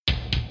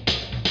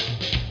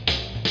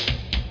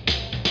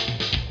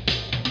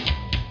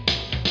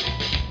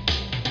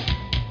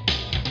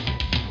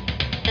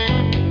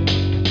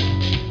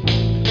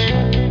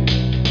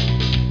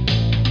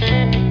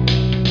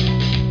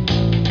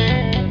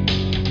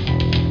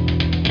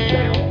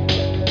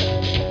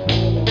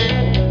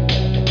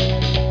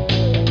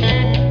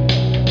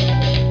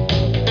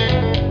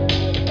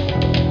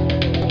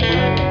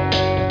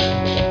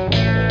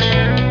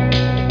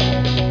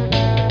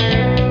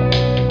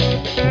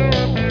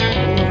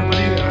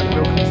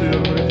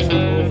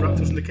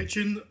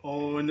Kitchen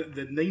on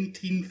the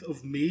 19th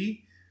of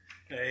May.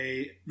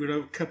 We're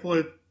a couple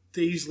of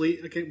days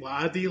late,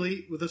 a day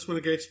late with this one,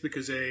 I guess,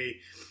 because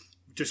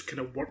just kind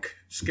of work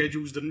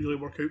schedules didn't really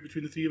work out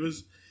between the three of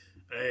us.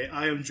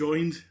 I am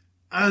joined,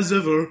 as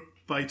ever,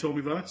 by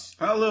Tommy Vass.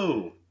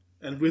 Hello.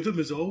 And with him,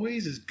 as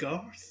always, is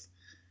Garth.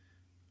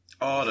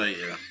 All right,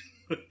 yeah.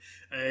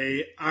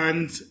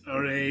 And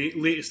our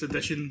latest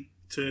addition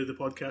to the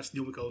podcast,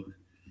 Neil McCulloch.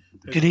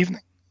 Good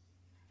evening.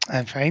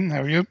 I'm fine.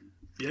 How are you?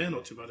 Yeah,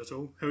 not too bad at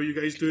all. How are you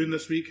guys doing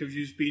this week? Have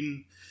you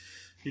been,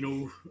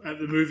 at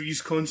the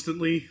movies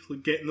constantly,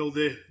 like getting all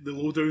the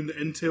lowdown, the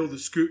intel, the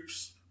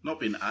scoops? Not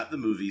been at the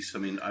movies. I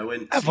mean,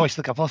 I've watched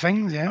a couple of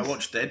things, yeah. I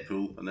watched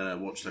Deadpool, and then I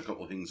watched a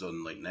couple of things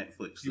on like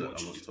Netflix that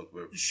I want to talk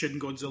about. Shin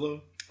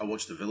Godzilla. I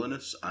watched The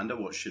Villainous, and I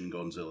watched Shin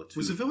Godzilla too.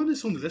 Was The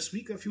Villainous only this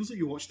week? That feels like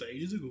you watched it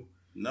ages ago.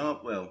 No,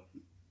 well...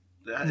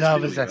 No,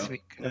 it was this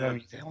week. I remember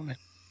you telling me.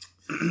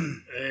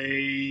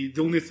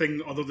 The only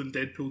thing other than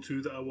Deadpool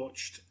 2 that I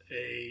watched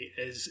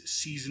is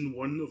Season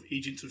 1 of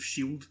Agents of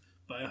S.H.I.E.L.D.,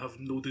 but I have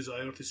no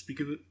desire to speak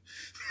of it.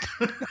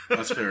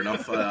 That's fair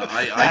enough.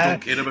 I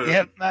don't care about it.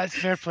 Yep, that's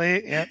fair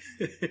play. Yep.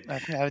 I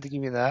think I would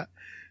give you that.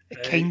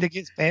 It kind of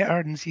gets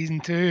better in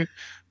Season 2,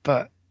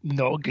 but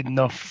not good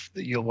enough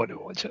that you'll want to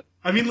watch it.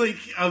 I mean, like,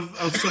 I've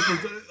suffered,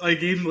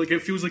 again, like,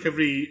 it feels like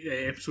every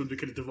episode we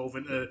kind of devolve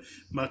into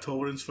my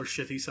tolerance for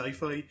shitty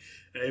sci-fi,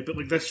 but,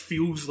 like, this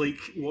feels like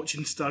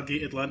watching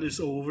Stargate Atlantis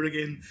all over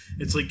again.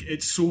 It's, like,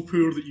 it's so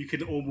poor that you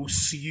can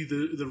almost see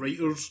the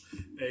writers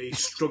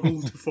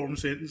struggle to form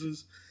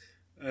sentences.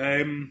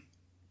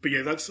 But,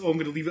 yeah, that's all I'm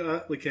going to leave it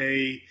at. Like,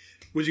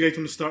 what do you guys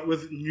want to start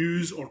with?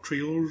 News or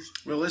trailers?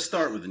 Well, let's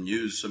start with the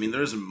news. I mean,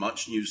 there isn't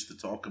much news to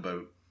talk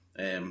about,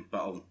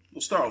 but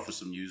we'll start off with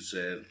some news.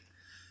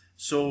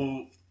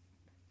 So,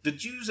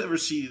 did you ever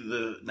see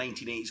the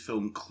 1980s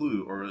film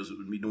Clue, or as it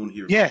would be known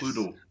here, yes,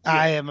 Cluedo?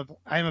 I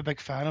am a big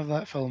fan of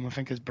that film. I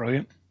think it's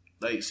brilliant.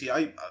 Like, see,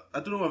 I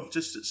don't know.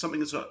 It's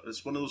something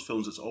it's one of those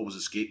films that's always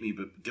escaped me.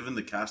 But given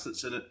the cast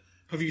that's in it,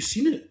 have you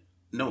seen it?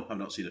 No, I've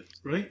not seen it.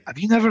 Right? Have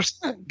you never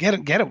seen it? Get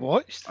it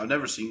watched. I've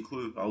never seen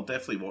Clue. I'll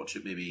definitely watch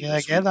it. Maybe. Yeah,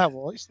 get that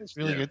watched. It's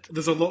really good.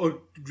 There's a lot of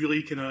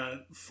really kind of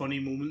funny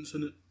moments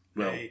in it.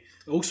 Well,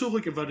 also,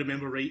 like, if I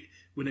remember right,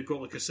 when it got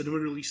like a cinema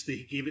release,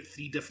 they gave it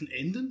 3 different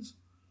endings.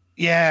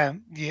 Yeah,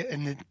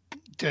 and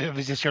it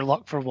was just your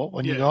luck for what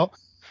one you got.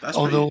 That's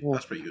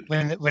pretty good.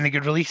 When it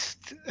got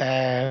released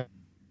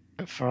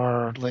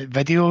for like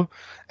video,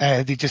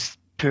 they just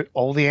put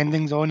all the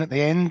endings on at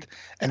the end,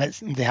 and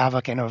they have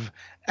a kind of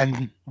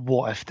 "and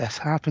what if this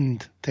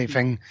happened" type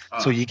thing,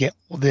 so you get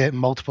all the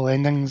multiple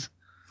endings.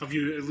 Have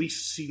you at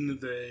least seen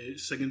the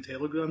Singing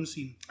Telegram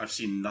scene? I've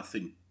seen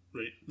nothing.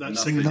 Right, that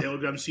Singing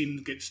Telegram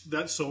scene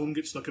that song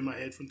gets stuck in my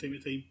head from time to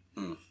time.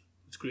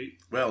 It's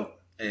great. Well,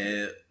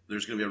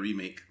 there's going to be a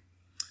remake.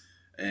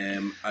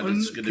 And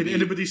it's going to be...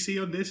 Can anybody say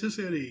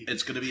unnecessary?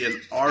 It's going to be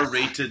an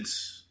R-rated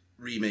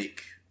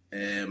remake.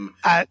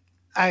 I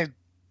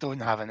don't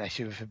have an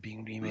issue with it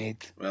being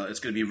remade. Well, it's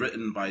going to be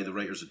written by the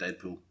writers of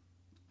Deadpool,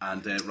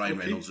 and Ryan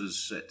Reynolds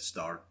is set to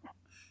star.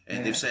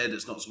 They've said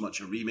it's not so much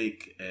a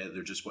remake,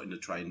 they're just wanting to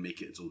try and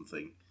make it its own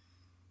thing.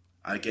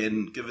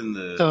 Again, given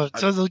the...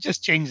 So they'll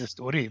just change the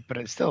story, but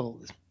it's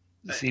still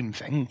the same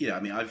thing. Yeah, I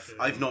mean,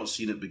 I've not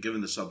seen it, but given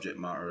the subject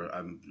matter,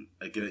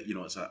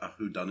 it's a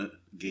whodunit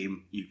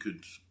game. You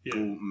could go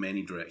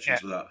many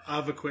directions with that. I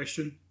have a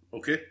question.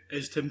 Okay.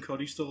 Is Tim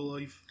Curry still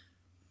alive?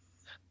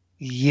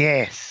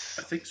 Yes.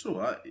 I think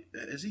so.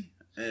 Is he?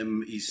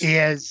 He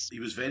is. He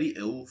was very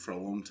ill for a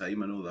long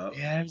time, I know that.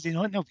 Yeah, was he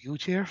not in a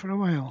wheelchair for a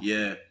while?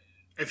 Yeah.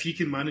 If he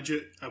can manage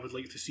it, I would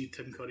like to see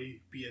Tim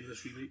Curry be in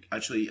this remake.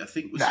 Actually, I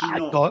think I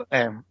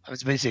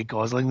was about to say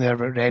Gosling there,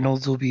 but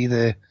Reynolds will be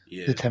the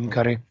Tim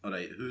Curry. All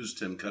right, who's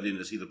Tim Curry, and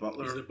is he the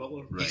butler? He's the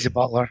butler. Right. He's the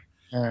butler.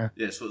 Yeah,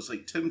 so it's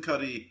like Tim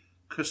Curry,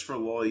 Christopher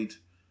Lloyd.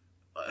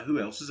 Who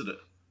else is in it?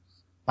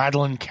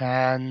 Madeline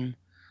Kahn,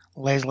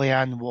 Leslie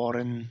Ann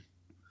Warren.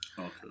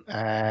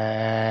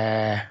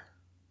 Okay.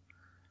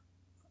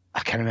 I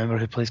can't remember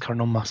who plays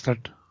Colonel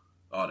Mustard.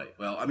 All right.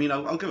 Well, I mean,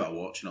 I'll give it a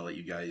watch, and I'll let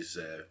you guys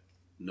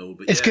know.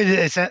 But it's good.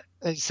 It's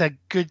a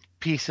good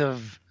piece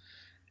of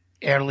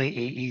early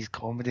 80s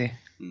comedy.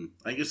 I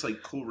think it's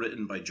like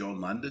co-written by John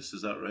Landis.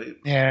 Is that right?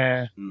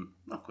 Yeah. Oh,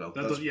 well,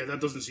 that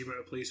doesn't seem out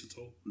of place at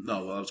all.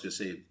 No, well, I was going to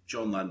say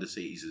John Landis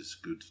 80s is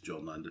good.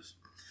 John Landis.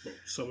 Well,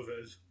 some of it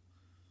is.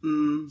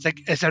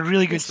 It's a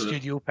really good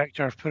studio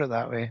picture. Put it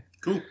that way.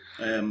 Cool.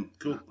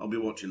 Cool. I'll be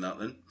watching that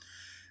then.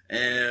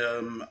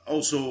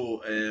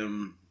 Also,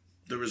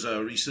 there was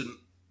some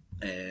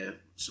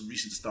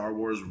recent Star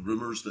Wars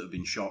rumors that have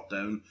been shot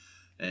down.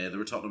 They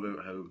were talking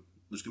about how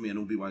there's going to be an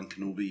Obi-Wan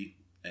Kenobi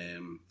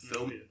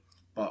film,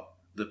 but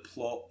the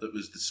plot that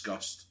was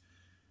discussed,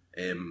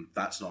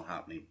 that's not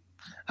happening.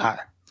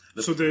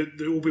 So the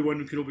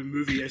Obi-Wan Kenobi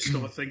movie is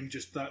still a thing,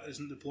 just that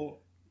isn't the plot?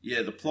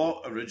 Yeah, the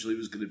plot originally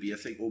was going to be, I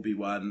think,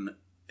 Obi-Wan.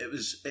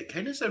 It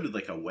kind of sounded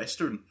like a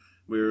Western,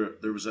 where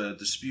there was a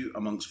dispute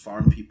amongst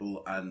farm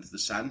people and the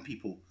Sand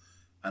people,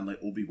 and like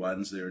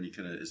Obi-Wan's there and he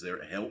kind of is there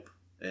to help.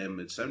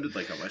 It sounded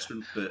like a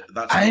Western, but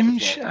that's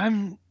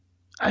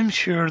I'm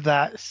sure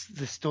that's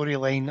the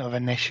storyline of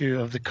an issue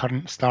of the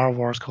current Star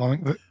Wars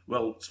comic book.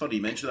 Well, it's funny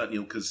you mention that,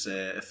 Neil, because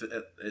if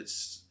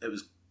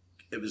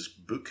it was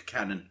book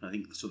canon, I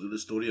think, so that the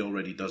story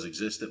already does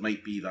exist. It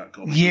might be that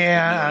comic book.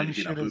 Yeah, It may already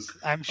be in a book.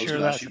 I'm I was sure going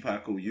to that's ask you,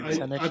 Paco. You It's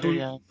go. an I issue, don't.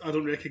 yeah. I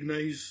don't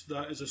recognise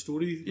that as a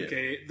story.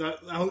 Yeah.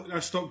 I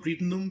stopped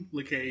reading them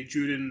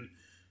during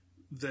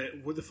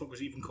what the fuck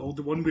was it even called?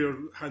 The one where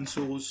Han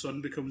Solo's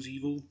son becomes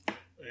evil.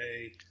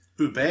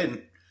 Who,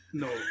 Ben?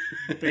 No,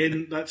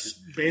 Ben.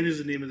 Ben is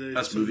the name of the.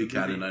 That's movie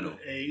canon, I know.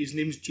 His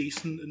name's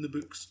Jason in the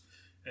books,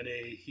 and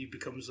he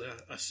becomes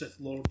a Sith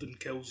Lord and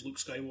kills Luke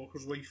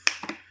Skywalker's wife.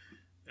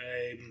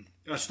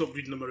 I stopped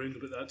reading them around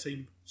about that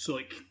time. So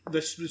like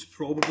this was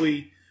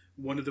probably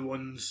one of the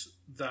ones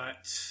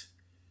that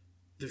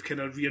they've kind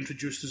of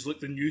reintroduced as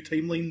like the new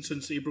timeline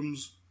since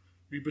Abrams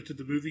rebooted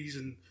the movies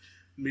and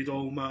made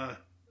all my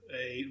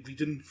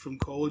reading from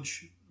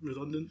college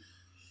redundant.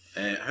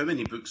 How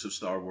many books of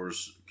Star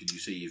Wars could you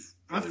say you've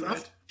probably read?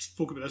 I've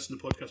spoken about this in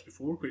the podcast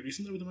before, quite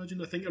recently, I would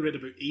imagine. I think I read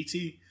about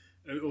 80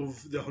 out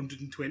of the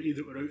 120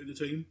 that were out at the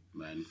time.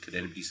 Man, could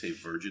anybody say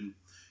virgin?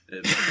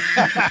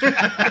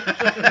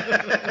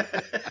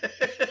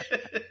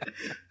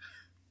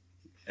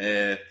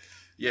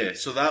 Yeah,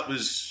 so that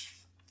was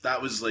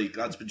like,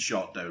 that's been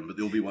shot down, but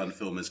the Obi-Wan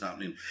film is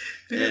happening.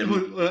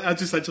 I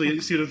just actually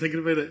see what I'm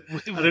thinking about it.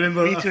 I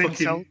remember way a to fucking.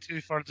 insult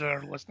to further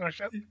our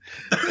listenership.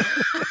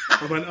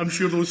 I'm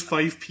sure those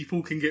 5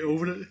 people can get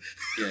over it.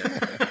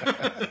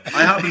 Yeah.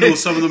 I happen to know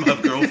some of them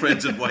have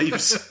girlfriends and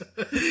wives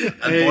and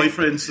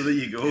boyfriends, so there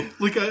you go.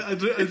 Like,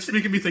 it's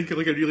making me think of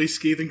like a really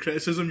scathing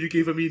criticism you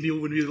gave of me, Neil,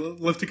 when we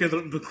lived together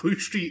in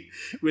Buccleuch Street,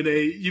 when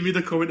you made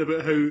a comment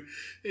about how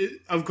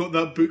I've got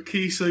that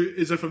bookcase out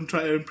as if I'm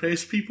trying to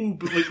impress people,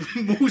 but like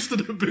most of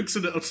the books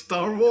in it are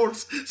Star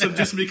Wars, so I'm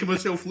just making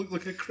myself look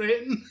like a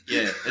cretin.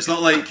 Yeah, it's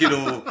not like,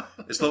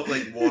 it's not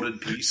like War and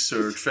Peace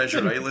or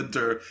Treasure Island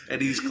or any of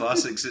these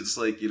classics. It's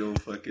like,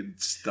 fucking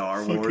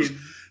Star Wars.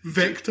 Fucking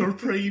Vector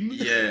Prime.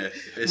 Yeah.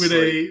 It's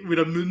When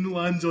a moon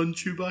lands on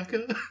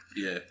Chewbacca.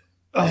 Yeah.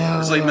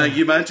 It's like, man,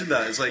 you imagine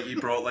that. It's like you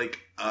brought like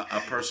a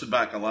person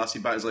back, a lassie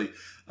back. It's like,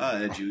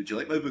 do you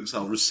like my books?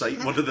 I'll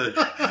recite one of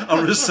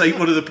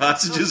the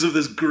passages of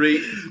this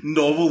great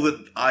novel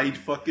that I'd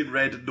fucking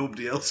read and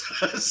nobody else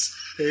has.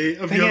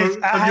 Have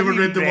you ever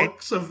read the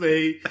works of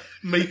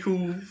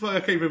Michael?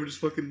 I can't remember his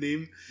fucking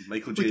name.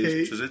 Michael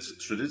J.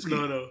 Straczynski?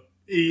 No.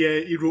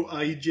 He wrote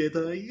I,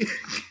 Jedi.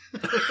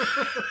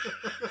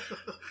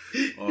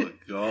 Oh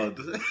God!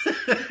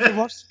 The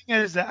worst thing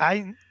is that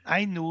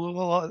I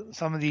know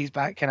some of these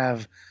back kind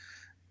of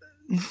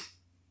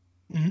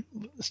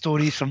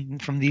stories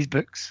from these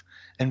books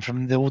and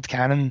from the old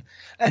canon,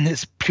 and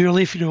it's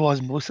purely through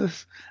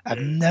osmosis. I've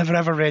never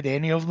ever read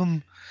any of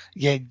them,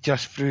 yet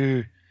just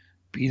through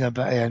being a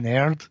bit of a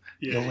nerd,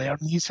 you learn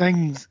these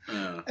things,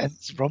 and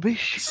it's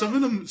rubbish. Some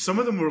of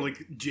them were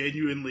like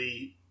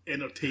genuinely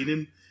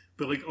entertaining.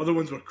 But like other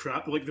ones were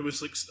crap. Like there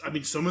was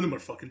some of them are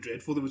fucking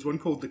dreadful. There was one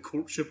called The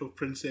Courtship of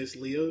Princess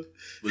Leia.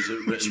 Was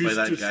it written by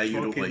that guy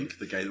you don't like?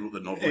 The guy that wrote the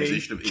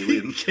novelization of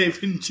Alien?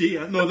 Kevin J.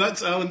 No,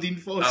 that's Alan Dean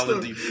Foster.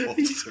 Alan Dean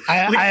Foster.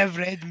 I have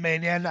read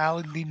many an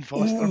Alan Dean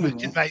Foster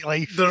book in my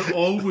life. They're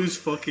always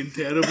fucking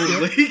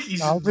terrible. Like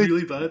he's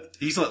really bad.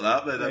 He's like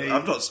that, man.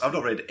 I've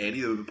not read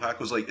any of them.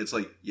 Paco's like, it's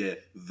like,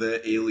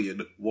 the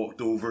alien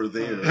walked over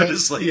there. And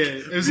it's like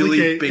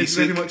really basic, it's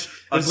very much,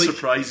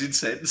 unsurprising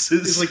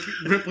sentences. It's like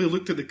Ripley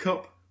looked at the cup.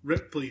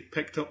 Ripley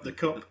picked up the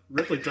cup.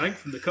 Ripley drank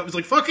from the cup. It's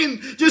like,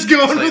 fucking, just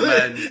go on with it.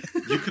 Man,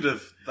 that could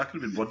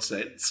have been one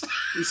sentence.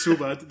 It's so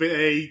bad. But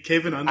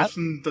Kevin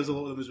Anderson does a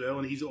lot of them as well,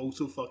 and he's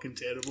also fucking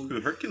terrible.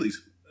 Who,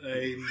 Hercules?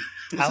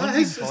 Alan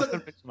Dean Foster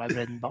books I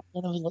read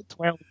when I was like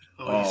 12.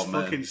 Oh, he's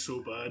fucking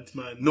so bad,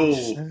 man. No.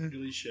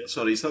 Really shit.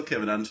 Sorry, it's not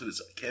Kevin Anderson,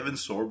 it's Kevin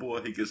Sorbo,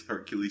 I think is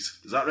Hercules.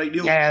 Is that right,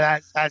 Neil?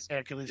 Yeah, that's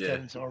Hercules,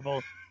 Kevin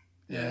Sorbo.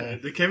 Yeah.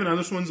 The Kevin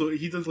Anderson ones,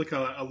 he does like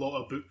a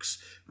lot of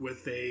books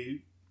with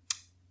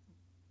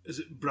is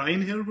it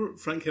Brian Herbert,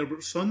 Frank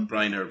Herbert's son?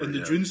 Brian Herbert, in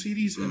the Dune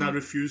series, and I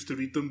refused to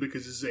read them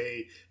because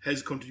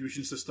his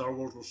contributions to Star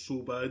Wars were so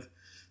bad.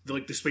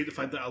 Like, despite the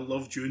fact that I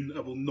love Dune, I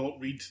will not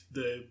read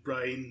the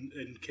Brian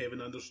and Kevin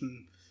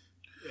Anderson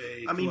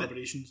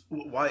collaborations.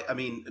 Why? I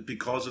mean,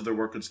 because of their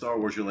work on Star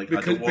Wars, you're like,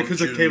 because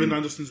of Kevin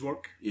Anderson's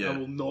work, I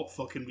will not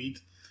fucking read.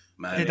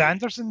 Man, did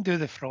Anderson do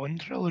the Thrawn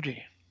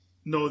trilogy?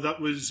 No, that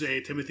was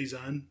Timothy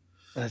Zahn.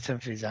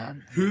 Timothy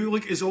Zahn, who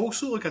like is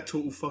also like a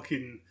total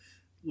fucking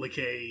like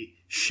a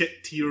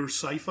shit tier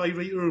sci-fi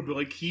writer, but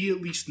like he at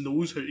least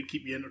knows how to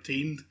keep you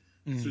entertained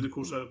through the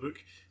course of a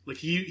book. Like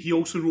he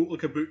also wrote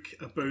like a book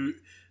about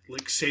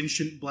like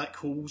sentient black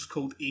holes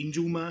called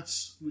Angel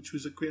Mass, which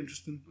was quite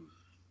interesting.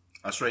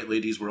 That's right,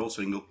 ladies, we're all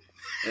single.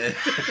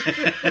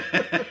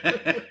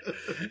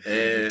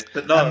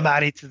 But no, I'm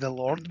married to the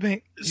Lord,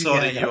 mate.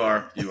 Sorry, you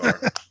are. You're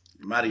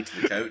married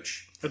to the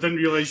couch. I didn't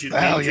realise you'd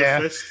made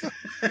your fist.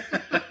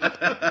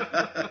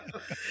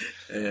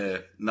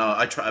 No,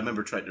 I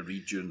remember trying to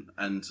read Dune,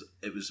 and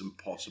it was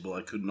impossible.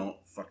 I could not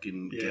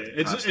fucking get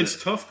past it.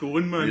 It's tough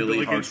going, man. Really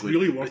but hard it's going.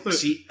 really worth it.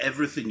 See,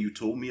 everything you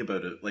told me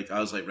about it, like I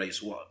was like, right,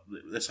 so what?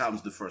 This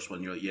happens the first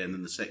one. You're like, yeah, and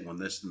then the second one,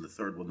 this, and the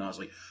third one. And I was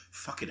like,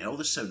 fucking hell,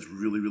 this sounds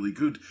really, really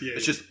good. Yeah.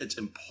 It's just,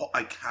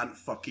 I can't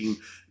fucking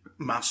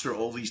master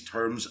all these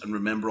terms and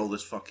remember all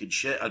this fucking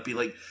shit. I'd be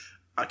like,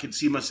 I could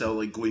see myself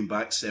like going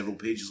back several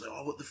pages, like,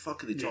 oh, what the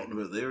fuck are they talking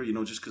about there? You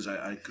know, just because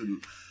I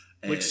couldn't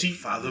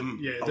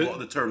fathom a lot of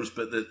the terms.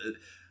 But the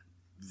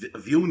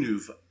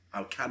Villeneuve,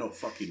 I cannot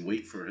fucking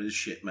wait for his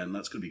shit, man.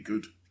 That's going to be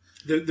good.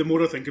 The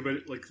more I think about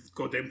it, like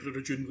God Emperor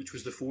of Dune, which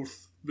was the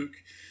fourth book,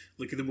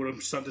 like the more I'm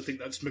starting to think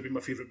that's maybe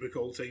my favourite book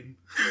of all time.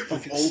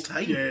 Of all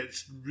time? Yeah,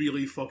 it's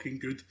really fucking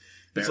good.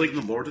 Better It's like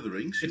than the Lord of the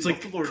Rings? It's You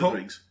like love the Lord of the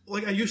Rings.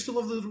 Like I used to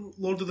love the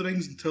Lord of the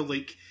Rings until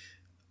like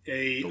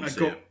I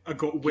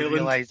got You well into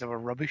realise they were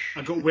rubbish.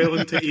 I got well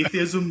into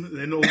atheism, and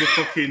then all the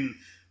fucking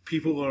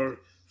people are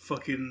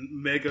fucking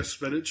mega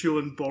spiritual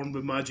and born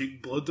with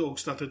magic blood all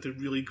started to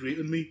really grate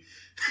on me.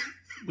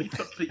 But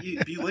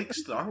you like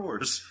Star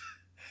Wars.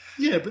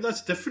 Yeah, but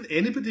that's different.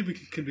 Anybody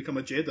can become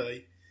a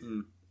Jedi. You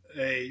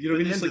know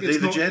what I mean? At the end of the day,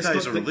 the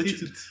Jedi's a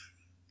religion.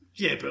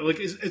 Yeah, but like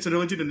it's a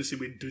religion in the same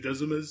way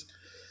Buddhism is.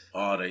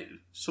 All right,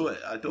 so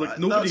I don't. Like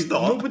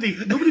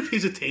nobody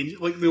pays attention.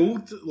 Like the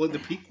the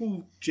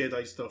prequel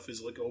Jedi stuff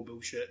is like all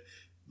bullshit.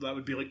 That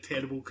would be like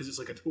terrible because it's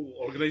like a total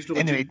organized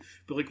religion. Anyway.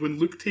 But like when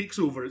Luke takes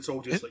over, it's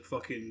all just like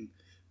fucking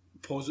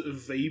positive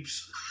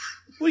vibes.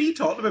 What are you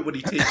talking about when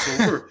he takes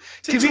over?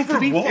 Takes to over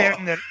be what? fair,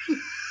 in the,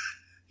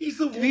 He's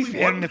the to be only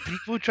fair, in one. the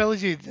prequel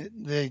trilogy,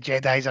 the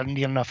Jedi's are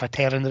near enough a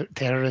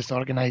terrorist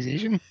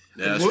organisation.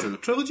 Yeah, that's What true.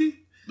 trilogy?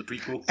 The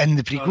prequel. In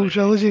the prequel Alright.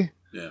 trilogy,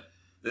 Yeah.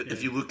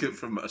 If you look at it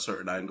from a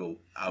certain angle,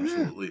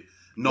 absolutely. they're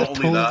Not only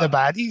totally that, the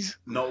baddies.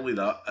 not only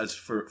that, as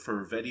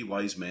for very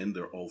wise men,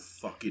 they're all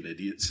fucking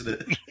idiots in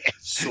it.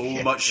 So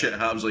much shit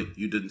happens. Like,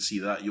 you didn't see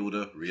that,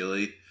 Yoda?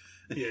 Really?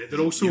 Yeah, they're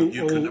also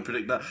You couldn't all have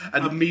predicted that.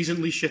 And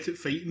amazingly shit at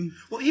fighting.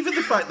 well, even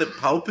the fact that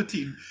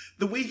Palpatine,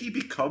 the way he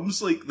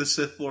becomes like the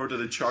Sith Lord and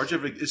in charge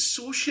of everything, is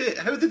so shit.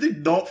 How did they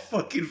not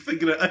fucking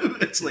figure it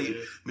out? It's like,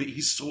 mate,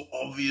 he's so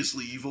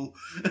obviously evil.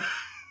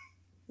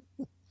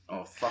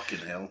 Oh, fucking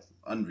hell.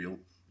 Unreal.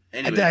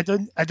 Anyway. I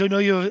don't know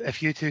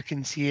if you two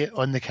can see it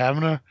on the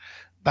camera,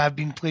 but I've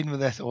been playing with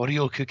this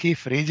Oreo cookie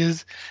for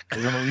ages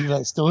because I'm a wee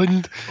bit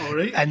stoned, All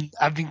right. and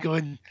I've been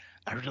going,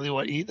 I really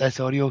want to eat this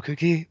Oreo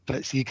cookie,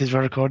 but see, because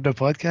we're recording a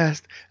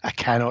podcast, I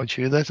cannot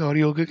chew this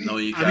Oreo cookie. No,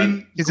 you can't. I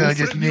mean, Because go I for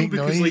just it, Neil, make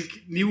because noise.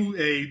 like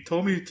Neil,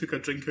 Tommy took a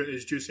drink out of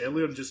his juice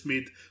earlier and just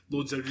made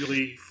loads of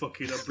really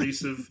fucking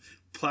abrasive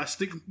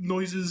plastic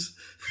noises.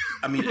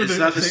 I mean, is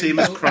that the same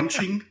as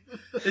crunching?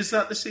 Is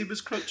that the same as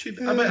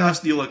crunching? I might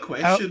ask Neil a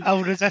question.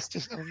 I'll resist.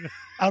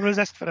 I'll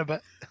resist for a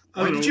bit,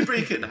 I Why don't did know. you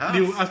break it in half?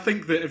 Neil, I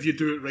think that if you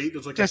do it right,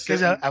 there's like just a because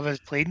certain... I was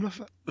playing with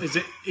it. Is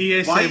it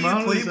ASMR? Why are you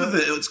Is playing that- with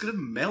it? It's going to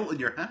melt in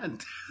your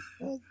hand.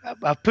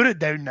 I'll put it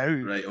down now.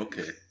 Right,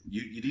 okay.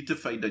 You need to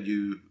find a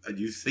new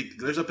thing.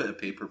 There's a bit of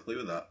paper. Play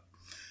with that.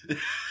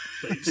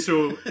 Right,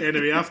 so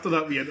anyway, after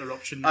that wee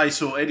interruption, Aye,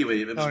 so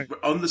anyway, it was, Alright.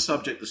 on the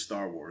subject of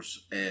Star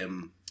Wars,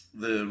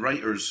 the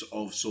writers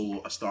of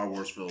Solo, a Star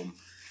Wars film,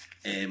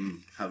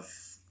 have,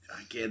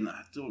 again,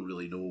 I don't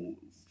really know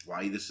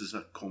why this is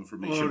a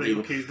confirmation. all right,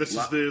 okay, this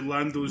is the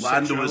Lando's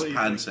Lando is sexuality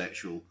thing.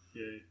 pansexual.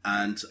 Yeah,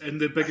 And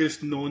and the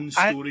biggest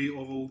non-story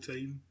of all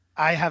time.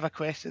 I have a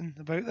question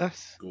about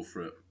this. go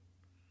for it.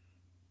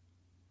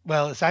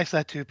 Well, it's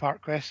actually a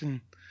two-part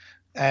question.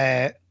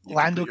 Lando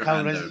put your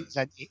hand Calrissian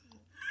is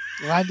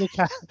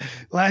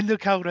Lando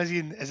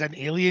Calrissian is an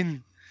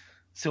alien.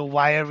 So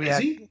why are we? Is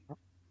he? Well,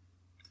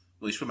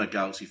 he's from a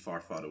galaxy far,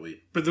 far away.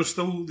 But they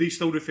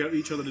still refer to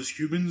each other as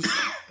humans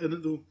in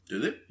it though. Do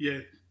they? Yeah.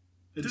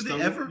 In Do Star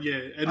they ever? Yeah.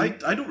 And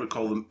I don't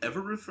recall them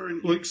ever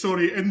referring. like,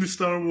 sorry, in the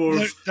Star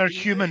Wars, They're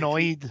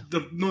humanoid.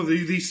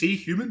 they say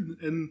human,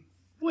 and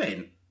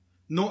When?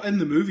 not in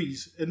the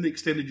movies, in the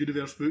extended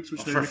universe books,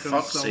 which Oh, now for becomes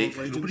fuck's Star sake! Wars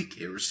Legends. Nobody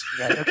cares.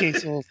 Right, okay,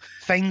 so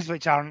things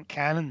which aren't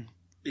canon.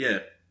 Yeah.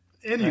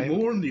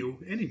 Anymore, Neil,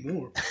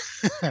 anymore.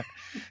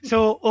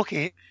 So,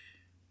 okay,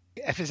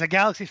 if it's a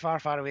galaxy far,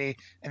 far away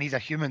and he's a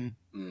human,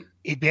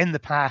 he'd be in the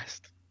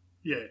past.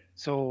 Yeah.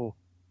 So,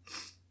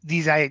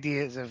 these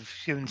ideas of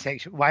human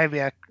sexual,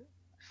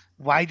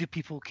 why do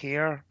people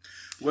care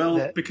Well,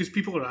 that- Because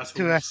people are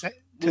assholes.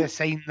 to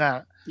assign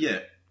that? yeah.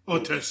 Or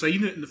to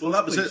assign it in the first Well,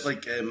 that was place. it.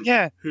 Like,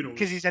 Yeah, Who knows?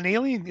 because he's an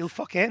alien. He'll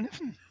fuck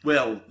anything.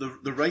 well,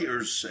 the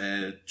writers,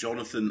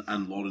 Jonathan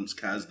and Lawrence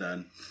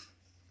Kasdan,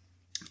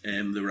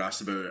 they were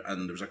asked about it,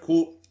 and there was a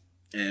quote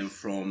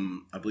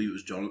from, I believe it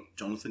was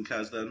Jonathan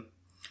Kasdan,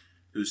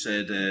 who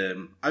said,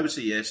 I would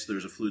say yes,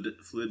 there's a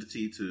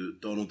fluidity to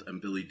Donald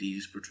and Billy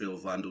D's portrayal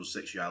of Lando's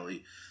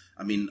sexuality.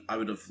 I mean, I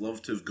would have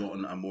loved to have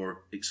gotten a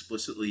more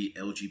explicitly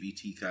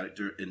LGBT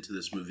character into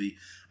this movie.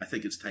 I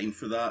think it's time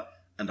for that,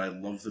 and I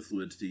love the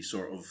fluidity,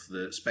 sort of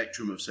the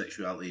spectrum of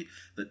sexuality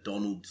that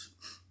Donald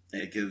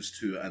gives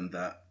to, and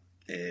that,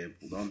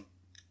 hold on,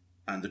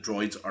 and the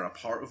droids are a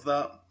part of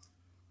that.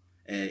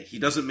 He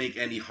doesn't make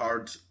any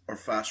hard or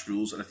fast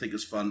rules, and I think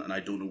it's fun, and I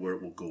don't know where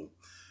it will go.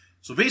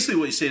 So basically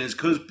what he's saying is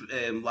because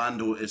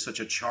Lando is such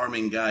a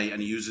charming guy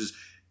and he uses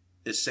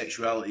his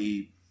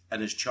sexuality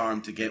and his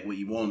charm to get what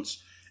he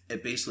wants,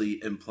 it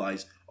basically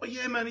implies, oh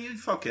yeah, man, he'll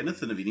fuck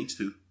anything if he needs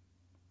to.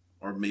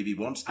 Or maybe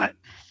wants to.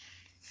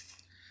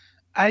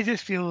 I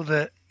just feel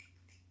that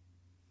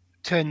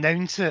to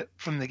announce it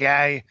from the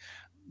guy,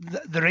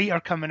 the writer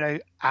coming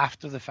out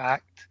after the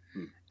fact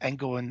and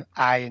going,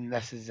 aye, and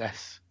this is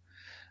this,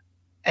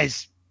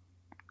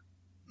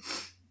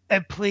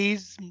 it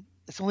plays,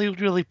 it's only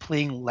really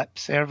playing lip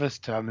service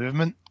to a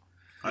movement.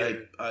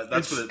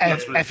 That's what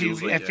it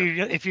feels like.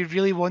 If you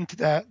really wanted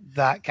that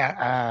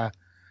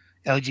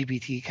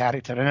LGBT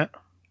character in it,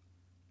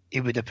 he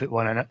would have put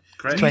one in it.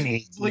 Correct.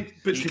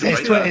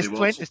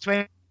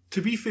 2018.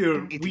 To be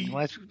fair, we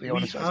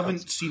honest,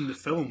 haven't seen the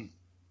film,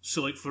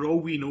 so like for all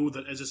we know,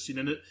 there is a scene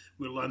in it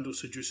where Lando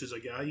seduces a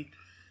guy.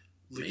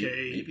 Like,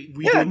 maybe.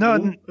 We don't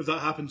know if that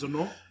happens or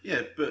not.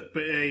 Yeah, but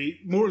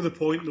more to the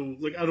point though,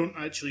 like I don't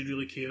actually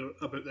really care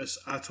about this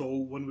at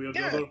all, one way or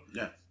the other.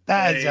 Yeah,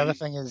 that is the other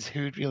thing is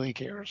who really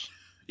cares.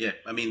 Yeah,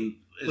 I mean,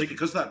 it's like,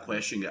 because that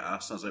question got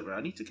asked, I was like, right,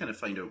 I need to kind of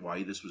find out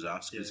why this was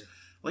asked because,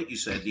 like you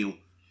said, Neil.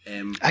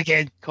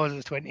 Again, because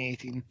it's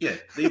 2018. Yeah,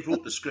 they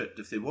wrote the script.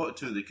 If they wanted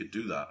to, they could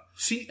do that.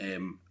 See, at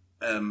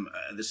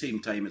the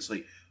same time, it's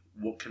like,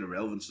 what kind of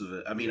relevance of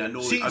it? I mean, I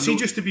know. See,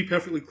 just to be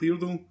perfectly clear,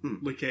 though,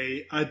 like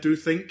I do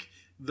think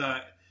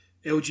that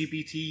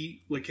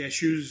LGBT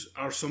issues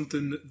are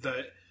something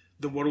that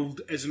the world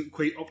isn't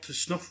quite up to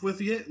snuff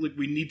with yet. Like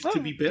we need to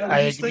be better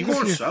at these things. Of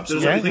course,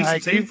 absolutely. There's a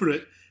place and time for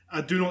it.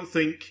 I do not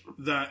think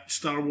that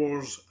Star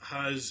Wars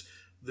has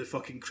the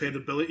fucking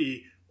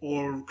credibility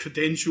or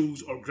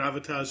credentials or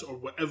gravitas or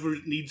whatever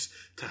it needs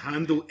to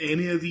handle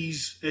any of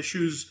these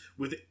issues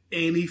with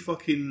any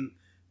fucking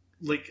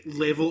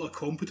level of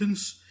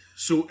competence.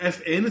 So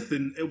if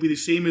anything, it'll be the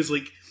same as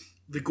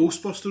the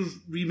Ghostbusters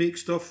remake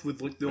stuff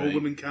with the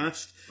all-women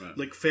cast.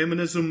 Right.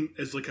 Feminism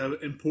is an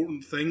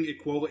important thing.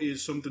 Equality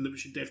is something that we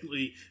should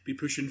definitely be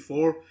pushing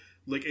for.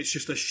 It's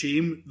just a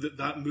shame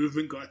that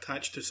movement got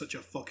attached to such a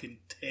fucking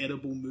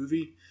terrible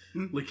movie.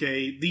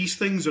 These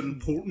things are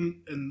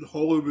important, and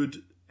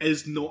Hollywood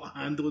is not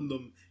handling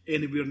them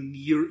anywhere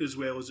near as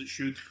well as it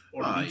should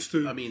or needs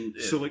to. I mean,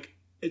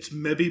 it's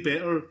maybe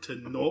better to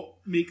not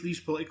make these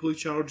politically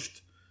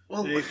charged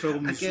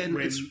films again,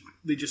 when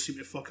they just seem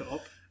to fuck it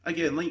up.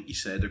 Again, like you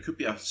said, there could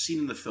be a scene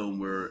in the film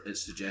where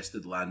it's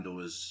suggested Lando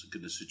is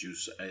going to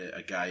seduce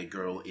a guy,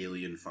 girl,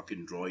 alien,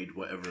 fucking droid,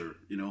 whatever,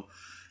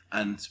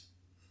 and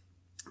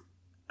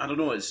I don't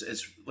know. It's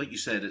like you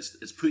said.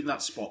 It's putting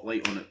that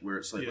spotlight on it where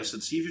it's like,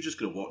 listen, see if you're just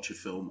going to watch a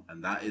film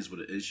and that is what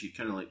it is. You're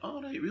kind of like,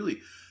 oh right,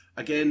 really.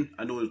 Again,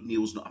 I know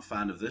Neil's not a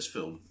fan of this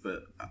film,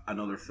 but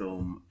another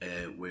film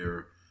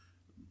where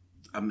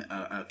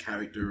a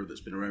character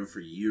that's been around for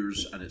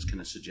years and it's kind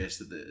of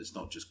suggested that it's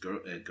not just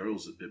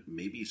girls that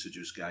maybe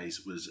seduce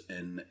guys was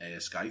in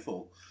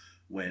Skyfall.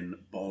 When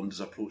Bond is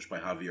approached by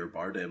Javier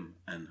Bardem,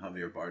 and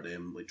Javier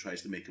Bardem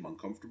tries to make him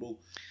uncomfortable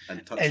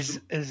and touches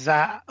him. Is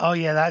that? Oh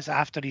yeah, that's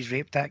after he's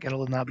raped that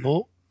girl in that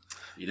boat.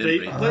 He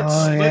didn't rape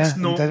let's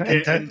not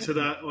get into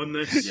that on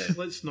this. Yeah.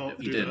 Let's not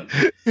do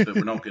that. But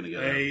we're not going to get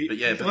that. But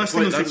yeah, but last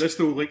thing I'll say this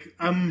though,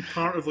 I'm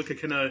part of a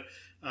kind of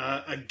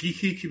a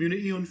geeky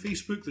community on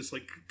Facebook that's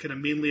kind of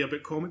mainly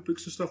about comic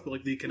books and stuff,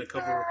 but they kind of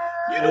cover.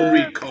 You don't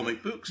read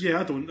comic books?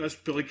 Yeah, I don't. That's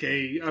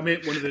I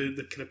met one of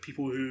the kind of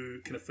people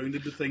who kind of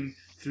founded the thing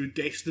through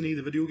Destiny,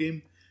 the video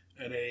game,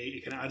 and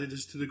he kind of added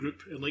us to the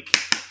group. And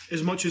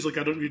as much as I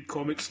don't read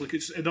comics,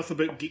 it's enough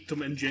about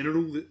geekdom in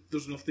general that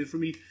there's enough there for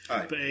me.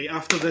 Aye. But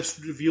after this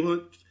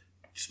reveal,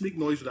 just make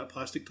noise with that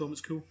plastic, Tom.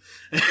 It's cool.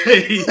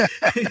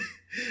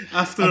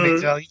 After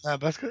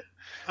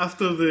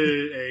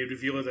the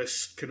reveal of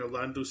this kind of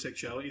Lando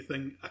sexuality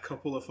thing, a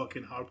couple of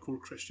fucking hardcore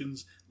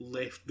Christians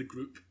left the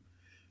group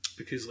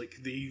because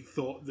they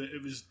thought that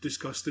it was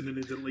disgusting and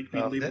they didn't like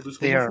being labelled as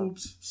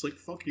homophobes. It's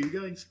fuck you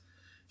guys.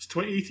 It's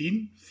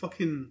 2018.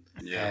 Fucking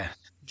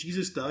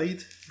Jesus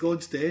died.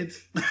 God's dead.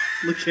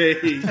 Give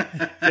it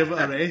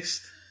a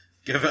rest.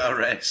 Give it a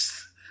rest.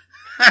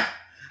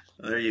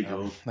 There you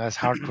go. That's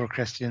hardcore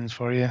Christians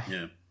for you.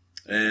 Yeah.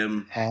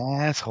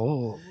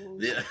 Asshole.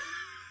 Yeah.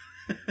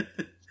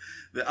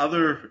 The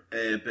other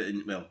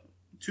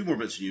two more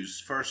bits of news.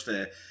 First,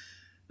 there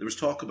was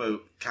talk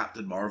about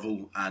Captain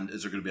Marvel and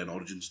is there going to be an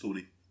origin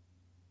story?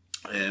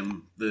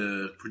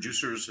 The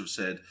producers have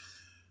said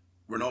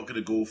we're not going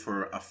to go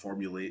for a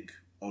formulaic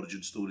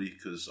origin story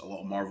because a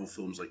lot of Marvel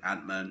films like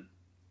Ant-Man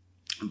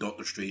and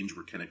Doctor Strange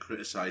were kind of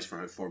criticised for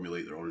how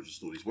formulaic their origin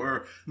stories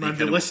were.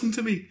 Listen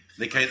to me.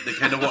 They kind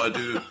of want to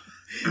do.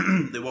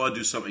 They want to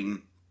do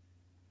something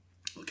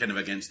kind of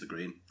against the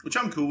grain, which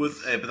I'm cool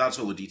with, but that's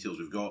all the details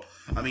we've got.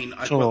 I mean,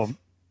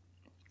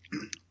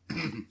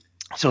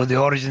 so the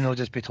origin will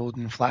just be told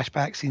in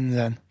flashback scenes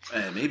then?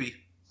 Maybe.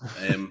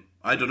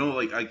 I don't know.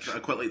 I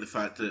quite like the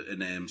fact that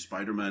in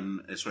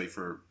Spider-Man,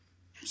 for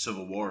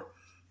Civil War,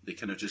 they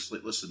kind of just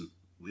listen,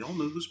 we all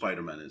know who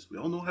Spider-Man is. We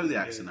all know how the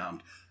accident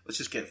happened. Let's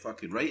just get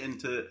fucking right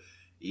into it.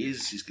 He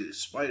is. He's got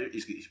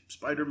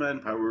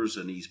Spider-Man powers,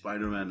 and he's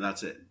Spider-Man.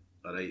 That's it.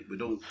 All right, we're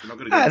not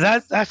going to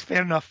get that's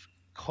fair enough,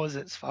 because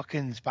it's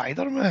fucking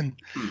Spider-Man.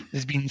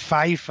 There's been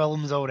 5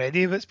 films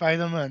already about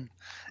Spider-Man.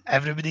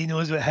 Everybody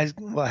knows what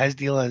his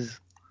deal is.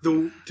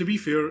 Though, to be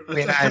fair, I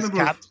can't Whereas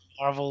remember. Captain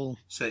Marvel,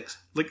 6.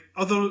 Like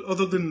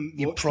other than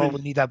you Watchmen,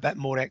 probably need a bit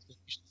more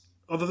explanation.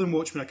 other than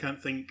Watchmen, I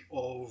can't think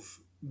of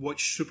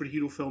which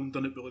superhero film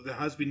done it. But like, there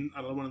has been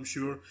another one, I'm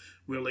sure,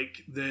 where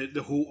like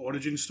the whole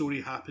origin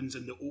story happens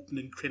in the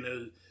opening kind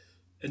of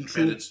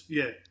intro. Credits.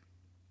 Yeah.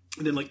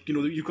 And then, like, you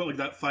know, you've got like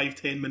that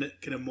 5-10 minute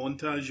kind of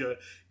montage of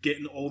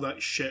getting all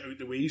that shit out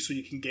the way so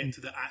you can get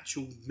to the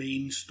actual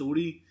main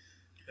story.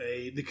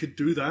 They could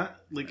do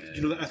that. Like,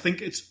 you know, I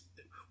think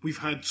we've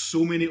had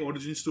so many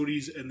origin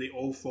stories and they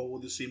all follow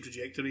the same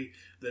trajectory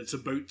that it's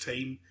about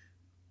time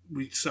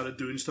we started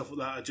doing stuff like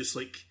that. I just,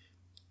 like,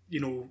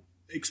 you know,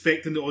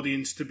 expecting the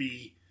audience to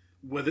be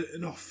with it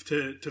enough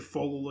to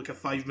follow like a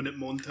 5-minute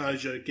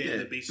montage of getting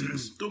the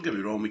basics. Don't get me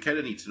wrong, we kind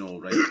of need to know,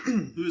 right?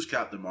 Who's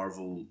Captain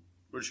Marvel?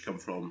 Where'd she come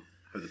from?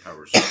 How the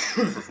powers?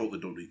 For folk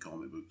that don't read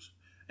comic books,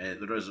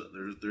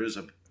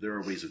 there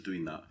are ways of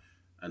doing that,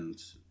 and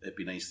it'd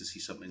be nice to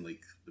see something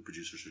like the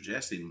producer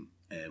suggesting,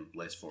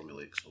 less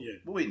formulaic. So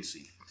we'll wait and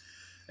see.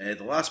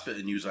 The last bit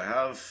of news I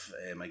have,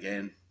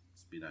 again,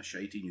 it's been a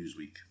shitey news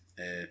week.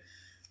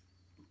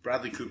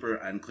 Bradley Cooper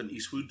and Clint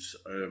Eastwood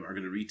are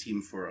going to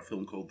reteam for a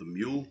film called The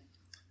Mule,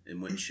 in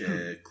which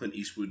Clint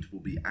Eastwood will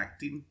be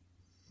acting.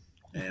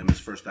 His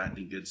first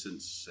acting gig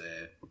since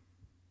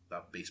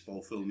that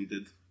baseball film he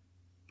did.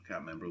 I can't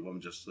remember the one,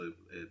 just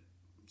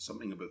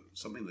something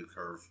The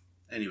Curve.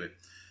 Anyway,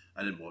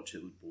 I didn't watch it.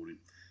 It was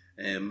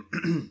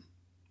boring.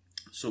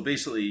 So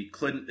basically,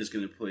 Clint is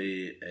going to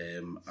play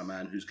a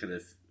man who's kind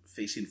of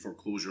facing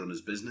foreclosure on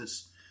his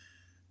business.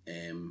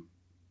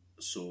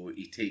 So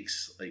he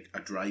takes like a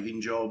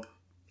driving job,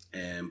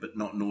 but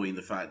not knowing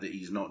the fact that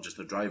he's not just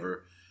a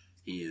driver,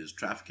 he is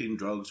trafficking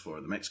drugs for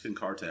the Mexican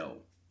cartel.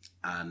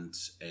 And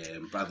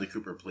Bradley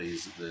Cooper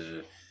plays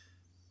the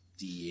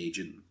DEA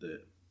agent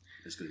that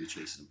is going to be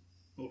chasing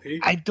him. Okay.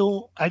 I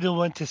don't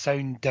want to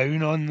sound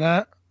down on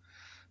that,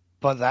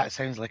 but that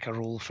sounds like a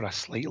role for a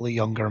slightly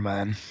younger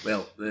man.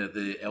 Well,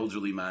 the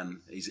elderly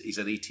man, he's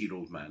an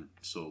 80-year-old man,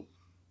 so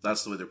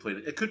that's the way they're playing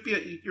it. It could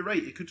be, you're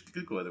right, it could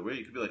go either way.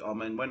 It could be like, oh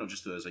man, why not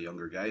just do it as a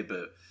younger guy?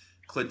 But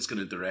Clint's going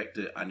to direct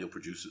it and he'll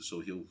produce it, so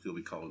he'll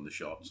be calling the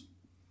shots.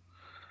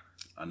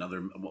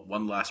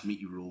 One last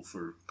meaty role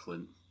for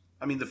Clint.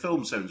 I mean, the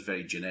film sounds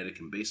very generic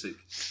and basic.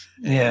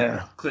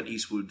 Yeah. Clint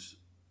Eastwood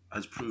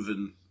has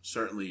proven,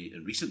 certainly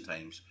in recent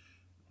times,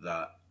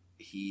 that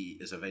he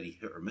is a very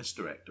hit or miss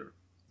director.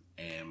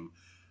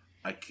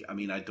 I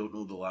mean, I don't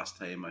know the last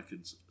time I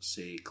could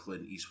say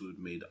Clint Eastwood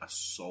made a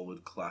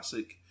solid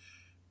classic.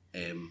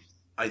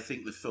 I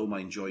think the film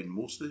I enjoyed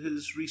most of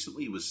his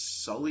recently was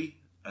Sully,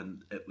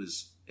 and it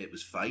was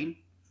fine.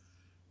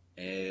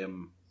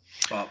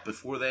 But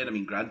before then, I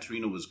mean, Gran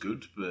Torino was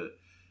good, but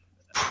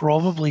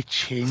probably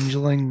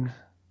Changeling.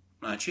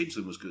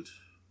 Changeling was good.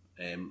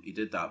 He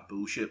did that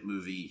bullshit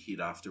movie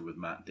Hereafter with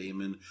Matt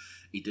Damon.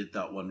 He did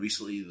that one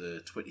recently,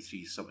 the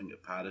 23 something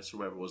at Paris or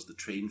whatever it was, the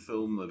train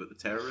film about the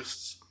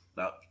terrorists.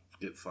 That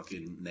get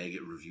fucking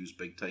negative reviews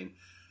big time.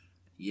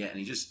 Yeah,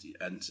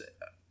 and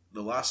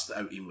the last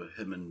outing with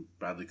him and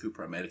Bradley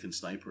Cooper, American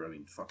Sniper, I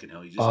mean, fucking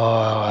hell, you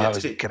had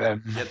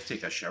to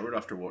take a shower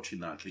after watching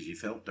that because you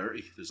felt dirty.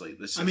 It was like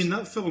this. I mean,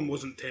 that film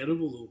wasn't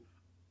terrible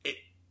though.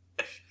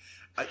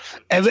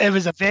 It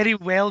was a very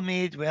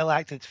well-made,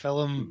 well-acted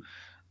film,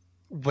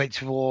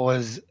 which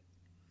was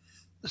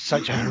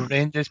such a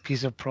horrendous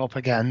piece of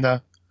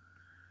propaganda.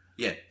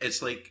 Yeah,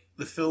 it's like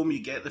the film,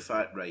 you get the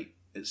fact right.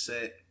 It's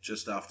set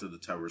just after the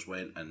towers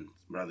went and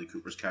Bradley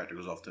Cooper's character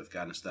goes off to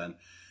Afghanistan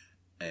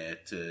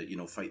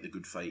to, fight the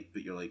good fight.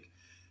 But you're like,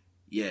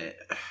 yeah,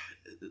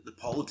 the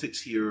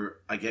politics here,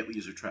 I get what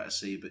you're trying to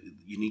say, but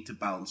you need to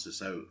balance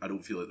this out. I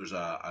don't feel like there's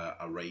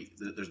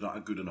there's not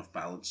a good enough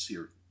balance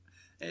here.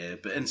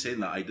 But in saying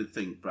that, I did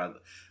think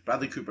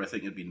Bradley Cooper, I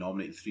think, had been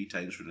nominated 3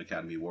 times for an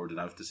Academy Award, and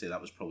I have to say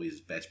that was probably his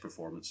best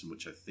performance, in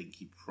which I think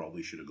he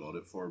probably should have got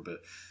it for. But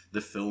the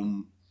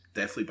film,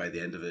 definitely by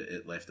the end of it,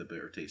 it left a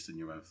bitter taste in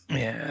your mouth.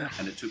 Yeah.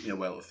 And it took me a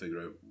while to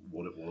figure out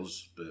what it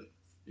was, but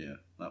yeah,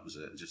 that was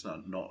it. Just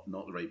not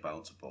the right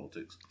balance of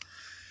politics.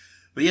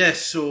 But yeah,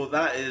 so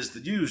that is the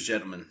news,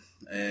 gentlemen.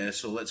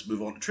 So let's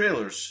move on to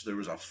trailers. There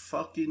was a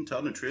fucking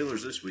ton of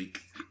trailers this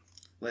week.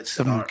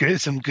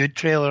 Some good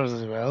trailers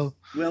as well.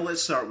 Well,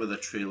 let's start with a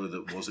trailer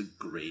that wasn't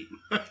great.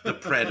 The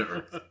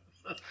Predator.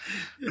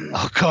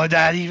 Oh God,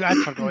 I'd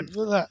forgotten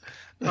about that.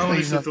 I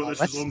honestly thought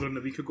this was longer than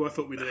a week ago. I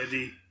thought we'd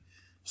already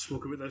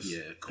spoke about this.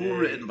 Yeah,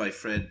 co-written by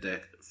Fred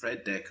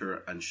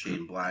Decker and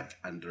Shane Black,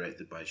 and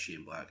directed by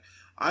Shane Black.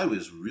 I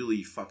was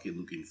really fucking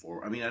looking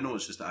forward. I mean, I know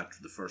it's just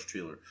after the first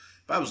trailer,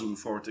 but I was looking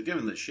forward to it,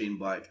 given that Shane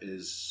Black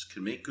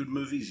can make good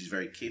movies. He's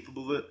very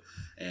capable of it.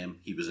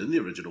 He was in the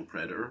original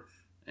Predator.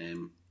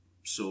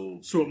 So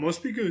it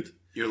must be good.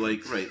 You're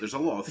like, right, there's a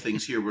lot of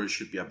things here where it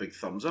should be a big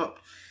thumbs up.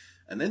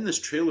 And then this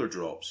trailer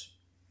drops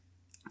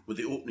with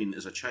the opening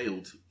as a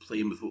child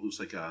playing with what looks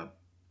like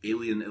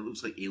alien. It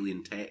looks like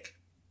alien tech,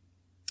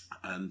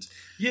 and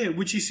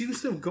which he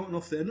seems to have gotten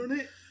off the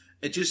internet.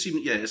 it just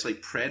seemed it's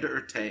like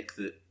Predator tech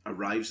that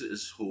arrives at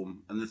his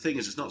home. And the thing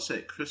is, it's not set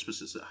at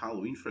Christmas; it's at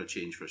Halloween for a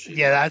change for a shame.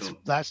 Yeah,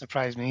 that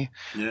surprised me.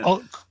 Yeah.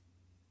 Oh,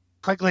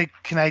 quickly,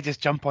 can I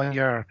just jump on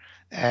your?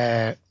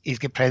 He's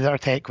got Predator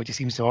tech, which he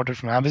seems to order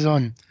from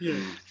Amazon. Yeah.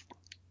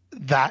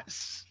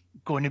 That's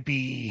going to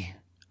be.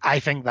 I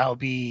think that'll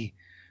be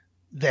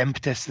the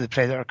impetus of the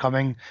Predator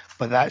coming,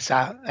 but that's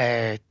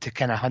to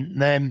kind of hunt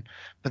them.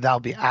 But that'll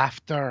be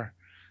after.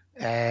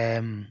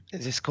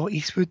 Is it Scott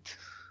Eastwood?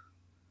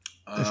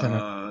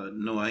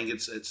 No, I think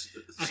it's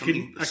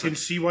something. I can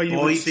see why you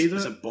would say that.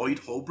 Is it Boyd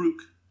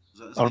Holbrook? Is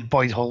that his Or name?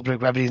 Boyd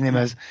Holbrook, whatever his name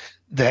is,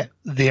 that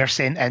they're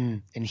sent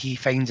in and he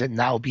finds it and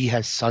that'll be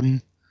his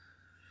son.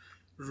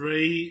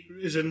 Right,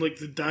 as in like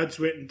the dad's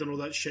went and done all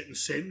that shit and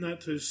sent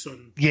that to his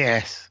son.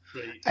 Yes.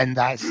 Right. And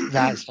that's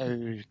how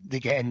they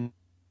get in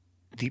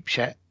deep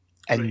shit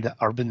in the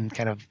urban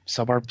kind of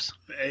suburbs.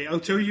 I'll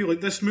tell you,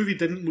 like, this movie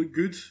didn't look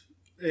good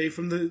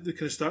from the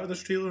kind of start of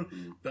this trailer,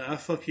 but I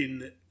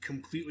fucking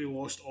completely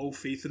lost all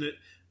faith in it.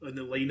 And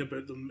the line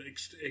about them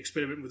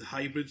experimenting with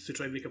hybrids to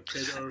try and make a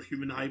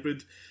predator-human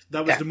hybrid,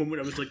 that was the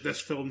moment I was like,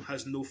 this film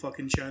has no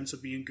fucking chance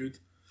of being good.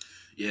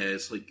 Yeah,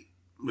 it's like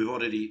we've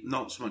already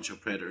not so much a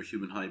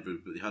predator-human hybrid,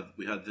 but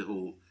we had the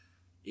whole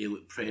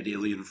Pred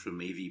Alien from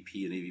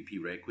AVP and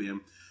AVP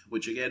Requiem,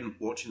 which again,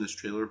 watching this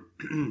trailer,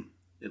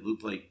 it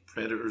looked like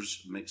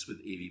Predators mixed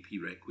with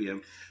AVP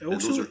Requiem, and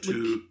those are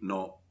two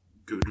not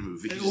good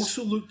movies. It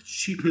also looked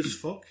cheap as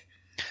fuck.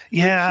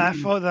 Yeah, I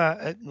thought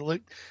that it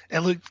looked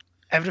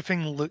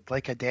everything looked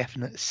like a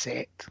definite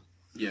set.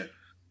 Yeah,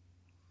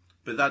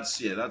 but that's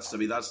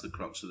the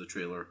crux of the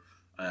trailer.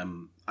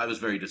 I was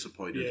very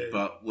disappointed,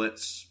 but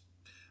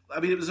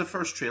it was a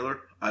first trailer.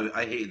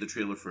 I hated the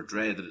trailer for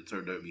Dread, and it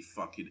turned out to be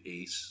fucking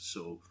ace.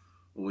 So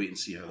we'll wait and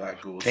see how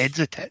that goes. Dread's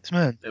a tits,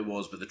 man. It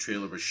was, but the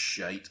trailer was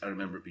shite. I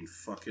remember it being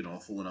fucking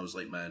awful, and I was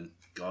like, man,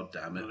 god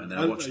damn it. And then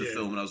I watched the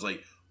film, and I was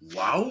like,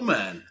 wow,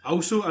 man.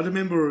 Also, I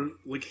remember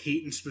like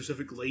hating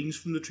specific lines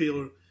from the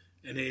trailer,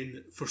 and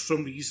then for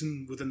some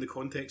reason within the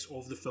context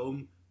of the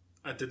film,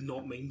 I did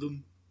not mind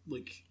them.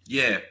 Like,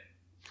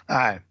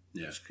 aye,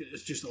 yeah,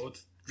 it's just odd.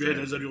 Dread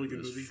is a really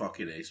good movie.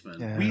 Fucking ace, man.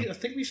 Yeah. I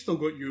think we still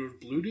got your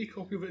Blu-ray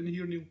copy of it in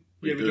here, Neil.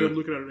 We do. do. I'm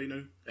looking at it right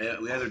now.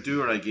 We either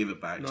do or I gave it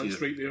back No, to you.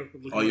 it's right there.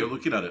 You're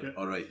looking at it? Yeah.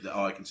 All right.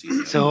 Oh, I can see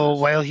it. So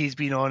while he's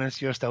been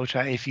honest, you're still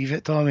trying to thieve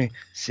it, Tommy.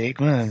 Sake,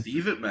 man.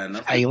 Thieve it,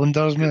 man.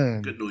 Islanders,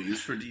 man. Got no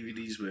use for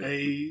DVDs,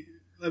 man.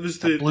 That was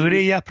the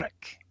Blu-ray, you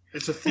prick.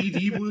 It's a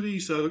 3D Blu-ray,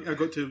 so I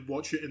got to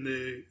watch it in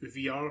the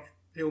VR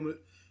helmet.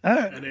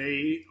 Ah. And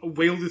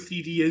while the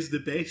 3D is the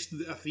best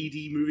a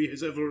 3D movie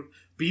has ever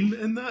been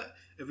in that,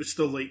 it was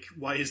still like,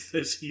 why is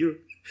this here?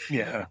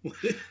 Yeah.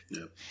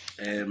 Yeah.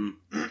 The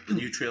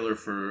new trailer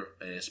for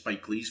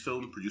Spike Lee's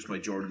film, produced by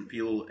Jordan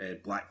Peele,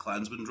 Black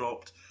Klansman,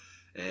 dropped,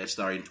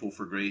 starring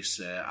Topher Grace,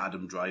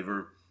 Adam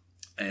Driver.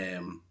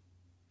 Well,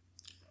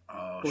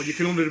 you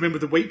can only remember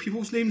the white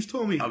people's names,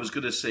 Tommy. I was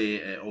going to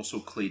say also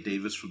Clay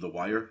Davis from The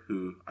Wire,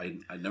 who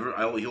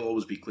he'll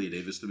always be Clay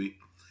Davis to me.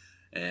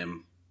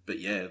 But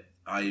yeah,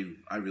 I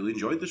really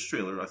enjoyed this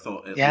trailer. I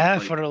thought it I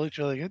thought it looked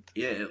really good.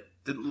 Yeah, it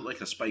didn't look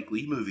like a Spike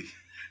Lee movie.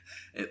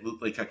 It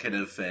looked like a kind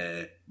of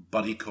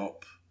buddy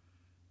cop.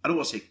 I don't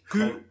want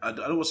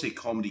to say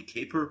comedy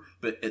caper,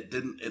 but it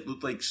didn't. It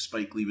looked like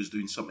Spike Lee was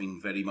doing something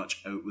very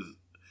much out with.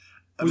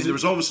 There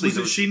was obviously was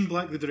it Shane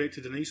Black that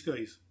directed The Nice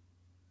Guys?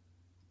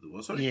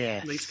 Was it?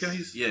 Yeah. Nice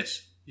Guys.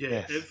 Yes. Yeah,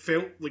 Yes. It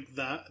felt like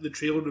that. The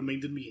trailer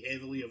reminded me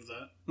heavily of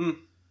that.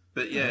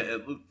 But yeah,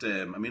 it looked.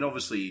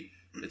 Obviously,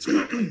 it's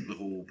got like the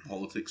whole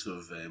politics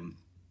of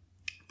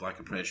black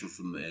oppression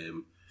from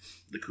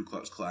the Ku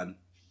Klux Klan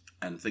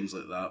and things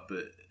like that.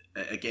 But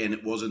again,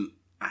 it wasn't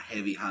a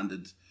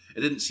heavy-handed.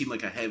 It didn't seem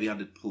like a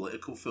heavy-handed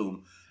political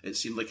film. It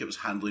seemed like it was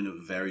handling it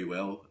very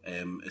well,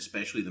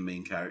 especially the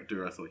main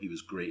character. I thought he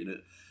was great in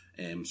it.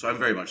 So I'm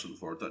very much looking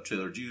forward to that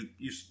trailer.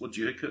 What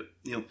do you think,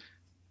 Neil?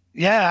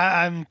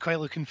 Yeah, I'm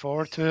quite looking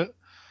forward to it.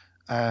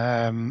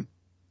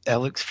 It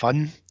looks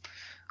fun.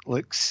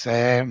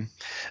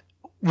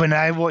 When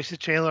I watched the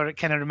trailer, it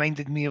kind of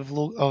reminded me of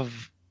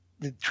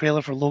the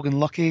trailer for Logan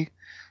Lucky.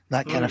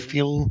 That kind of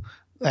feel,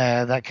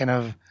 that kind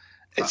of,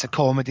 it's a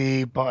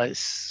comedy, but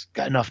it's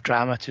got enough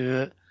drama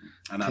to it.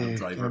 And Adam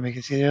Driver. Make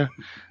it serious.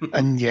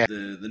 And yeah.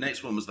 The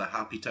next one was the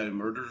Happy Town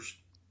Murders.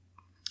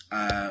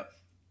 I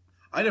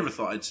never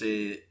thought I'd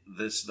say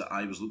this, that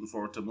I was looking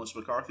forward to a Melissa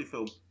McCarthy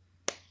film.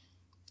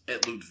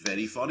 It looked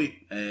very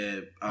funny.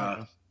 A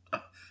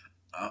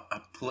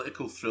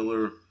political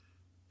thriller,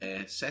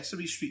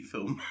 Sesame Street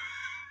film.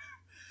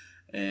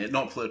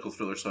 Not political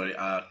thriller, sorry.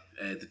 A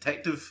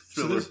detective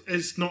thriller. So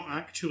it's not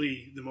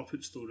actually the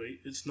Muppets, though, right?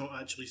 It's not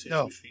actually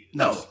Sesame No. Street.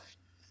 No.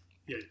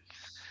 Yeah.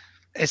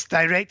 It's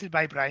directed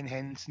by Brian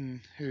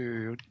Henson,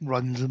 who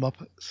runs the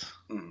Muppets.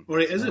 All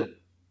right, is it?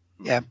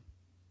 Yeah.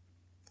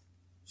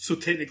 So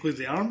technically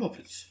they are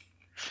Muppets.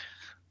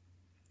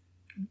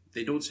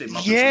 They don't say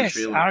Muppets Yes,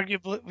 in the trailer.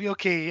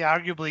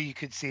 arguably you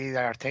could say they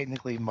are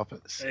technically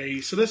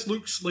Muppets. So this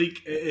looks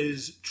like it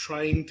is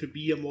trying to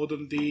be a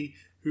modern day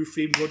Who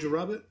Framed Roger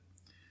Rabbit.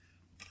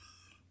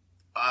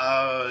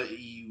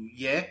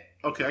 Yeah.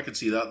 Okay, I could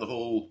see that. The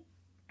whole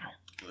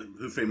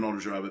Who Framed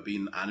Roger Rabbit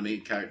being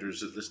animated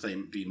characters at this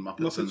time being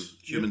Muppets and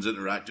humans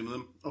interacting with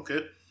them.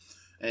 Okay.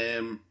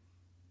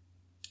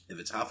 If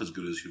it's half as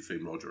good as Who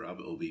Framed Roger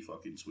Rabbit, it'll be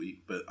fucking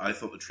sweet. But I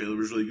thought the trailer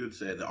was really good.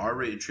 The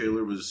R-rated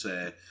trailer was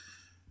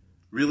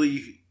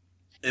really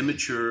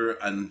immature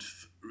and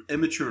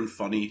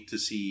funny to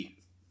see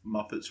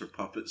Muppets or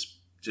puppets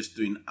just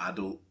doing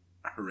adult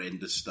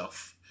horrendous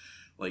stuff,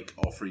 like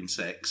offering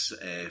sex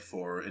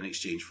in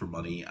exchange for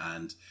money.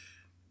 And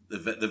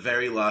the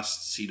very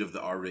last scene of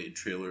the R-rated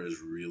trailer is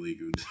really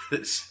good.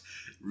 It's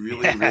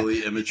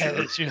really immature.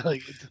 Yeah, it's really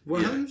good.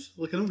 What happens?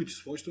 Like, I know we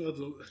just watched it.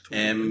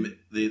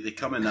 They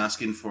come in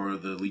asking for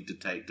the lead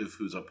detective,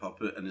 who's a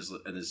puppet, and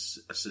his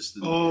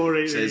assistant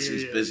says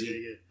he's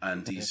busy,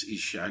 and he's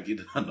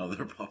shagging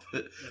another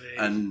puppet,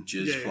 and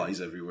jizz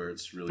flies everywhere.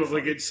 It's really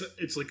funny. Like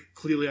it's like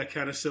clearly a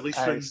kind of silly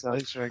string.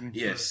 Silly string.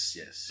 Yes.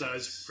 That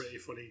is pretty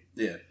funny.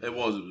 Yeah, it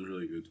was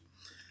really good.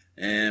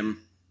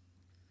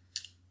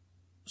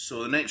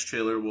 So the next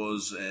trailer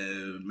was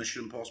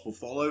Mission Impossible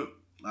Fallout.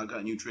 I got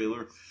a new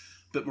trailer.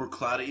 Bit more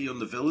clarity on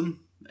the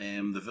villain.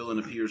 The villain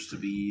appears to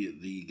be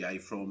the guy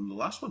from the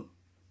last one,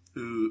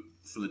 who,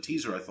 from the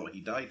teaser, I thought he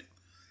died.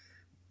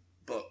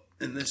 But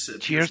in this...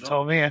 Cheers,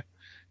 Tommy.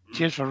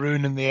 Cheers for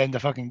ruining the end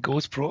of fucking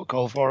Ghost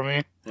Protocol for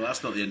me. Well,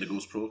 that's not the end of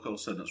Ghost Protocol,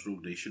 son. That's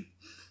Rogue Nation.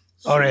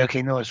 So, alright,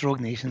 okay, no, it's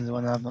Rogue Nation's the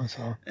one I've not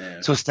saw.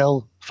 So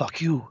still,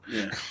 fuck you.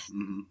 Yeah.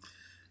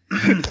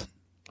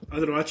 I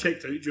don't know, I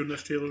checked out during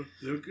this trailer.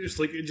 It's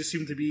like, it just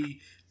seemed to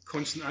be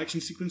constant action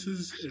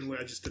sequences, and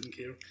I just didn't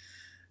care.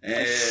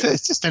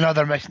 It's just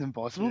another Mission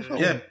Impossible film.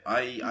 Yeah,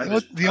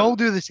 they all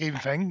do the same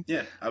thing.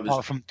 Yeah,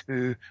 apart from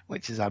 2,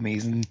 which is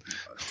amazing.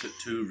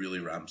 2 really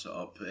ramps it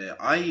up.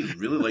 I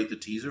really like the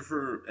teaser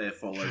for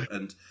Fallout,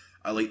 and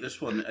I like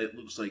this one. It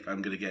looks like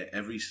I'm going to get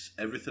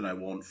everything I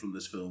want from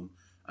this film,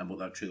 and what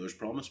that trailer's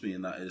promised me,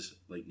 and that is,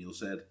 like Neil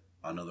said,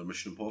 another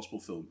Mission Impossible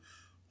film.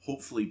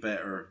 Hopefully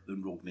better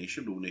than Rogue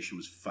Nation. Rogue Nation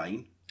was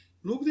fine.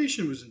 Rogue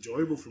Nation was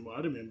enjoyable from what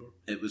I remember.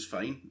 It was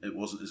fine. It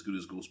wasn't as good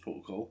as Ghost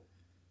Protocol.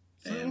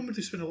 I remember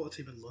they spent a lot of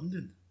time in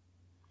London.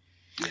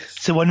 Yes.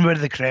 It's the one where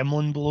the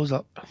Kremlin blows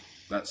up.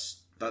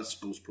 That's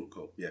Ghost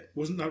Protocol, yeah.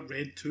 Wasn't that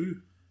Red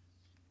too?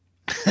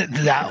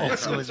 That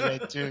also is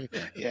Red too,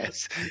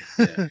 yes.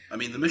 Yeah. I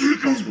mean, the Mission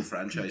Impossible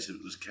franchise,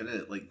 it was kind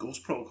of like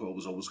Ghost Protocol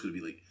was always going to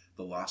be like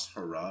the last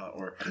hurrah,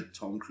 or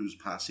Tom Cruise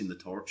passing the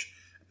torch.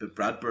 But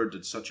Brad Bird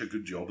did such a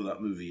good job of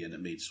that movie, and it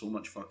made so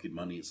much fucking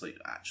money. It's like,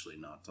 actually,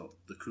 not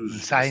the cruise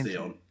is going to stay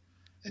on.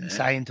 And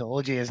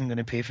Scientology isn't going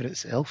to pay for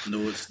itself.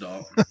 No, it's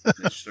not.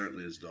 It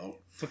certainly is not.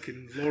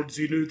 Fucking Lord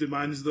Zeno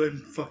demands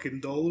them fucking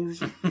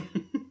dollars.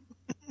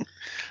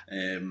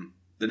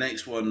 The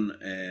next one,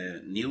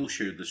 Neil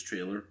shared this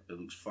trailer. It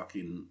looks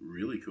fucking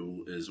really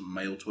cool. Is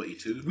Mile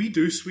 22. We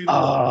do swear.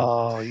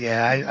 Oh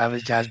yeah, I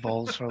was jazz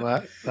balls for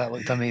that. That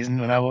looked amazing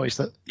when I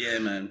watched it. Yeah,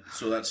 man.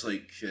 So that's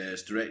like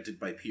it's directed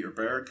by Peter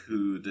Berg,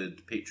 who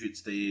did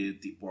Patriots Day,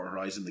 Deepwater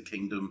Horizon, The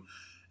Kingdom.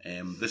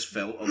 This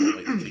felt a lot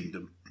like The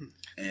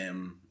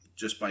Kingdom,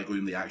 just by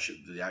going the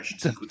action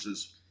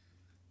sequences.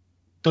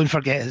 Don't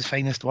forget his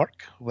finest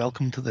work,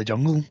 Welcome to the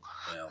Jungle.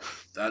 Well,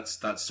 that's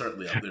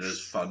certainly up there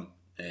as fun.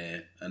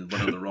 And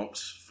one of The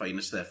Rock's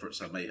finest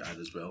efforts, I might add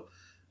as well,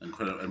 and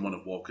one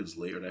of Walken's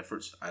later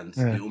efforts, and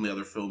the only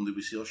other film that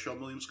we see Sean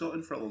William Scott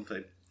in for a long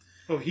time.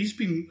 Oh, he's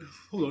been.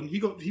 Hold on,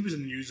 he was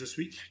in the news this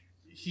week.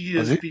 He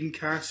has been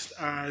cast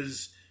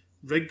as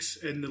Riggs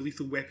in the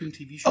Lethal Weapon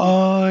TV show.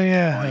 Oh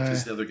yeah,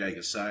 because the other guy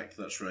got sacked.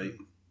 That's right.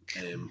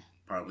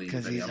 Partly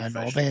because he's an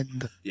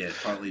unprofessional. Yeah,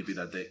 partly being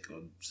a dick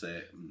on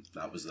set, and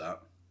that was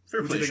that.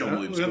 Fair play, Sean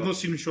William Scott. I've not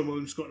seen Sean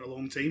William Scott in a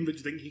long time, but do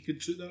you think he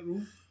could suit that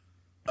role?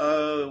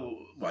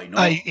 Why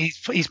not?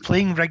 He's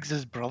playing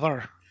Riggs'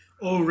 brother.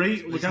 Oh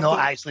right, he's not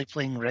actually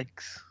playing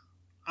Riggs.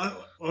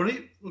 All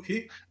right,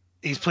 okay.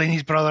 He's playing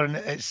his brother, and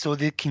it's so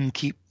they can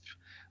keep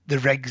the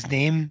Riggs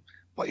name,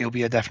 but he'll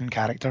be a different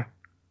character.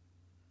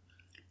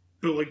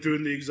 But like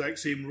doing the exact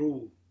same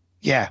role.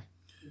 Yeah.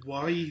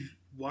 Why?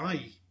 I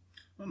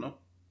don't know.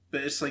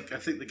 But it's like, I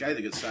think the guy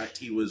that got sacked,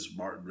 he was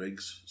Martin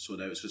Riggs, so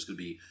now it's just going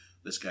to be,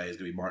 this guy is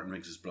going to be Martin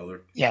Riggs'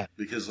 brother. Yeah.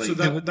 Because like, so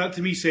that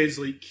to me says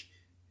like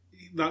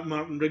that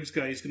Martin Riggs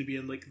guy is going to be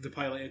in like the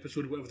pilot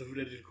episode, whatever they've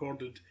already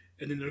recorded,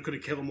 and then they're going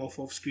to kill him off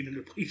screen and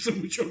replace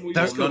him with Sean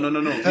William Scott.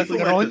 No.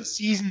 They're on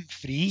season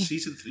 3.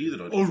 Season 3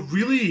 they're on. Oh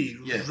really?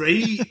 Yeah.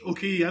 Right.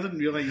 Okay, I didn't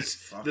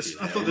realise this.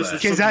 I thought this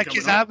was because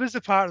that was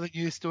the part of the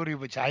news story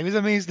which I was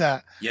amazed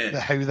at. Yeah.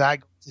 How that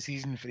got to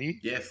season 3.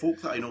 Yeah,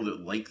 folk that I know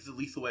that like the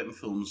Lethal Weapon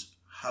films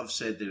have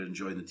said they're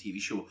enjoying the TV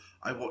show.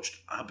 I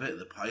watched a bit of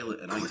the pilot,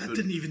 and I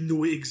didn't even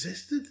know it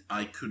existed.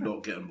 I could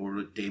not get on board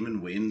with it.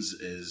 Damon Wayans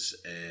is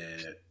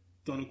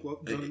Danny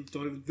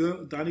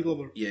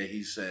Glover. Yeah,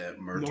 he's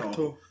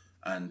Murtaugh.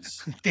 And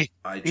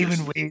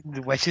Even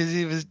Wayne wishes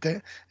he was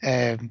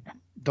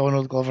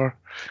Donald Glover.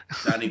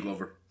 Danny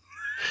Glover.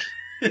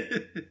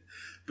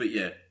 But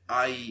yeah,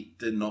 I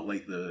did not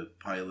like the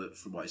pilot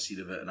from what I seen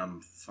of it, and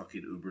I'm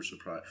fucking uber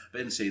surprised.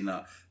 But in saying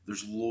that,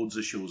 there's loads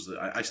of shows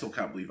that I still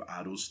can't believe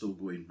Arrow's still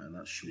going, man.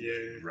 That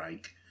show's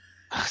rank.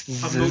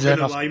 I'm not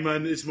gonna lie,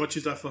 man. As much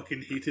as I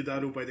fucking hated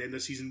Arrow by the end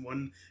of season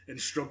 1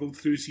 and struggled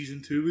through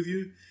season 2 with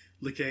you,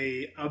 like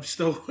I'm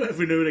still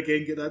every now and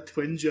again get that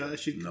twinge. I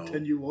should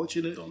continue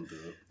watching it. Don't do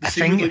it. I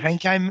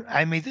think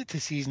I made it to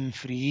season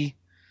 3,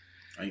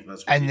 I think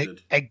that's what you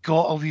did. It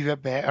got a wee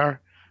bit better,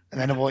 and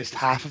then I watched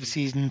half of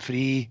season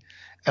 3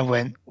 and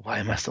went, "Why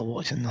am I still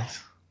watching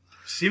this?"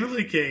 Same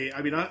like,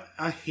 I mean,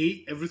 I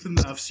hate everything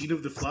that I've seen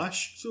of The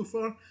Flash so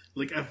far.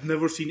 Like, I've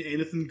never seen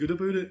anything good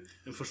about it,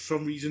 and for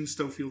some reason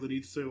still feel the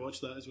need to watch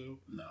that as well.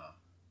 Nah.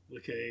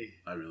 Like,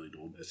 I really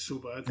don't. It's so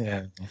bad.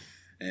 Yeah.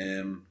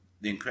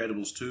 The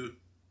Incredibles 2,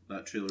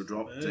 that trailer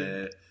dropped.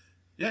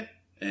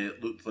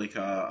 It looked like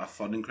a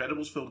fun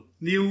Incredibles film.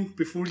 Neil,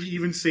 before you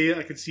even say it,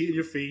 I can see it in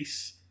your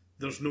face.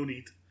 There's no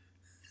need.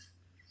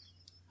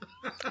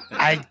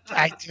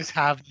 I just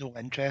have no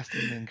interest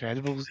in The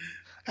Incredibles.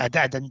 I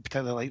didn't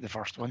particularly like the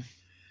first one.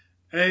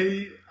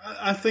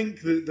 I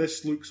think that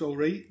this looks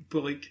alright,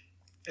 but like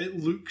it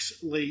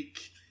looks like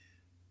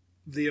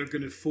they are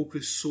going to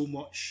focus so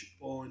much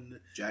on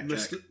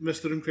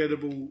Mr.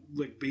 Incredible,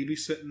 like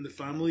babysitting the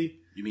family.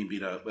 You mean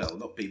being not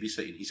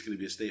babysitting? He's going to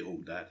be a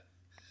stay-at-home dad.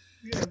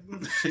 Yeah,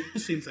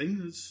 same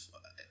thing.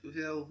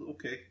 Well,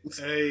 okay.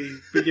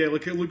 But yeah,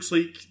 like it looks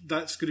like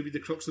that's going to be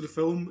the crux of the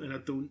film, and I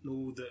don't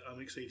know that I'm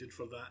excited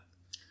for that.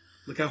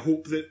 Like I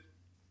hope that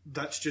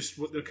that's just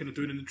what they're kind of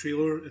doing in the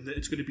trailer, and that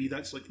it's going to be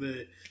that's like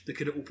the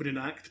kind of opening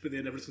act, but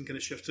then everything kind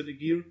of shifts into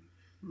gear.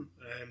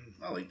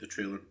 I like the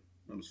trailer.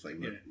 I was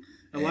fine with it.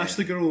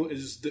 Elastigirl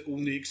is the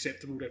only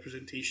acceptable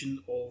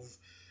representation of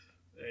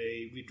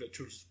Reed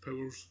Richards'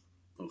 powers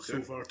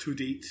so far to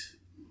date.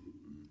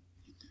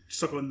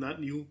 Suck on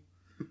that, Neil.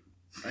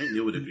 I think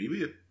Neil would agree with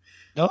you.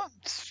 No,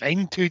 it's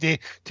fine.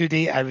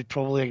 2D, I would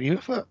probably agree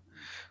with it.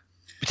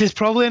 Which is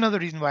probably another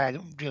reason why I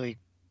don't really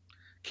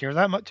care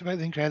that much about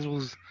The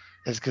Incredibles,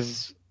 is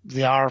because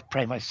they are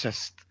pretty much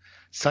just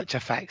such a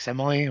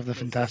facsimile of the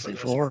Fantastic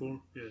Four.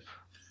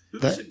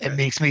 That it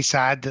makes me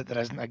sad that there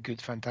isn't a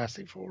good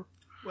Fantastic Four.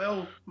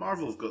 Well,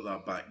 Marvel have got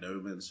that back now,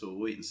 man, so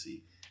wait and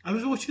see. I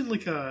was watching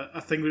like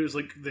a thing where it was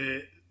like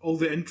all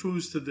the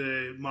intros to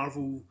the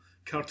Marvel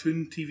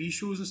cartoon TV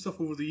shows and stuff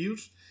over the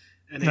years.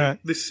 And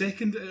the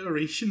second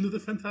iteration of the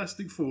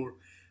Fantastic Four,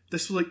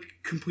 this was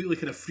like completely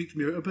kind of freaked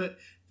me out a bit.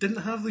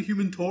 Didn't have the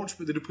Human Torch,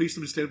 but they replaced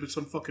him instead with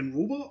some fucking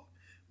robot.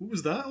 What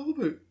was that all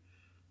about?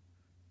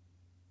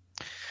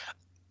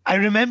 I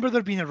remember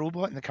there being a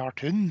robot in the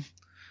cartoon.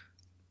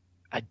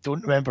 I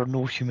don't remember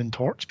no Human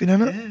Torch being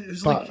in it.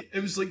 Yeah,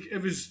 it was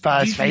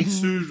Reed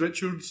Sue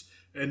Richards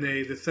and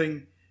the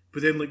Thing,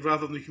 but then like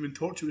rather than the Human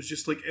Torch, it was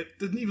just like it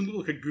didn't even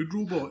look like a good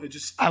robot. It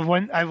just. I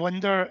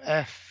wonder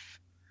if.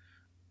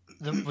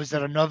 Was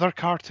there another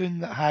cartoon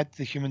that had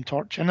the Human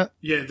Torch in it?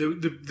 Yeah,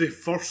 the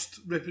first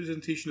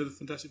representation of the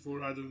Fantastic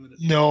Four had him in it.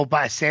 No,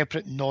 but a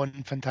separate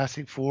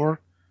non-Fantastic Four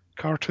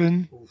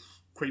cartoon. Oh,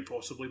 quite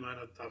possibly, man.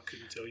 I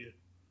couldn't tell you.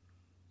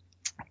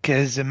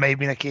 Because it might have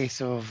been a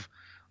case of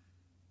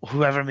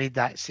whoever made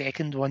that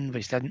second one,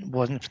 which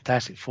wasn't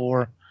Fantastic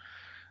Four,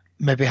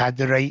 maybe had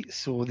the rights,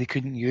 so they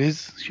couldn't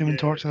use Human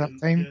Torch at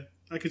that time.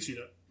 Yeah, I could see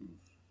that.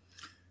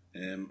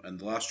 And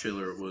the last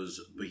trailer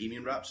was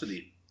Bohemian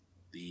Rhapsody,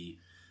 the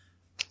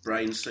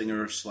Bryan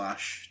Singer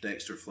 /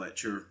 Dexter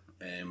Fletcher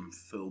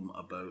film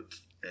about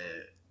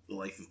the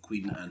life of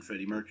Queen and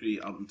Freddie Mercury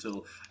up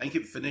until, I think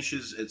it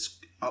finishes, it's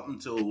up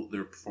until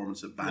their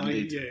performance at Band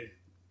Aid.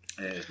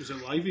 Was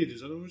it Live Aid?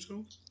 Is that what it's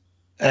called?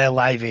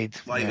 Live Aid.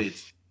 Live Aid.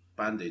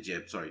 Band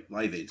Aid, sorry.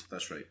 Live Aid,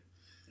 that's right.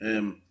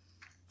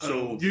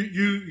 So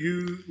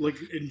you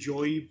like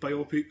enjoy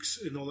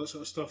biopics and all that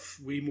sort of stuff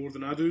way more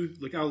than I do.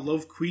 Like I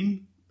love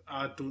Queen.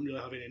 I don't really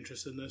have any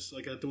interest in this.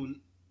 Like I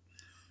don't.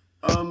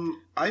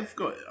 I've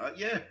got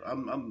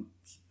I'm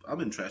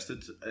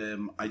interested.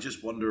 I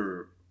just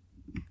wonder,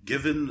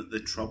 given the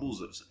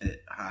troubles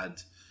it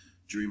had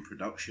during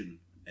production,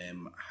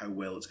 how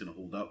well it's going to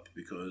hold up,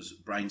 because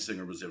Bryan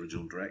Singer was the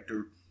original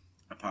director.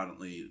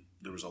 Apparently,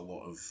 there was a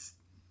lot of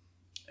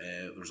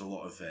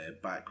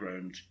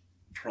background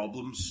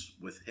problems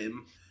with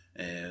him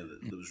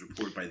that was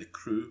reported by the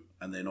crew,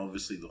 and then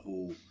obviously the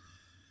whole.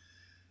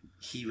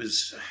 He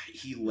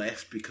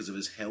left because of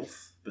his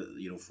health, but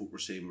folk were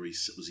saying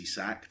was he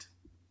sacked.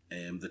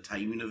 The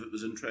timing of it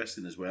was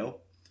interesting as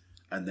well,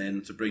 and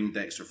then to bring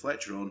Dexter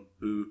Fletcher on,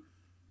 who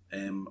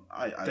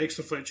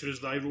Dexter Fletcher is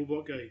the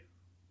iRobot guy.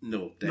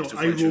 No, Dexter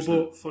Fletcher's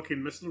iRobot, fucking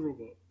Mr.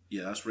 Robot.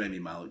 Yeah, that's Remy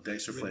Malek.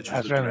 Dexter Fletcher.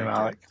 That's Remy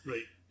Malek,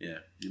 right? Yeah,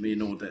 you may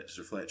know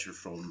Dexter Fletcher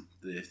from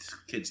the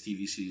kids'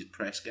 TV series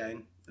Press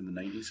Gang in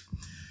the 90s.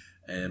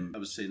 I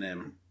was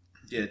saying,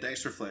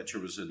 Dexter Fletcher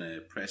was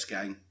in Press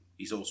Gang.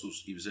 He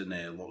was in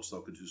Lock,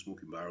 Stock and Two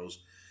Smoking Barrels,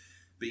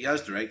 but he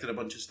has directed a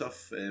bunch of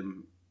stuff.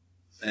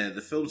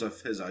 The films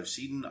I've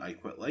seen, I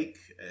quite like.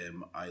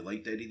 I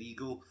liked Eddie the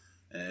Eagle.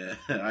 I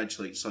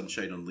actually liked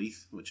Sunshine on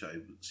Leith, which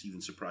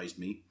even surprised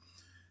me.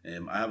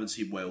 I haven't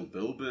seen Wild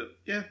Bill, but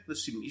yeah,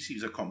 he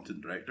seems a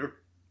competent director.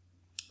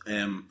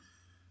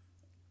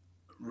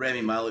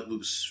 Remy Malek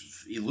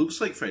looks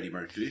like Freddie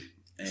Mercury.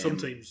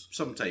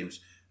 Sometimes,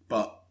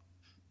 but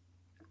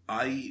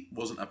I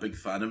wasn't a big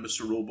fan of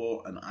Mr.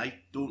 Robot, and I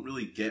don't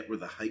really get where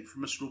the hype for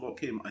Mr. Robot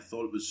came. I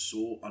thought it was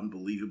so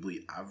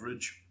unbelievably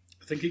average.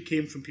 I think it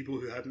came from people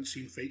who hadn't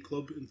seen Fight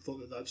Club and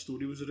thought that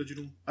story was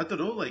original. I don't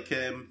know, like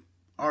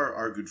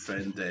our good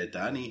friend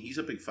Danny, he's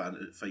a big fan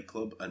of Fight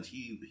Club, and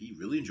he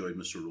really enjoyed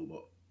Mr.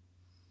 Robot.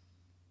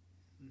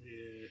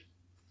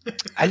 Yeah.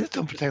 I just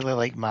don't particularly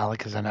like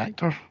Malik as an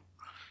actor.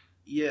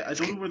 Yeah, I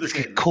don't know where they're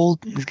getting...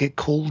 He's got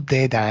cold,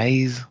 dead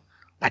eyes,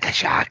 like a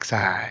shark's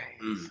eye.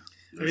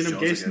 I mean, I'm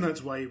guessing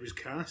that's why he was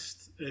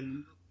cast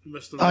in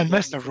Mr. Robot. Oh, in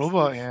Mr.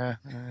 Robot, yeah,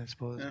 I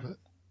suppose. Yeah.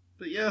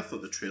 But yeah, I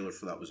thought the trailer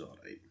for that was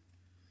alright.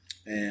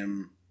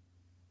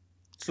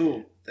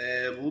 So,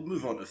 we'll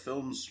move on to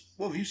films.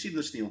 What have you seen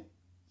this, Neil?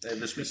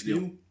 This week,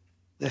 Neil?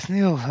 This,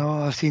 Neil?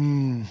 Oh,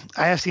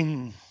 I have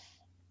seen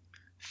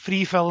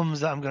 3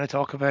 films that I'm going to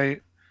talk about,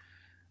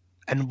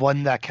 and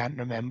one that I can't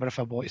remember if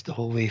I watched the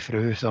whole way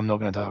through, so I'm not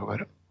going to talk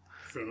about it.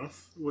 Fair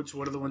enough. What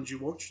are the ones you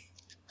watched?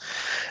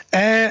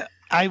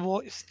 I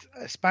watched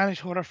a Spanish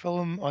horror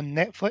film on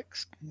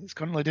Netflix. It's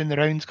currently doing the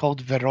rounds,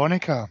 called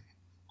Veronica.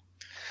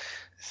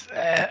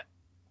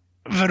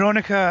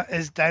 Veronica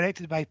is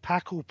directed by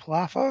Paco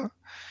Plaza,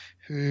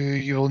 who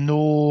you will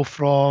know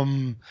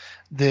from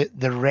the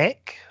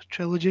Wreck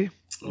trilogy.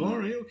 Oh,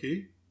 right,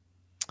 okay.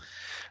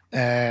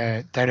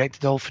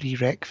 Directed all 3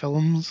 Wreck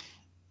films,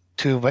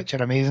 2 of which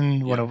are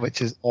amazing, one of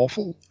which is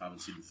awful. I haven't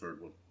seen the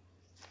third one.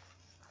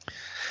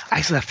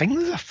 Actually, I think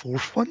there's a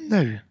 4th one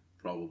now.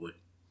 Probably.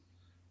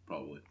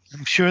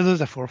 I'm sure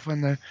there's a 4th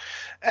one now.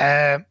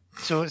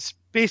 So it's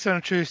based on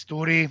a true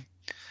story,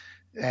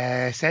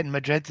 set in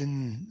Madrid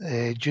in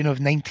June of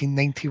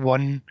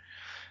 1991.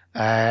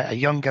 A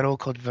young girl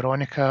called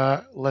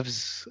Veronica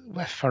lives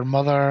with her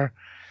mother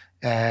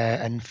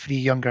and 3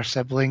 younger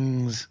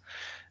siblings.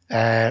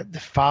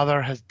 The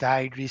father has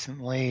died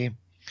recently,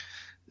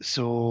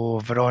 so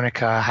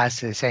Veronica has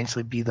to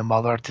essentially be the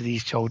mother to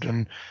these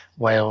children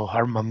while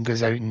her mum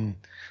goes out and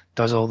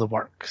does all the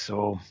work.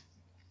 So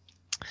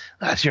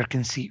that's your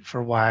conceit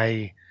for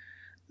why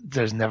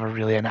there's never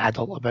really an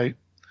adult about.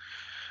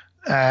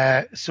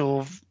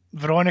 So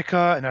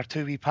Veronica and her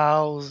 2 wee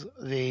pals,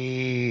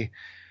 they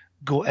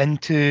go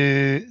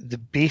into the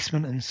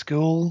basement in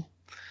school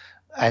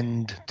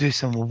and do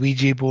some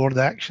Ouija board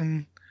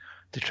action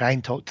to try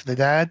and talk to the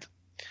dad.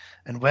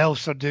 And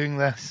whilst they're doing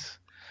this,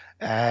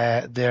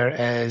 there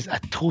is a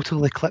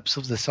total eclipse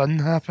of the sun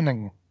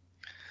happening.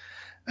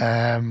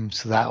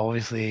 So that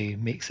obviously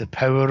makes the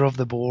power of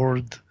the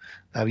board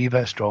a wee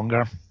bit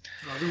stronger.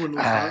 Everyone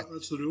knows that.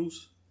 That's the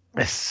rules.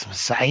 It's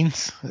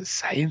science.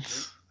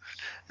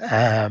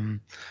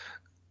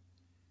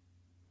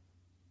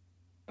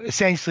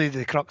 Essentially,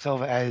 the crux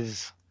of it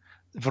is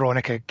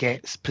Veronica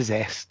gets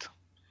possessed,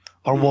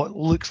 or what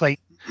looks like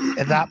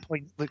at that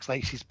point looks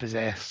like she's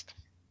possessed.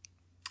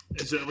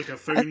 Is it like a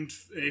found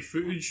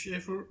footage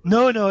effort?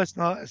 No, it's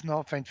not. It's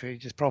not found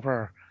footage. It's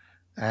proper.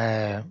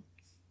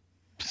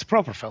 It's a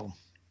proper film.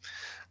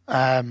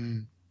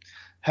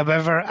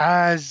 However,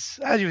 as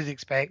you would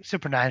expect,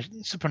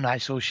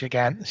 supernatural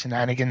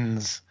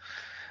shenanigans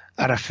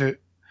are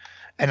afoot,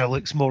 and it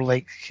looks more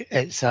like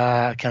it's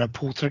a kind of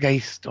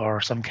poltergeist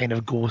or some kind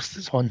of ghost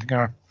that's haunting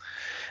her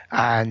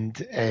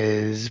and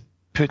is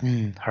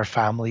putting her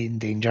family in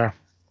danger.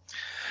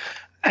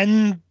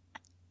 And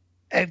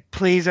it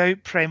plays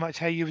out pretty much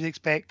how you would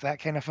expect that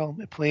kind of film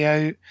to play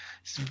out.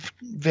 It's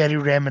very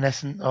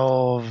reminiscent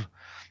of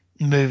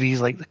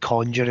movies like The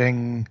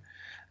Conjuring,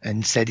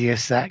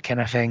 Insidious, that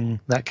kind of thing,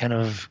 that kind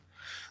of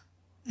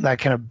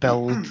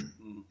build.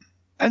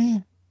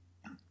 And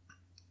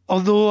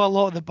although a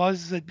lot of the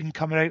buzz that had been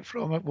coming out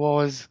from it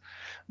was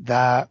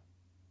that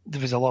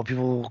there was a lot of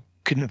people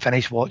couldn't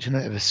finish watching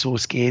it, it was so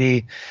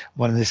scary,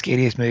 one of the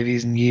scariest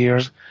movies in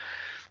years,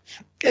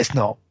 it's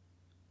not.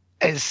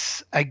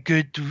 It's a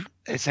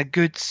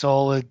good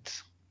solid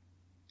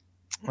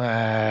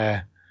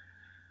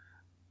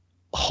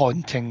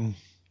haunting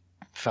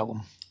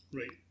film.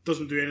 Right.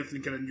 Doesn't do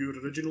anything kind of new or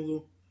original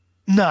though.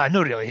 No,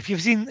 not really. If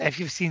you've seen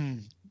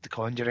The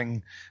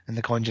Conjuring and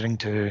The Conjuring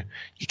 2,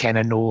 you kind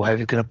of know how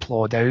they're going to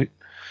plod out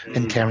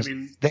in terms of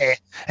the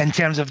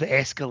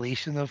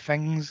escalation of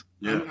things.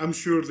 Yeah. I'm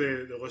sure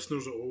the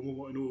listeners at home will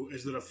want to know: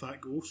 is there a fat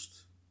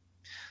ghost?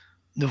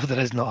 No, there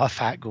is not a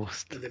fat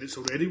ghost. And then it's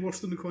already worse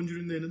than The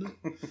Conjuring, then, isn't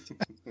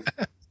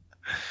it?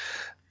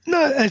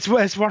 No, it's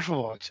worth a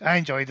watch. I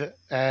enjoyed it.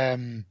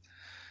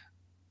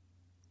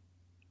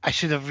 I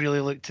should have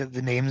really looked at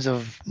the names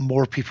of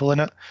more people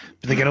in it.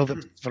 But the girl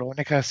that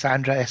Veronica,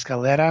 Sandra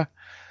Escalera,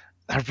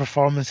 her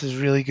performance is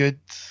really good.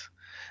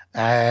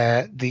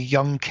 The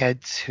young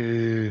kids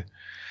who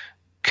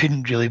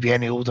couldn't really be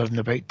any older than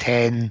about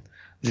 10.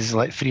 There's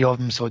like 3 of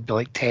them, so it'd be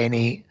like 10,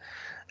 8,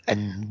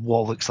 and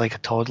what looks like a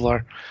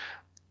toddler.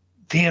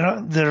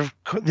 They're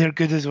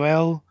good as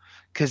well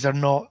because they're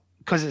not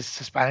because it's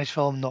a Spanish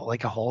film, not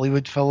like a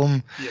Hollywood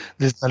film. Yeah.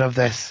 There's none of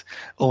this.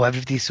 Oh,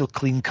 everybody's so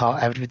clean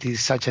cut.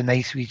 Everybody's such a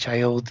nice wee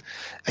child,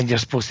 and you're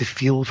supposed to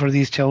feel for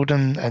these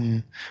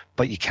children,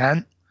 but you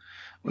can't.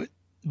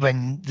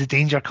 When the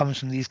danger comes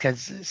from these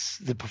kids,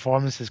 the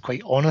performance is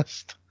quite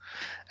honest,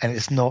 and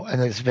it's not,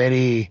 and it's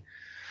very,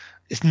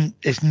 it's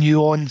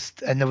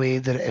nuanced in the way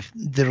that if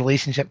the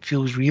relationship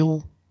feels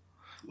real.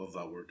 Love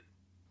that word,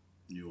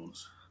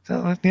 nuance.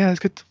 So, yeah, it's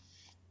good.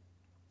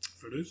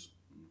 For us.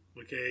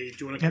 Okay, do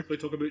you want to quickly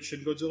talk about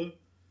Shin Godzilla?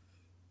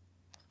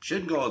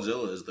 Shin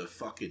Godzilla is the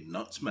fucking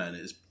nuts, man.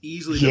 It's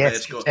easily the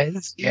best.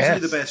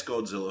 The best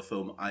Godzilla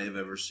film I have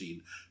ever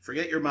seen.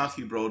 Forget your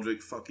Matthew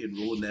Broderick fucking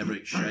Roland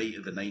Emmerich shite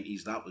of the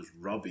 90s. That was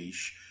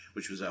rubbish.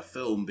 Which was a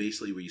film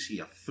basically where you see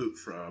a foot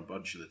for a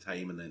bunch of the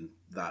time, and then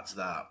that's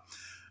that.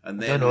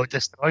 And then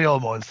Destroy All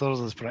Monsters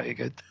is pretty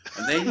good.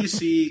 And then you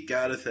see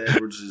Gareth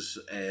Edwards'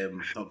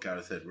 not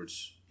Gareth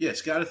Edwards.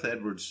 Yes, Gareth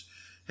Edwards.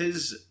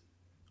 His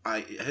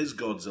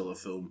Godzilla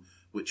film,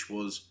 which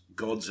was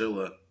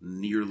Godzilla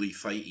nearly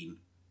fighting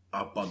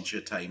a bunch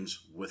of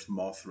times with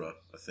Mothra.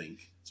 I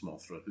think it's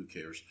Mothra. Who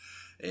cares?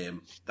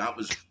 That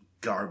was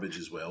garbage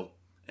as well.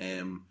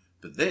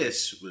 But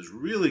this was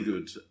really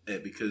good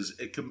because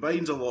it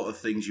combines a lot of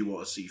things you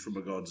want to see from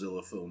a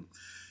Godzilla film.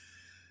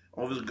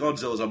 Obviously,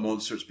 Godzilla's a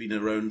monster. It's been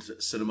around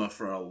cinema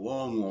for a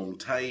long, long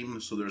time.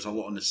 So there's a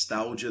lot of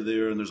nostalgia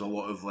there, and there's a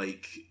lot of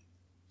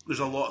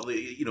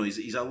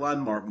he's a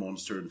landmark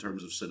monster in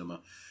terms of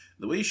cinema.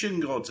 The way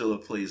Shin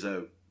Godzilla plays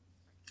out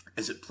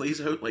is it plays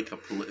out like a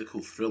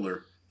political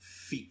thriller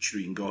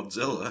featuring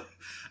Godzilla,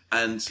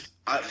 and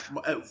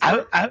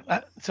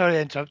sorry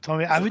to interrupt,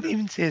 Tommy. I wouldn't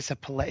even say it's a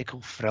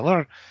political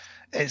thriller.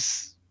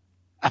 It's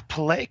a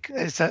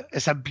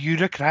It's a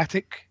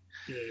bureaucratic.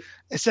 Yeah.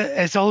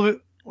 It's all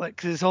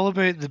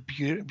about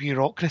the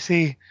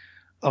bureaucracy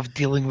of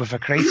dealing with a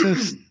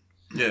crisis.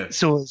 Yeah.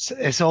 So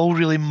it's all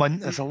really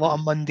it's a lot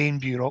of mundane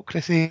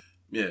bureaucracy.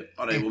 Yeah,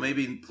 all right. Well,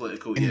 maybe in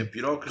political,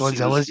 bureaucracy.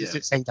 Godzilla's just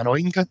outside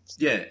annoying guns.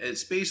 Yeah,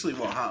 it's basically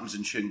what happens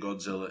in Shin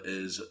Godzilla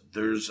is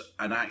there's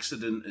an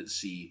accident at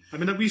sea. I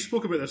mean, we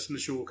spoke about this in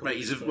the show.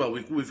 Right,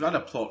 we've had a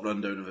plot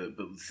rundown of it,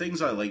 but the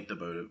things I liked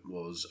about it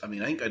was, I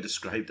think I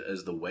described it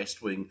as the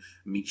West Wing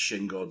meets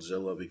Shin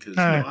Godzilla because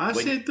I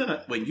said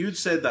that when you'd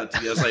said that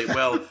to me, I was like,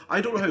 well, I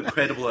don't know how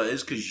credible it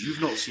is because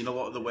you've not seen a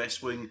lot of the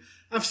West Wing.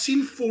 I've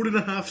seen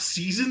 4.5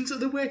 seasons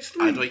of the West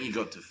Wing. I don't think you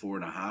got to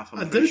 4.5.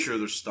 I'm pretty sure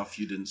there's stuff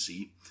you didn't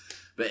see.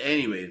 But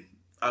anyway,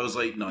 I was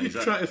like, no. You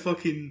try to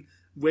fucking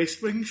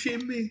West Wing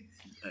shame me?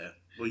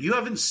 Well, you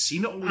haven't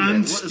seen it all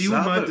and yet. What steal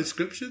my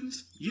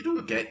descriptions? You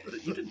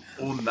didn't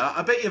own that.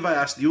 I bet if I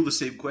asked Neil the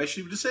same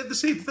question, he would have said the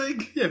same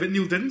thing. Yeah, but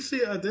Neil didn't say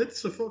it, I did,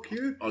 so fuck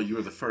you. Oh, you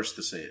were the first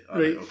to say it.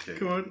 Right, okay.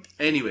 Come on.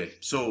 Anyway,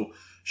 so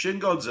Shin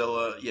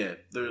Godzilla,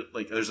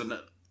 there's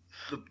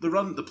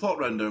the plot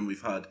rundown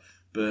we've had,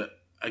 but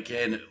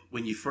again,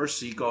 when you first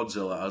see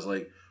Godzilla, I was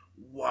like,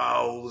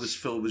 wow, this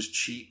film is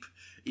cheap.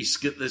 He's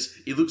got this.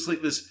 He looks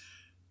like this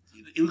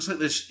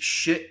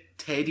shit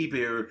teddy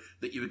bear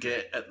that you would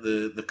get at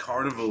the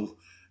carnival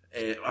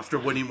after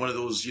winning one of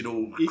those,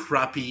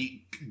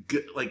 crappy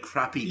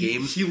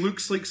games. He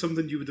looks like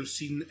something you would have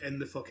seen in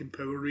the fucking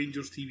Power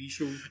Rangers TV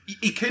show.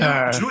 He kind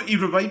of. He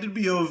reminded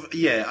me of.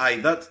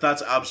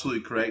 That's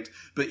absolutely correct.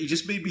 But he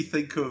just made me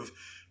think of.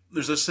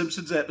 There's a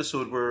Simpsons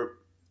episode where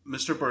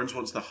Mr. Burns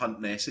wants to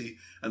hunt Nessie,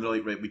 and they're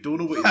like, right, we don't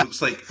know what he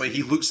looks like, but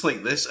he looks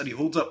like this, and he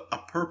holds up a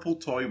purple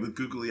toy with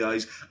googly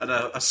eyes and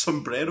a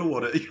sombrero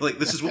on it, and you're like,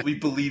 this is what we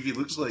believe he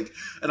looks like.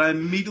 And I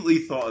immediately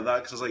thought of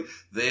that, because I was like,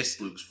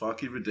 this looks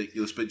fucking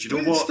ridiculous, but you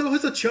know what? It still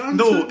has a charm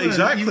No, to it,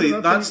 exactly,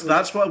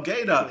 that's what I'm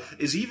getting at,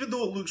 is even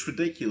though it looks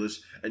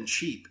ridiculous and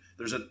cheap,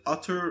 there's an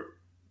utter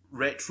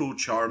retro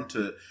charm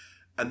to it,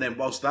 and then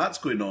whilst that's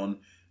going on,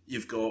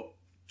 you've got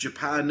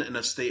Japan in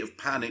a state of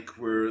panic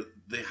where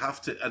they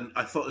have to, and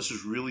I thought this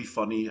was really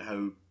funny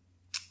how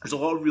there's a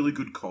lot of really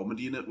good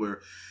comedy in it where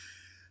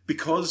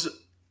because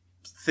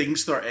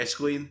things start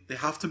escalating, they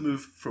have to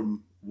move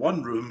from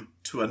one room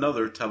to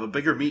another to have a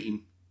bigger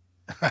meeting.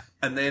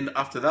 And then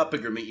after that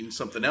bigger meeting,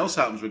 something else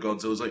happens with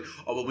Godzilla's like,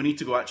 oh, well, we need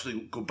to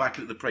go back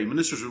into the Prime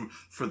Minister's room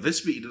for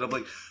this meeting. And I'm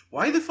like,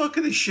 why the fuck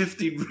are they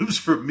shifting rooms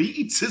for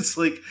meetings? It's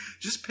like,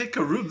 just pick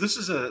a room. This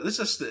is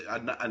a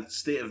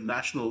state of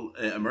national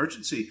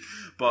emergency.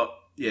 But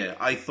yeah,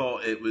 I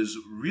thought it was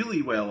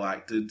really well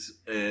acted,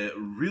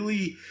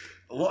 really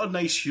a lot of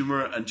nice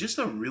humor, and just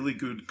a really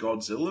good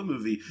Godzilla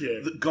movie.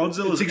 Yeah,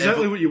 it's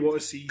exactly what you want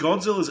to see.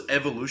 Godzilla's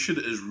evolution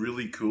is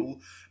really cool,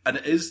 and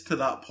it is to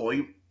that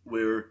point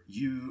where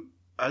you,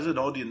 as an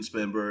audience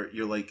member,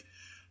 you're like,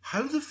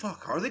 how the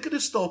fuck are they going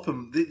to stop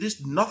him?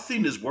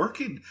 Nothing is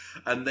working.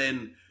 And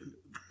then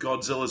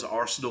Godzilla's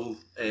arsenal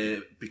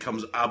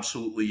becomes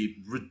absolutely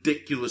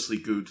ridiculously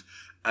good.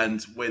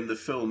 And when the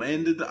film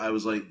ended, I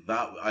was like,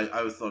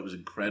 I thought it was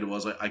incredible. I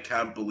was like, I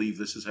can't believe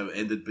this is how it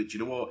ended. But you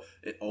know what?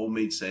 It all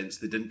made sense.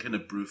 They didn't kind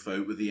of broof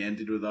out with the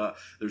ending of that.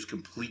 There's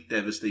complete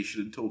devastation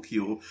in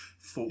Tokyo.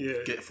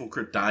 Folk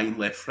are dying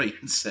left, right,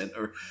 and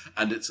centre.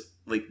 And it's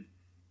like,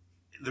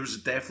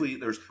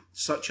 there's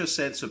such a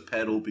sense of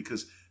peril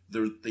because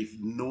they've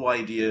no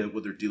idea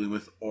what they're dealing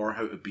with or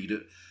how to beat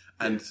it.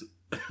 And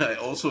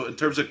also, in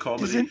terms of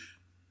comedy,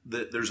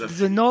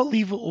 does it not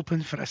leave it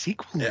open for a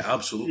sequel? It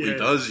absolutely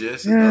does,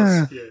 yes, it Yeah.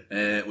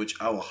 does. Which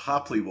I will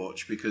happily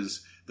watch,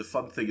 because the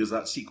fun thing is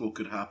that sequel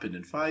could happen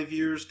in 5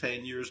 years,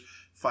 10 years,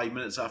 5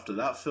 minutes after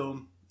that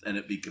film, and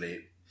it'd be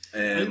great.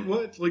 And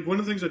one of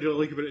the things I do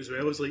like about it as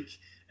well is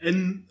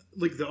in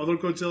the other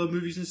Godzilla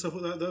movies and stuff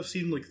like that I've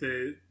seen,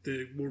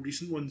 the more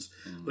recent ones,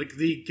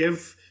 they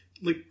give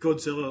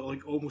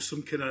Godzilla almost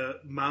some kind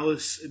of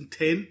malice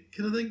intent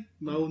kind of thing,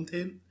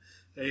 malintent.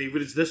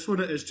 Whereas this one,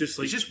 it is just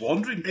he's just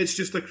wandering. It's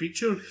just a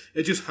creature.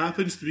 It just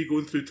happens to be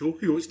going through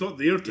Tokyo. It's not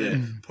there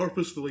to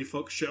purposefully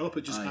fuck shit up.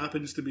 It just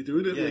happens to be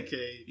doing it. Yeah.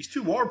 He's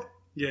too warm.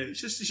 Yeah, he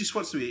just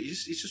wants to be.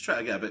 He's just trying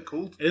to get a bit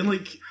cold.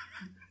 And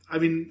I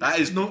mean, that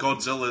is not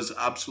Godzilla's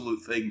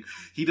absolute thing.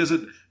 He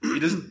doesn't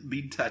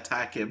mean to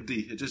attack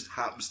empty. It just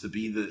happens to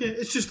be that. Yeah,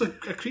 it's just a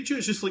creature.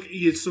 It's just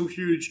he is so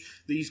huge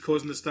that he's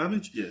causing this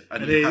damage. Yeah,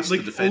 and he has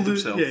to defend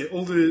himself. Yeah,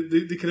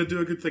 they kind of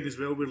do a good thing as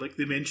well, where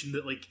they mention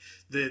that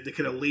the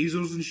kind of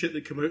lasers and shit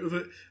that come out of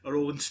it are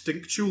all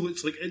instinctual.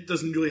 It's it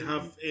doesn't really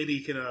have any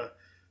kind of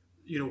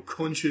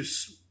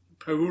conscious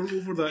power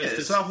over that. Yeah,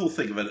 it's that whole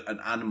thing of an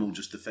animal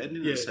just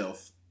defending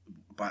itself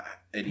by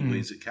any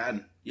ways it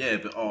can. Yeah,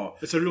 but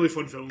it's a really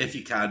fun film. If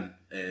you can,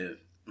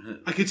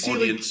 I could see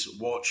audience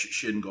watch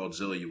Shin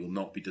Godzilla, you will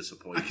not be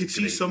disappointed. I could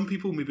see some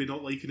people maybe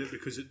not liking it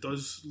because it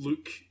does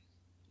look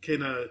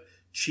kind of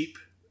cheap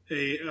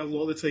a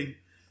lot of the time,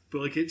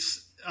 but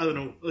it's, I don't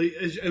know,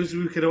 as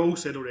we kind of all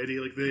said already,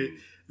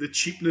 the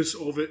cheapness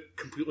of it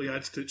completely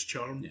adds to its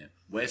charm. Yeah,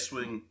 West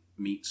Wing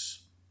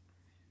meets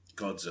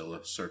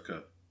Godzilla,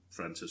 circa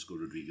Francisco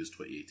Rodriguez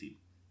 2018.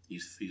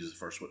 He's the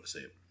first one to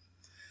say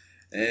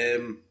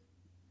it.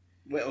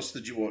 What else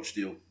did you watch,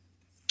 Neil?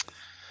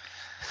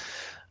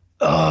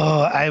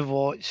 Oh, I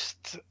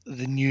watched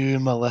the new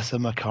Melissa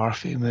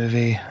McCarthy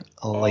movie,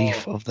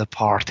 Life of the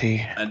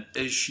Party. And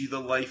is she the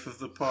life of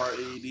the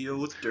party,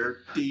 Neil?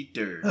 Dirty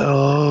dirt.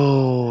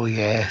 Oh,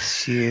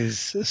 yes, she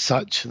is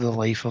such the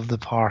life of the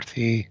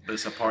party. But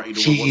it's a party no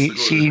one wants to go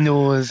She to.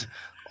 knows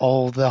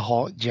all the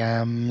hot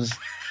jams,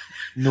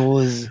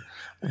 knows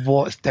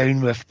what's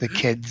down with the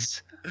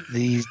kids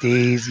these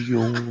days,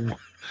 yo.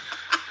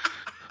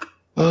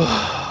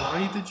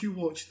 Why did you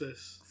watch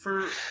this?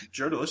 For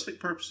journalistic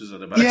purposes,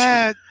 I'd imagine.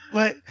 Yeah,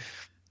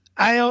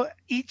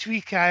 each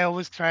week I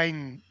always try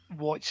and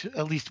watch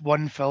at least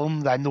one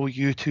film that I know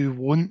you two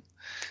won't,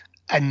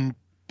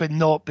 but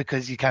not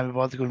because you can't be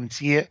bothered to go and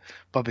see it,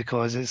 but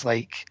because it's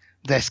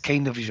this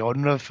kind of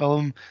genre of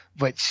film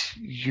which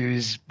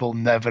yous will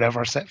never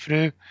ever sit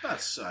through.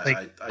 That's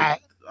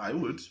I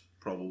would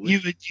probably.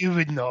 You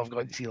would not have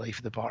gone to see Life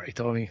of the Party,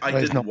 Tommy. I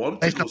didn't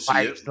want to go see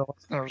it.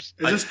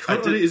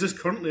 Is this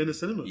currently in the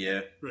cinema?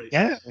 Yeah. Right.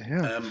 Yeah.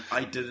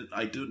 I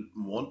didn't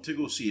want to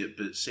go see it,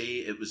 but say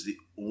it was the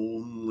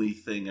only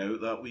thing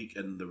out that week,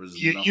 and there was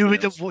nothing you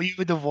would else.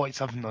 have watched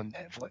something on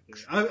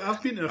Netflix.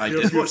 I've been to a fair I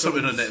did few watch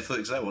something on films.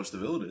 Netflix. I watched The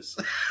Villainous.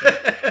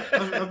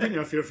 I've been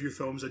to a fair few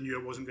films I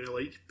knew I wasn't going to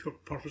like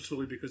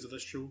purposefully because of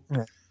this show.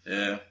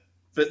 Yeah.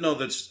 But no,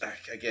 that's,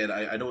 again,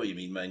 I know what you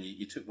mean, man.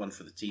 You took one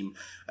for the team.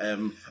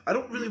 I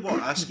don't really want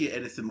to ask you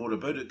anything more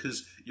about it,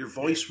 because your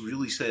voice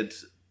really said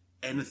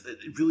anything.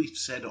 It really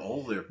said it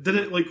all there. Did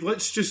it,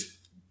 let's just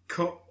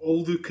cut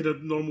all the kind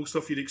of normal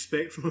stuff you'd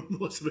expect from a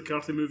Melissa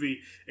McCarthy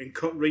movie and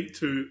cut right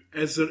to,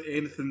 is there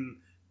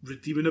anything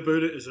redeeming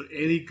about it? Is there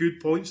any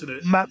good points in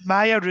it?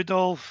 Maya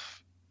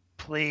Rudolph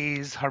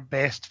plays her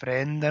best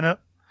friend in it,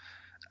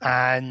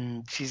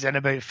 and she's in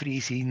about 3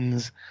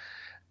 scenes.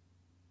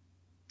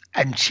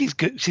 And she's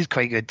good. She's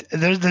quite good.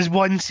 There's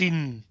one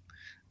scene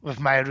with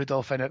Maya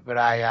Rudolph in it where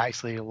I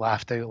actually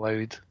laughed out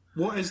loud.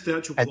 What is the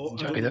actual plot?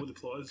 I don't know what the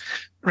plot is.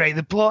 Right,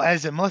 the plot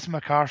is that Melissa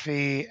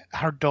McCarthy,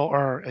 her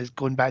daughter is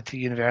going back to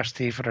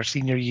university for her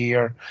senior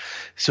year.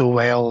 So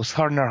while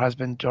her and her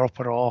husband drop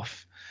her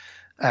off,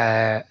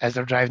 as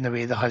they're driving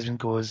away, the husband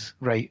goes,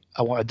 right,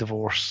 I want a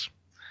divorce.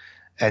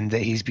 And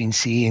that he's been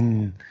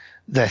seeing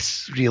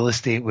this real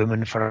estate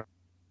woman for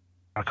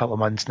a couple of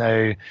months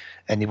now,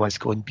 and he wants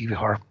to go and be with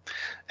her,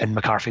 and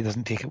McCarthy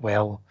doesn't take it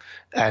well.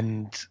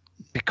 And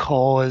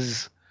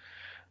because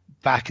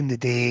back in the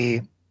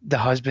day the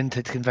husband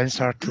had convinced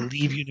her to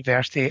leave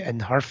university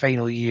in her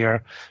final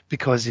year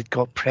because he'd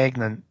got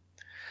pregnant,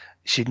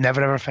 she'd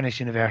never ever finish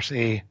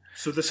university.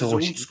 So this is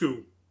old school?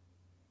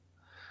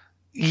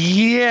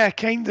 Yeah,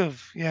 kind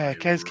of. Yeah,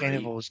 Right, it's kind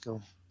right. of old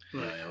school.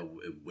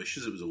 It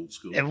wishes it was old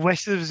school. I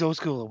wish it was old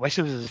school. I wish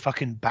it was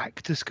fucking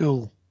Back to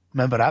School.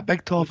 Remember that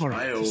big topper?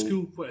 To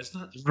school? What is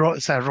that?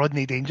 It's a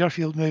Rodney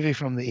Dangerfield movie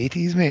from the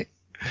 80s, mate.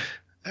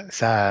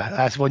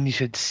 That's one you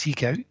should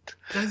seek out.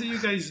 Either you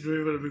guys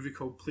remember a movie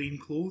called Plain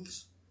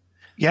Clothes?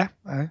 Yeah.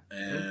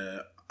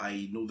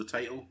 I know the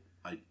title.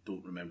 I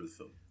don't remember the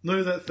film.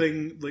 Now that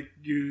thing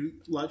you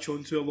latch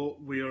onto a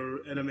lot, where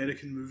in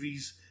American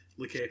movies,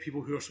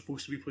 people who are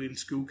supposed to be playing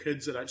school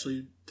kids are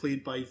actually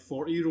played by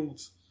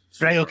 40-year-olds.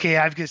 Right, okay,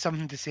 I've got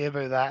something to say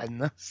about that in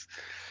this.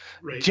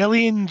 Right.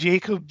 Gillian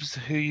Jacobs,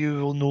 who you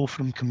will know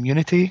from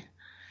Community,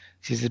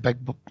 She's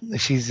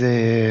she's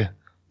the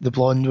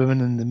blonde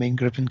woman in the main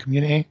group in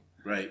Community.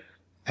 Right.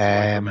 I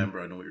can Um, remember.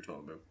 I know what you're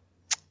talking about.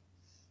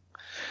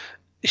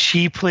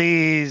 she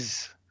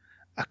plays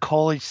a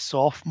college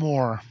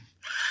sophomore.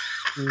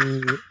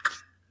 who-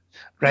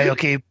 right,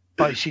 okay,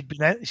 but she'd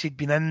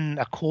been in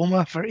a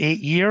coma for 8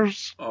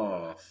 years.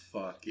 Oh,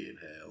 fucking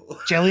hell.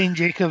 Gillian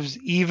Jacobs,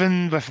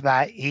 even with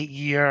that 8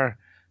 year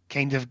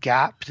kind of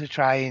gap to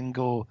try and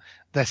go,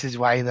 this is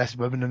why this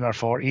woman in her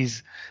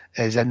 40s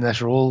is in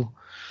this role,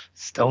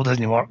 still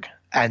doesn't work.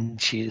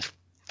 And she's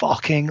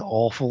fucking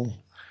awful.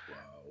 Wow.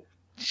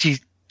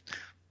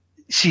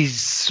 She's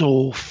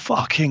so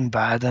fucking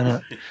bad in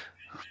it.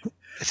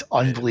 It's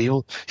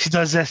unbelievable. She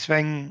does this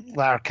thing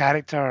that her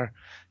character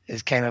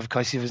is kind of,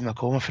 because she was in a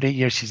coma for 8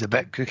 years, she's a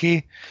bit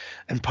kooky.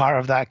 And part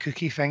of that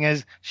kooky thing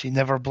is she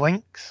never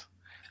blinks.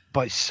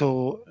 But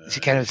so she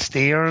kind of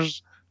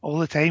stares all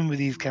the time with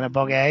these kind of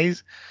bug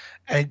eyes.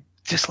 And it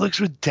just looks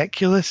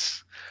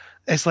ridiculous.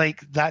 It's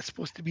like that's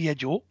supposed to be a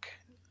joke,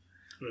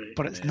 Right.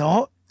 but it's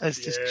not. It's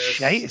just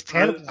shite. It's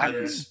terrible.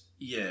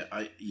 Yeah.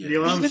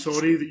 Neil, I'm Even-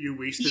 sorry that you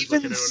wasted like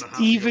Even an hour and a half of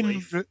your Stephen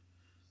life. Root,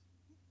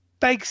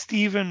 big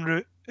Stephen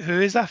Root, who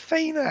is a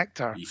fine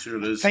actor, He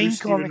sure is. fine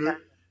Stephen comic Root?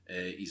 actor.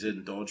 He's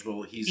in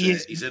Dodgeball. He's in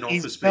He's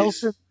Office Space.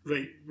 Wilson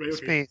Right,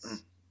 okay.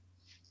 Space.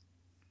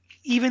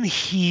 Even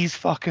he's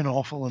fucking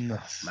awful in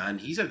this. Man,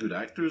 he's a good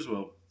actor as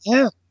well.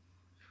 Yeah,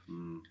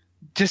 Mm,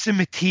 just the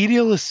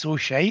material is so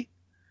shite.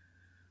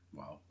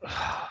 wow.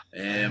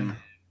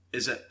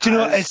 Is it? Do you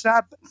know, as- it's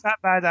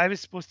that bad. I was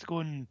supposed to go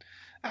and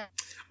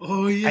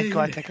Oh yeah. I'd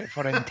got a yeah. ticket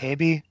for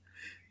Entebbe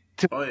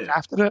to Oh, yeah.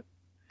 after it,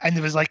 and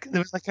there was like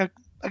a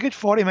good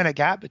 40-minute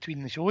gap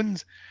between the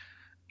showings.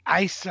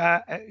 I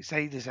sat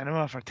outside the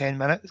cinema for 10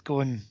 minutes,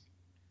 going,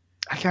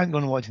 I can't go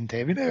and watch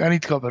Entebbe now. I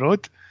need to go up the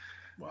road,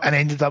 Wow. and I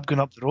ended up going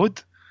up the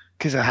road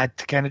because I had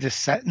to kind of just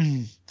sit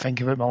and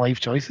think about my life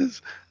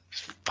choices. It's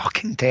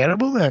fucking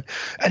terrible, man.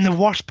 And the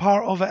worst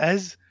part of it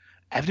is,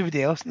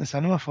 everybody else in the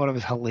cinema thought it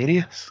was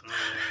hilarious.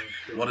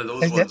 One of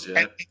those ones,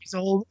 yeah.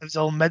 It was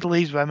all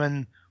middle-aged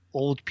women,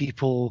 old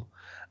people,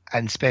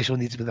 and special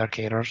needs with their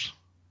carers.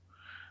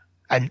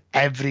 And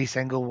every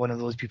single one of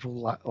those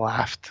people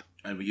laughed.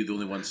 And were you the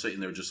only one sitting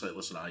there just like,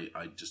 listen,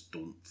 I just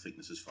don't think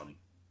this is funny.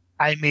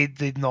 I made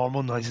the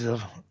normal noises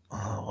of,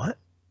 oh, what?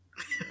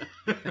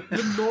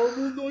 The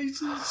normal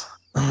noises.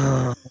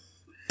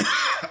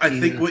 I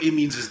think what he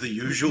means is the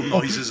usual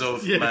noises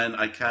of, Yeah. man,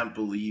 I can't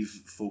believe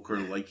folk are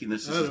liking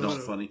this. This I is know, I not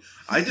know. funny.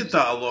 I did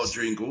that a lot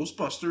during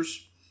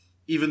Ghostbusters.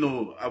 Even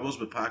though I was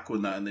with Paco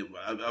and that, and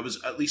I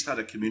was at least had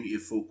a community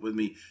of folk with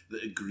me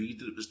that agreed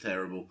that it was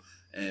terrible.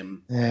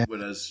 Yeah.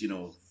 Whereas, you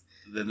know,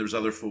 then there's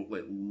other folk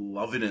like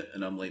loving it,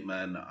 and I'm like,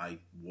 man,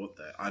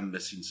 I'm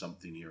missing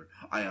something here.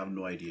 I have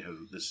no idea how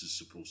this is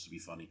supposed to be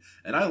funny.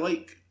 And I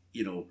like,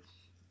 you know,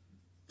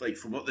 like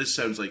from what this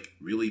sounds like,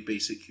 really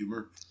basic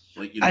humor.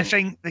 Like, you know, I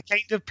think the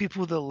kind of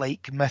people that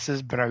like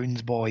Mrs.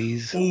 Brown's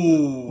Boys oh,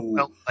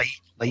 will like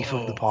Life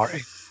of the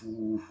Party.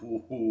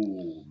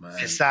 Oh, man.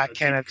 It's that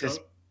kind of Deep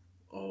just,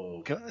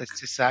 Oh, it's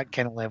just that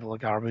kind of level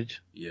of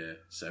garbage. yeah,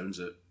 sounds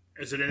it.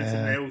 cut. Is there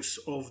anything else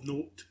of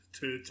note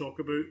to talk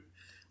about?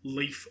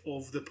 Life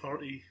of the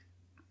party.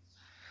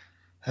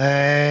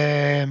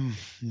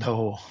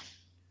 No.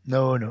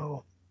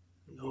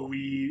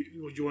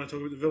 Would you want to talk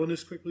about the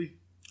villainous quickly?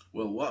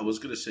 Well, what I was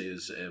going to say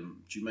is,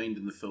 do you mind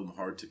in the film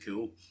Hard to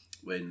Kill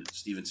when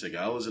Steven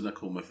Seagal is in a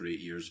coma for 8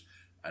 years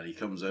and he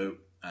comes out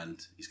and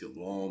he's got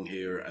long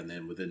hair, and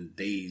then within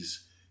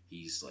days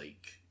he's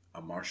like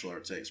a martial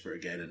arts expert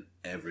again, and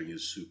everything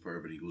is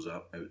superb, and he goes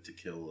out to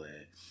kill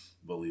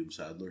William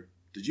Sadler.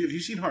 Have you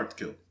seen Hard to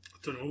Kill? I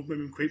don't know.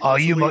 Maybe quite Oh,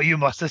 possibly. you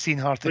must have seen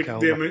Hard to like Kill.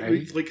 the amount,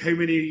 right? like how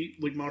many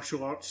like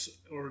martial arts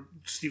or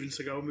Steven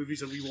Seagal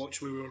movies have we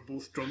watched where we were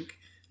both drunk?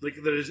 Like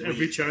there is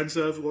every chance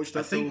I've watched that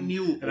I think film,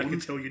 Neil and I can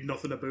owned- tell you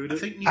nothing about I it.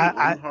 think Neil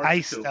owned Hard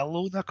I to Kill. still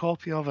own a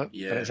copy of it,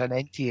 Yeah. but it's an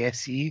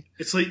NTSC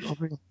It's like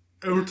copy.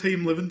 our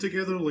time living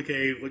together, like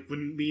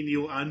when me,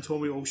 Neil, and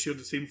Tommy all shared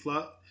the same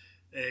flat,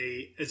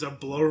 is a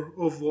blur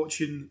of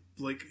watching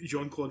like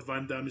Jean-Claude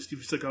Van Damme and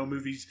Steven Seagal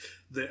movies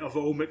that have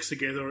all mixed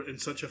together in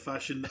such a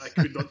fashion that I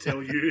could not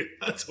tell you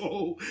at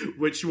all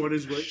which one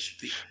is which.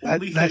 The That,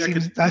 only that thing I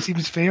seems could that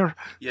seems fair.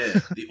 Yeah,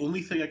 the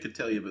only thing I could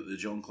tell you about the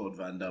Jean-Claude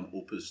Van Damme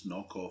Opus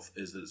knockoff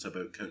is that it's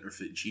about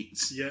counterfeit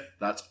jeans. Yeah.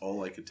 That's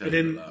all I could tell And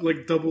you then about that.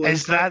 like Double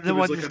Is that Impact, the there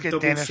was, one like, that's a got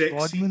double Dennis sex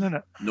Rodman scene. in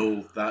it?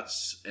 No,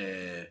 that's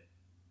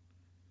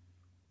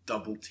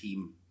Double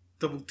Team.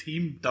 Double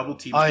Team. Double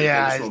Team's Oh, got yeah,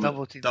 Dennis it's Rodman.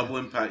 Double Team. Double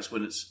Impact's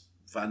when it's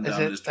Van Damme Is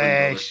and it? his twin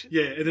brother.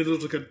 Yeah, and then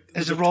there's like a Is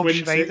there's it a Rob twin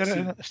Schneider sex in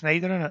scene. it?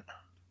 Schneider in it?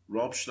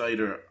 Rob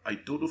Schneider, I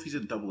don't know if he's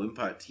in Double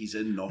Impact. He's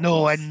in Knockoff.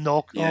 No, in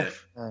Knockoff. Yeah.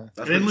 Yeah.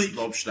 That's And when then, like-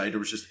 Rob Schneider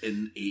was just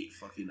in 8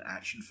 fucking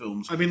action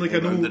films. I mean, like, all I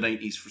know- around the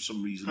 90s for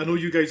some reason. I know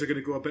you guys are going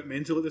to go a bit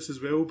mental at this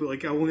as well, but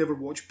like I only ever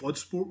watched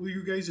Bloodsport with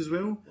you guys as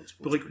well. Bloodsport's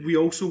But like great. we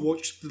also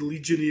watched The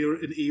Legionnaire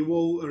and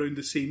AWOL around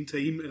the same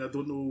time, and I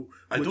don't know.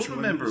 I which don't one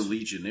remember was-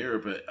 Legionnaire,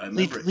 but I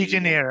remember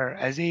Legionnaire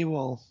is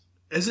AWOL.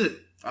 Is it?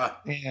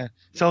 Ah, Yeah.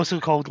 It's also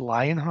called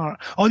Lionheart.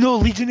 Oh no,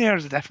 Legionnaire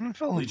is a different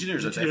film.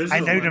 Legionnaires are Legionnaires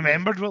different. I now film,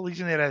 remembered what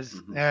Legionnaire is.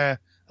 Mhm. Yeah.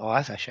 Oh,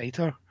 that's a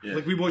shiter. Yeah.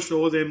 Like we watched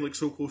all of them like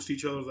so close to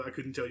each other that I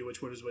couldn't tell you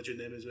which one is which in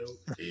them as well.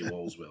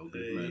 AWOL's well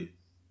good, man.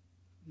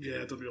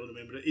 Yeah, I don't really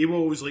remember it.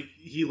 AWOL was like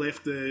he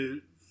left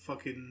the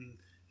fucking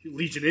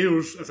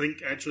Legionnaires, I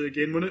think, actually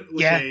again, wasn't it?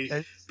 Like,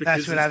 Yeah,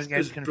 because that's when I was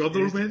his getting brother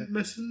confused. went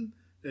missing,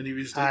 and he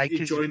was Aye, like, he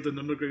 'cause- joined an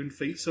underground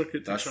fight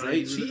circuit. To That's try right.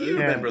 and See, root it you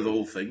out. remember the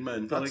whole thing,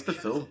 man. That's Like- the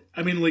film.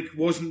 I mean, like,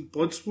 wasn't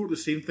Bloodsport the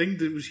same thing?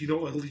 Was he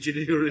not a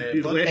Legionnaire?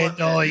 He Blood- left,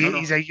 No, no.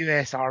 he's a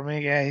US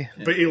Army guy.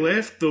 but he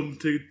left them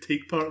to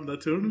take part in the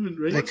tournament,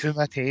 right? The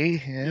Kumite,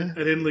 yeah.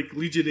 And then like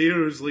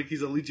Legionnaire is like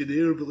he's a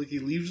Legionnaire, but like he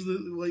leaves the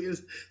like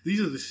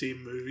these are the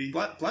same movie.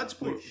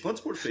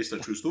 Bloodsport's based on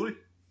a true story.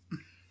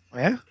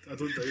 Yeah. I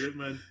don't doubt it,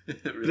 man.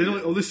 It But really then is.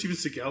 like all the Steven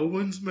Seagal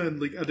ones, man.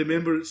 Like I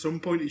remember at some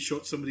point he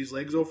shot somebody's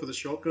legs off with a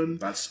shotgun.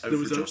 That's Out There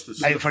for was a, Justice.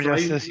 there was Out for a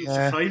frying, Justice, there was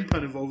yeah. a frying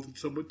pan involved in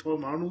some.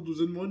 Tom Arnold was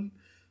in one.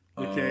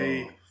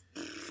 Like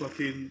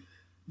fucking,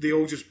 they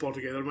all just brought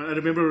together, man. I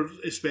remember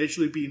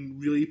especially being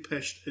really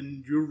pissed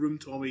in your room,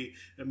 Tommy,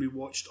 and we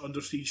watched Under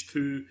Siege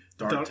 2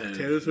 Dark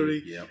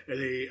Territory. Yeah.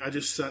 And I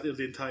just sat there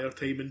the entire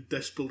time in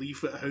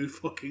disbelief at how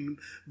fucking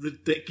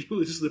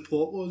ridiculous the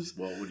plot was.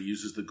 Well, when he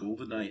uses the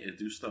Golden Eye to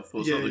do stuff,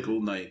 well, it's Yeah. not the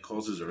Golden Eye, it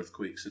causes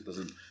earthquakes, it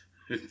doesn't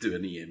do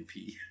an EMP.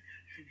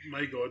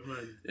 My God,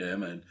 man. Yeah,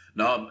 man.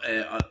 No,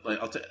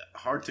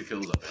 Hard to Kill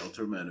is a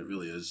belter, man, it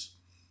really is.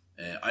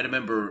 I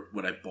remember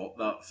when I bought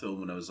that film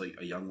when I was like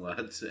a young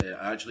lad.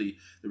 They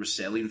were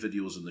selling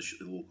videos in the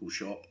local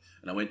shop,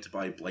 and I went to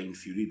buy Blind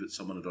Fury, but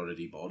someone had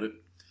already bought it.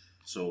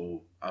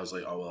 So I was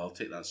like, "Oh well, I'll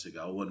take that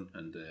Seagal one,"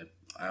 and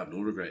I have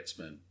no regrets,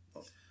 man.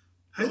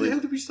 How the hell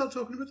did we start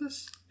talking about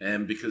this?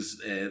 Because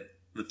the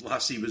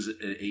lassie was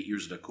 8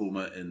 years in a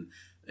coma in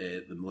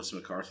the Melissa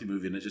McCarthy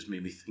movie, and it just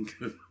made me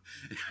think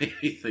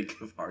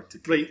of Hard to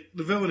Kill. Right,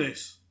 The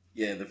Villainess.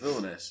 Yeah, The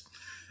Villainess.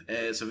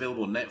 It's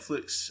available on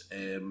Netflix.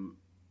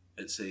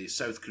 It's a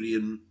South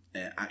Korean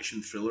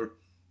action thriller,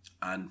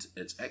 and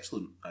it's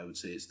excellent. I would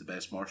say it's the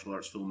best martial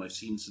arts film I've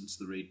seen since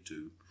The Raid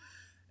 2.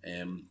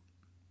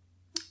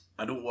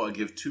 I don't want to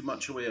give too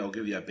much away. I'll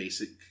give you a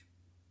basic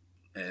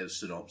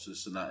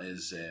synopsis, and that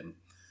is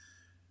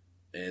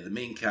the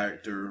main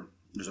character.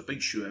 There's a big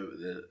shootout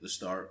at the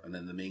start, and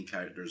then the main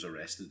character is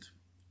arrested,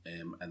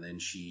 and then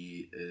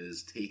she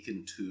is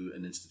taken to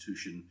an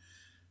institution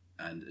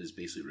and is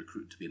basically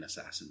recruited to be an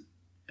assassin.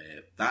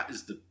 That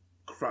is the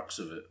crux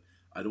of it.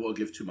 I don't want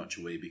to give too much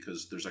away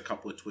because there's a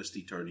couple of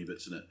twisty turny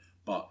bits in it,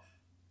 but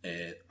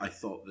I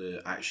thought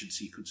the action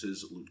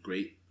sequences looked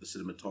great. The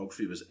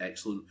cinematography was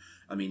excellent.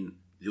 I mean,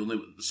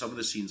 some of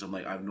the scenes I'm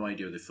like, I have no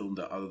idea how they filmed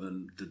it, other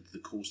than did the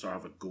co-star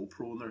have a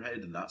GoPro in their head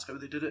and that's how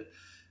they did it.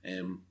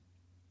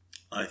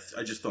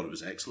 I just thought it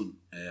was excellent.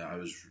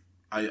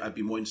 I've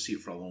been wanting to see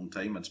it for a long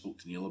time. I spoke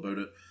to Neil about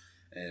it.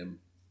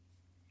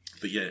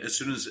 But yeah, as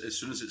soon as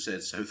it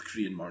said South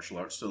Korean martial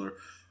arts thriller,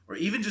 or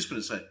even just when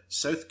it's a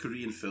South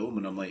Korean film,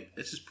 and I'm like,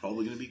 this is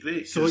probably going to be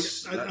great. So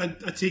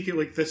like, I take it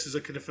like this is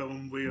a kind of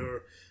film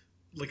where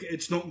like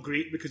it's not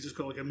great because it's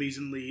got like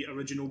amazingly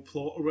original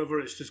plot or whatever.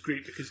 It's just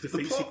great because the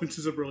fight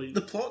sequences are brilliant.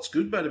 The plot's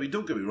good, but I mean,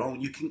 don't get me wrong.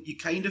 You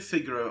kind of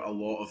figure out a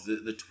lot of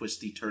the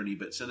twisty turny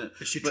bits in it.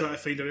 Is she trying to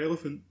find her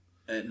elephant?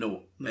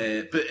 No.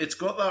 But it's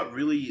got that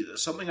really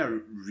something I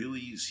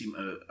really seem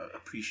to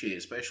appreciate,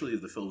 especially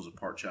of the films of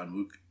Park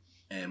Chan-wook.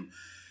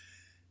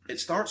 It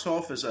starts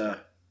off as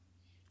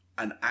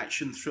an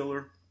action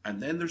thriller,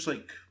 and then there's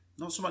like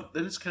not so much.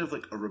 Then it's kind of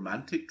like a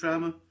romantic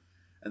drama,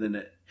 and then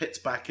it hits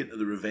back into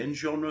the revenge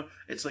genre.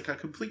 It's like a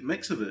complete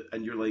mix of it,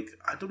 and you're like,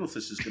 I don't know if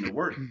this is going to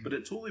work, but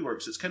it totally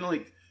works. It's kind of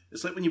like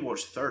when you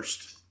watch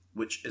Thirst,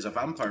 which is a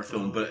vampire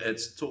film, but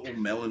it's total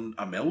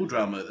a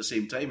melodrama at the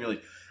same time. You're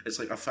like, it's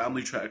like a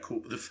family trying to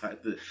cope with the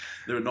fact that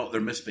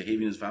they're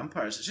misbehaving as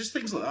vampires. It's just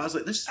things like that. I was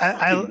like, this.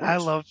 I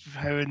works. love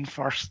how in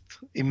first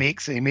he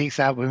makes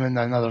that woman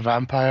another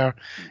vampire,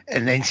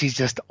 and then she's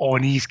just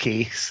on his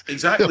case.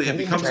 Exactly, it the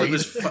becomes whole like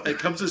this. It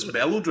becomes this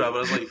melodrama. I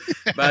was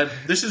like, man,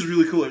 this is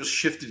really cool. It was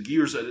shifted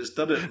gears and it's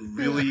done it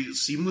really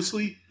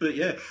seamlessly. But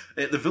yeah,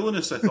 The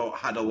Villainous I thought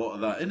had a lot of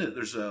that in it.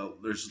 There's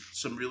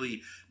some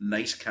really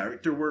nice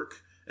character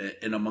work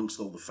in amongst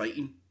all the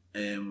fighting.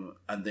 And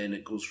then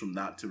it goes from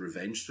that to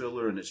revenge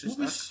thriller, and it's just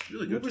that's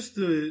really good. What was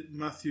the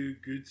Matthew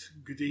Good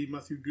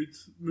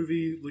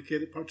movie? Like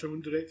Eric Park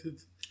Chan-wook directed.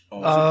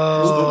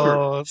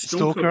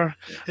 Stoker.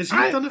 Has he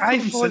done a film I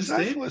since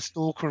then? thought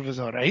Stoker was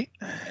alright.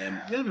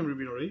 Yeah, I remember it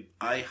being alright.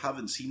 I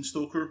haven't seen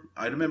Stoker.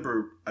 I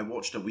remember I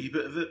watched a wee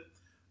bit of it,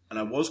 and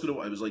I was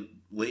like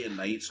late at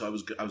night, so I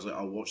was like,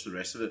 I'll watch the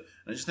rest of it,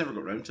 and I just never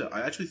got around to it.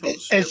 I actually thought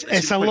it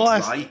seemed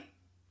quite dry.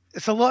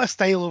 It's a lot of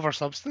style over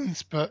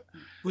substance, but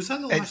was that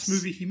the last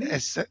movie he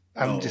made?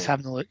 I'm just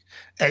having a look.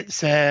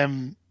 It's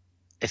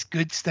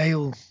good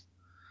style.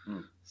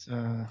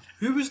 So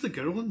who was the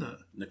girl in that?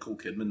 Nicole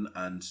Kidman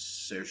and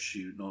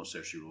Saoirse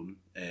Ronan.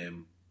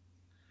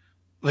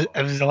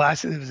 it was the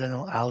last. It was in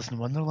Alice in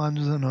Wonderland,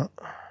 was it not?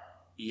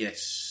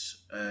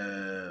 Yes.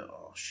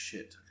 Oh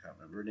shit, I can't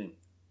remember her name.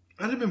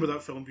 I remember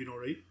that film being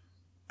alright.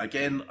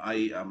 again,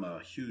 I am a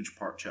huge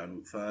Park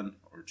Chan-wook fan,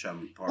 or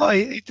Chan-wook Park. Well,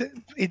 he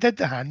did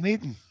The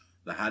Handmaiden,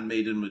 The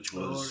Handmaiden, which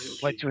was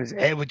which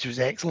was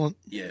excellent.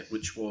 yeah,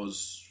 which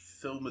was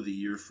film of the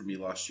year for me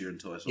last year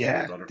until I saw Yeah,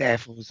 Blade Runner.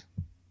 Devils.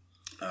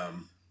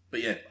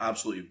 But yeah,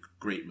 absolutely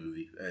great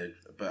movie.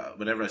 But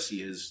whenever I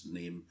see his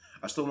name,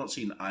 I've still not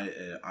seen I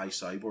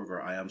Cyborg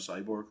or I Am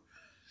Cyborg.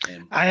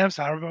 I Am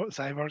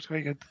Cyborg's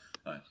quite good.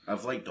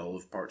 I've liked all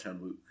of Park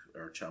Chan-wook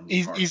or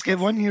Chan-wook. He's got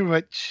one here,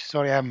 which,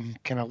 sorry, I'm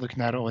kind of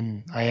looking at it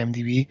on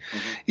IMDb. Mm-hmm.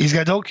 He's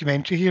got a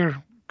documentary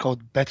here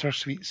called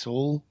Bittersweet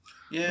Soul,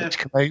 Yeah. which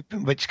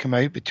came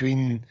out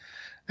between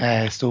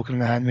Stoker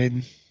and The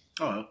Handmaiden.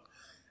 Oh, well.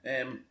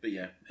 But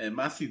yeah,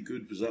 Matthew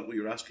Good, was that what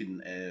you were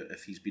asking,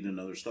 if he's been in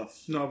other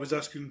stuff? No, I was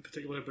asking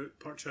particularly about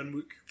Park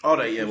Chan-wook. All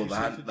right, yeah, well,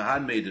 the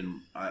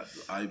Handmaiden,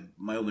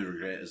 my only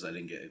regret is I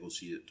didn't get to go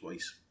see it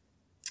twice.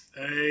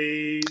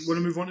 I want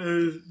to move on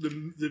to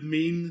the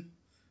main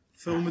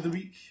film of the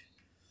week.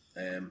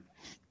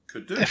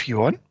 Could do. If you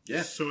want.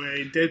 Yeah. So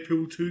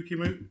Deadpool 2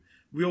 came out.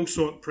 We all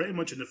saw it pretty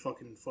much in the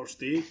fucking first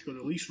day it got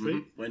released,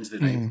 right? Wednesday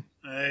night.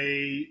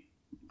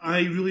 I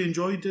really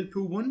enjoyed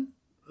Deadpool 1.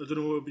 I don't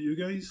know about you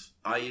guys.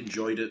 I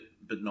enjoyed it,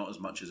 but not as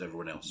much as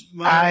everyone else.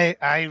 I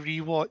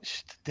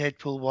rewatched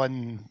Deadpool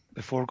 1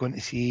 before going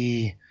to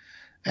see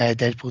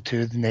Deadpool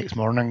 2 the next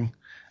morning,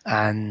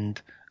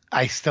 and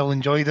I still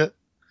enjoyed it,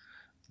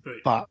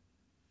 Right. but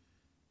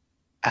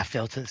I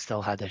felt it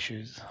still had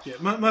issues. Yeah,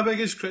 my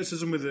biggest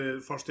criticism with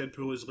the first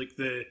Deadpool is like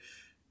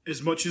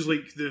as much as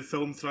like the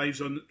film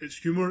thrives on its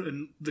humour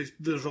and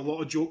there's a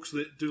lot of jokes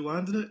that do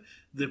land in it,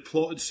 the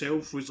plot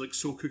itself was like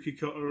so cookie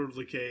cutter,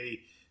 like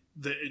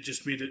that it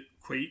just made it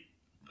quite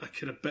a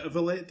kind of bit of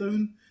a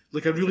letdown.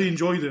 Like I really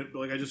enjoyed it, but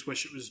like I just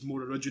wish it was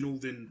more original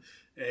than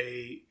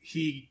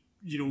he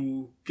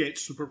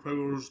gets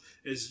superpowers,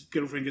 his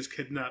girlfriend gets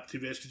kidnapped, he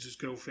rescues his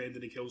girlfriend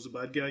and he kills the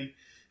bad guy.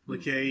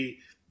 Like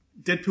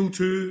Deadpool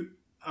 2,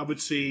 I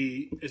would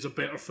say, is a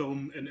better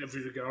film in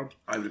every regard.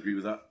 I would agree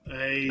with that.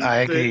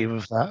 I agree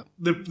with that.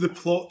 The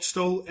plot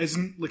still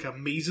isn't like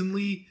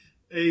amazingly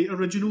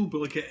original, but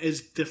like it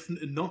is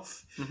different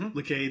enough.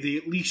 Like they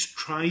at least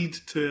tried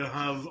to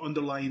have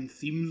underlying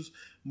themes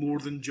more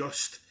than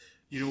just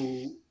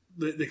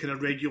the kind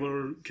of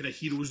regular kind of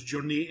hero's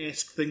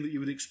journey-esque thing that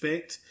you would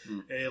expect.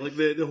 Like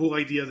the whole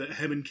idea that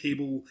him and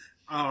Cable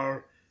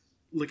are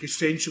like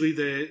essentially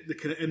the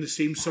kind of in the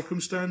same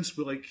circumstance,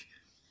 but like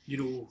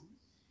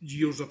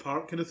years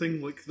apart kind of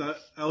thing. Like that,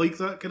 I like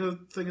that kind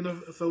of thing in a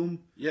film.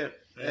 Yeah.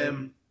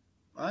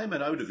 I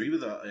would agree with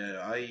that.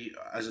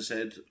 As I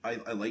said,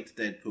 I liked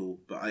Deadpool,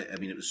 but I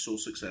mean, it was so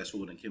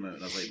successful when it came out,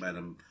 and I was like,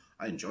 man,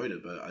 I enjoyed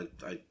it, but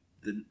I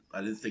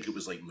didn't think it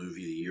was like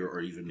movie of the year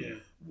or even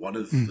one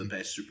of the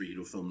best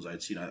superhero films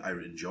I'd seen. I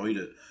enjoyed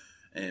it.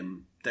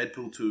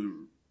 Deadpool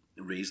 2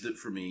 raised it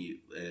for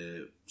me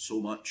so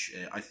much.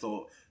 I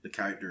thought the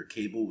character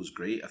Cable was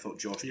great. I thought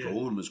Josh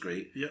Brolin was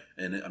great. Yeah.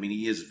 And I mean,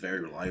 he is very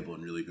reliable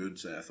and really good.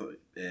 So I thought,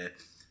 there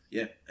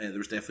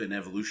was definitely an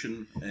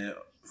evolution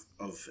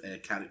of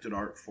character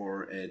arc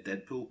for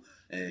Deadpool.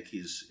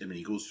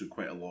 He goes through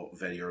quite a lot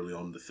very early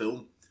on in the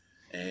film.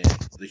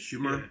 The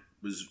humour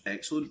was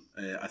excellent.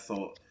 I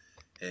thought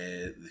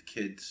the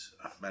kid,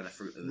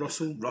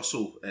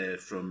 Russell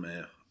from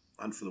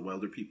Hunt for the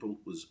Wilder People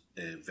was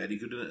very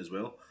good in it as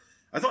well.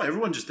 I thought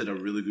everyone just did a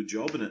really good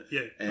job in it.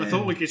 Yeah, I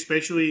thought like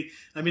especially,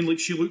 I mean, like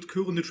she looked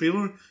cool in the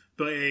trailer,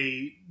 but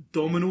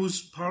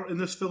Domino's part in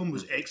this film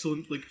was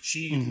excellent. Like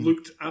she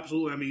looked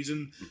absolutely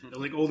amazing, and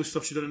like all the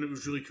stuff she did in it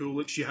was really cool.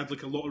 Like she had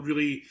like a lot of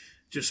really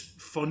just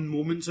fun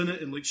moments in it,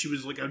 and like she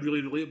was like a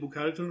really relatable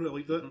character. I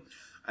like that.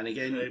 And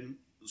again,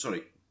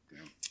 sorry.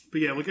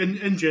 But yeah, like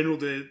in general,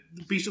 the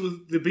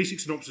basic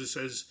synopsis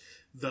is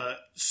that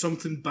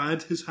something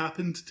bad has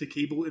happened to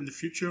Cable in the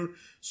future,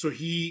 so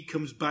he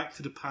comes back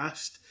to the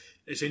past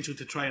essentially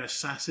to try and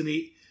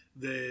assassinate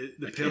the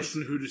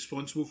person who's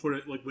responsible for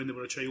it, like when they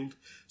were a child.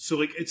 So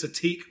like it's a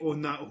take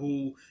on that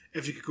whole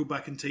if you could go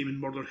back in time and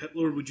murder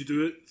Hitler, would you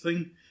do it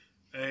thing?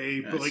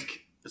 But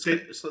like it's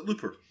like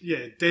Looper.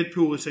 Yeah,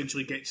 Deadpool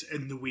essentially gets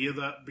in the way of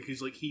that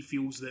because like he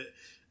feels that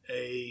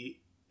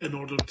in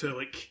order to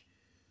like,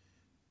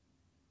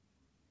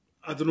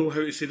 I don't know how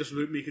to say this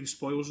without making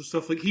spoilers and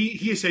stuff. Like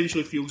he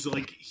essentially feels that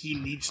like he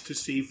needs to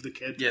save the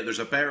kid. Yeah, there's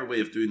a better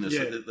way of doing this.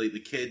 Yeah. Like the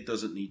kid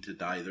doesn't need to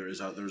die. There's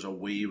a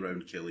way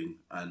around killing,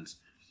 and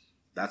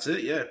that's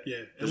it. Yeah,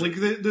 yeah. And like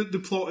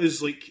the plot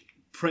is like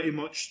pretty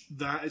much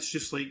that. It's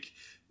just like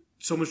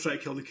someone's trying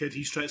to kill the kid.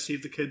 He's trying to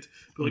save the kid.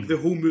 But like the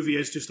whole movie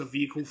is just a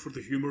vehicle for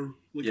the humour.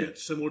 Like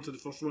it's similar to the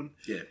first one.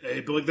 Yeah.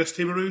 But like this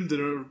time around,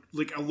 there are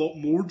like a lot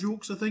more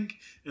jokes, I think,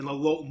 and a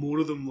lot more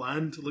of them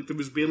land. Like there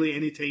was barely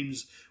any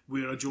times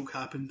where a joke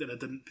happened and I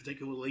didn't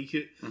particularly like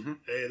it.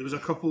 There was a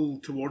couple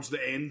towards the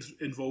end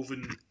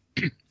involving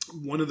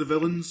one of the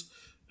villains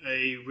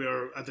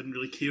where I didn't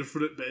really care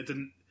for it, but it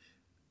didn't.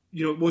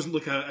 It wasn't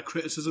like a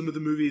criticism of the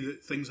movie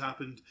that things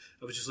happened.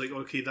 I was just like,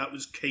 okay, that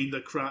was kind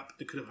of crap.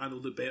 They could have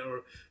handled it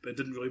better, but it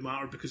didn't really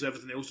matter because of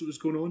everything else that was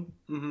going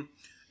on.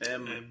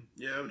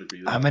 Yeah, I would agree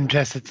with that. I'm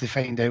interested to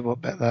find out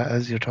what bit that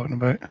is you're talking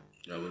about.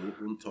 Yeah,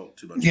 we won't talk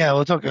too much. Yeah,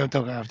 we'll talk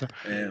after.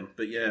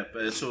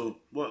 So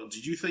what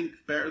did you think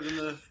better than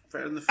the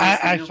first? I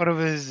Daniel? thought it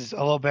was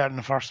a lot better than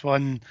the first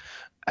one.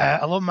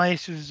 A lot of my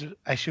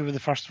issue with the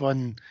first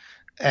one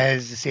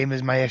is the same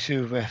as my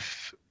issue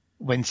with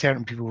when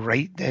certain people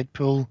write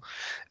Deadpool,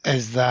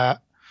 is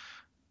that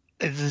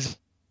there's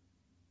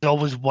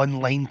always one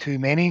line too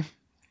many.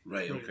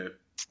 Right. Okay.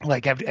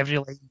 Like every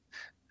line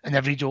and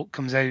every joke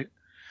comes out,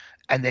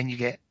 and then you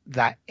get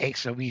that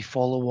extra wee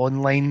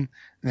follow-on line,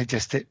 and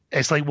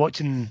it's like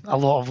watching a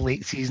lot of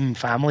late season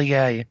Family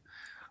Guy,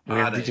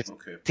 where they just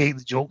take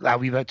the joke that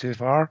wee bit too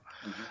far.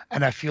 Mm-hmm.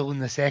 And I feel in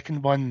the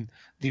second one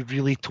they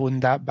really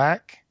toned that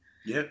back.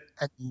 Yeah.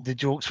 And the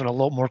jokes were a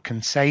lot more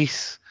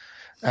concise.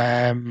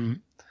 The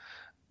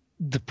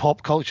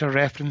pop culture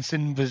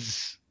referencing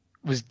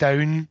was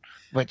down,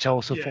 which I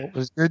also thought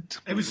was good.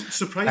 It was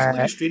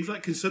surprisingly strange for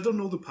that, considering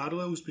all the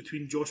parallels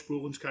between Josh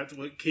Brolin's character,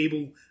 like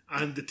Cable,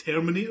 and the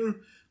Terminator.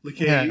 Like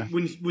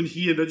when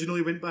he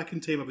originally went back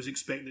in time, I was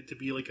expecting it to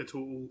be like a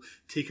total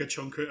take a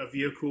chunk out of a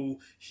vehicle.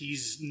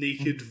 He's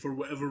naked for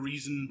whatever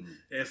reason.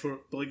 But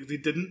like they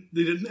didn't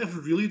ever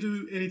really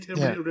do any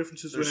Terminator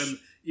references to him,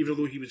 even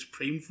though he was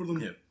primed for them.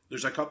 Yeah,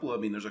 there's a couple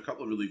of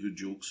really good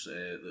jokes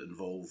that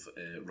involve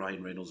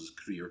Ryan Reynolds'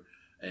 career,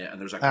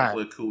 and there's a couple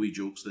of cool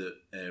jokes that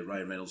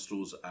Ryan Reynolds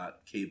throws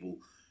at Cable.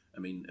 I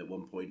mean, at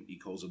one point he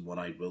calls him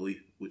One-Eyed Willie,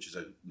 which is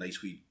a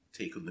nice wee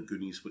take on the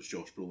Goonies, which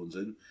Josh Brolin's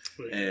in.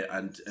 Right.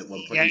 And at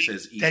one point he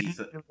says, "Easy."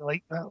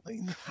 Like that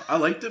line. I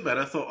liked it, man.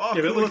 I thought,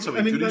 cool, that's a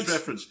wee Goonies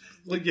reference.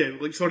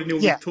 Sorry,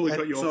 Neil, totally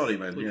cut you off. Sorry,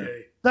 man.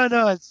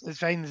 No, it's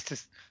fine. It's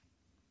just,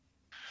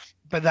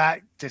 but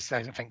that just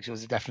I think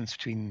shows the difference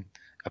between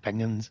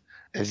opinions.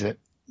 Is that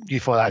you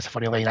thought that's a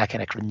funny line? I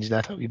kind of cringed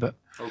at it a wee bit.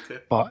 Okay,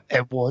 but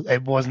it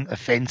wasn't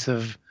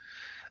offensive,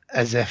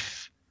 as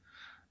if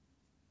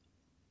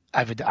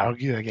I would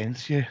argue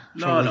against you.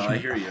 No, I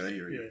hear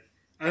you. Yeah.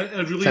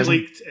 I really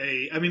liked.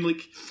 I mean,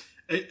 like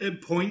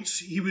at points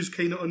he was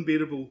kind of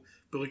unbearable,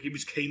 but like he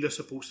was kind of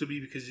supposed to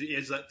be because he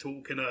is that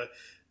total kind of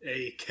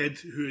a kid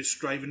who is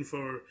striving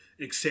for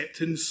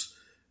acceptance.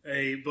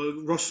 But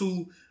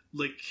Russell,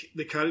 like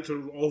the character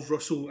of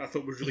Russell, I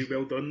thought was really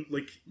well done.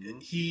 Like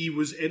he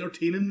was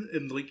entertaining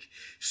and like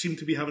seemed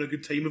to be having a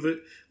good time of it.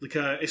 Like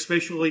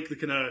especially like the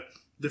kind of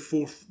the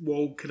fourth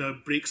wall kind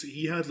of breaks that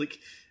he had. Like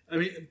I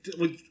mean,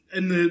 like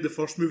in the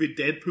first movie,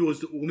 Deadpool is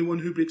the only one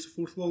who breaks the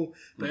fourth wall.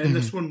 But in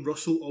this one,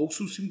 Russell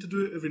also seemed to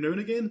do it every now and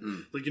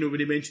again. Like, you know, when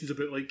he mentions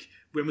about, like,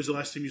 when was the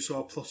last time you saw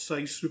a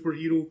plus-size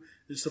superhero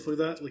and stuff like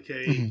that. Like,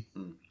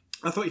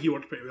 I thought he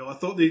worked pretty well. I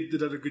thought they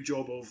did a good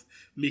job of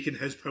making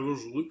his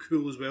powers look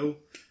cool as well.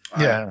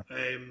 Yeah.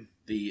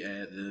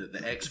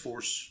 The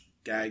X-Force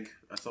gag,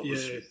 I thought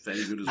was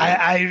very good as well.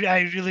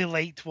 I really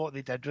liked what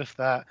they did with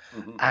that.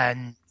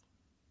 And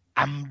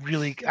I'm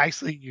really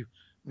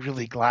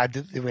glad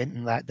that they went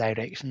in that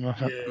direction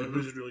with it. Yeah, it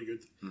was really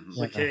good.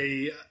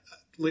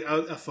 Like,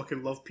 I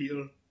fucking love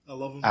Peter. I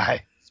love him.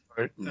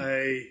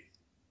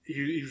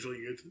 He was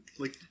really good.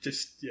 Like,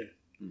 just,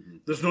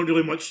 There's not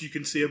really much you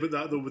can say about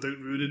that, though, without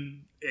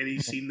ruining any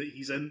scene that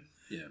he's in.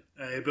 Yeah.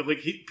 But,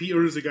 like,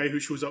 Peter is the guy who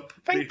shows up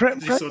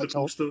because he saw the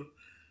poster.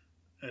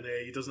 And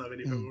he doesn't have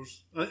any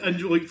powers. And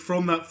like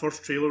from that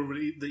first trailer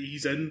that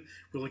he's in,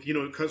 where like, you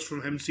know, it cuts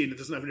from him saying he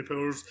doesn't have any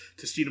powers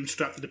to seeing him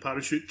strapped to the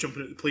parachute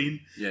jumping out the plane.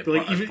 Yeah, but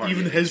like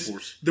even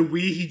the way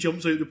he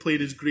jumps out the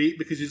plane is great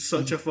because he's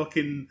such a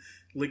fucking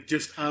like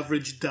just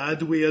average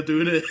dad way of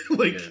doing it.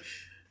 Like,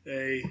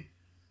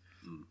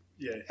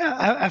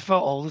 I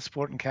felt all the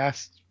supporting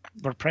cast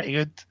were pretty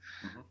good.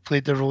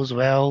 Played their roles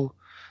well.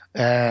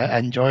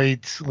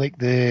 Enjoyed like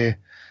the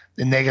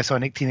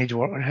Negasonic Teenage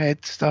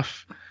Warhead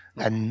stuff.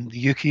 And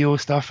the Yukio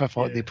stuff, I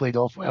thought they played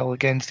off well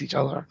against each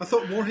other. I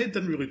thought Warhead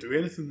didn't really do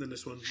anything in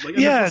this one. Like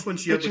in the first one,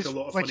 she had like a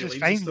lot of funny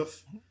lines and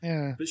stuff.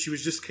 Yeah, but she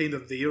was just kind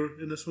of there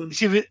in this one.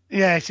 She was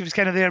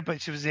kind of there,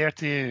 but she was there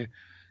to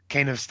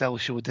kind of still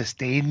show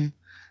disdain.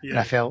 Yeah. And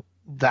I felt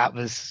that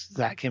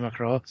came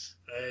across.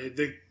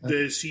 The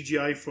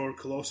CGI for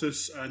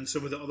Colossus and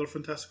some of the other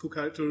fantastical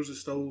characters is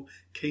still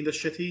kind of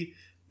shitty,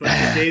 but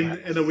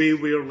again, in a way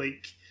where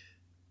like.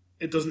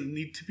 It doesn't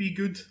need to be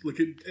good. Like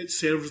it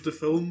serves the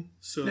film,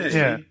 so it's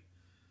fine.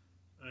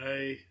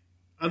 I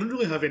don't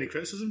really have any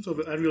criticisms of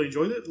it. I really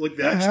enjoyed it. Like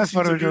the action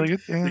scenes are good.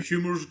 The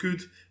humor's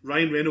good.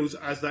 Ryan Reynolds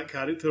as that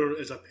character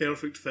is a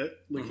perfect fit.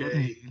 Like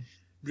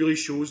really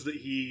shows that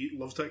he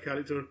loves that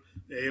character.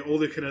 All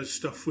the kind of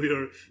stuff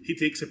where he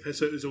takes a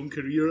piss out his own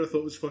career, I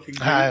thought was fucking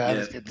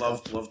great.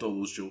 Loved all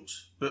those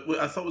jokes. But what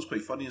I thought was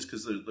quite funny is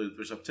because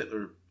there's a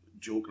particular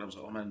joke, and I was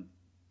like, oh man,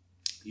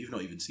 you've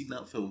not even seen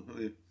that film, have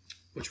you?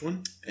 Which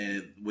one?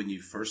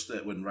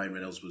 When Ryan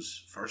Reynolds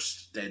was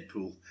first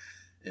Deadpool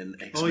in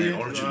X-Men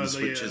Origins,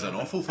 which is an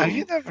awful film. Have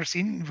you never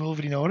seen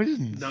Wolverine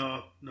Origins?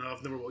 No,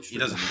 I've never watched it. He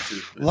doesn't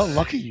need to.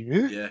 Lucky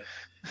you. Yeah,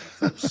 that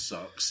film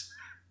sucks.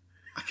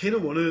 I kind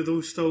of want to though.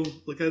 Still,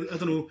 like I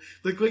don't know,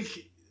 like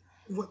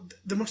what?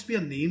 There must be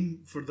a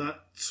name for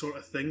that sort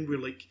of thing where,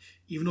 like,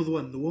 even although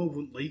I know I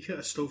won't like it,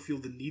 I still feel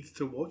the need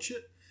to watch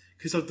it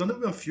because I've done it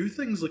with a few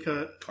things, like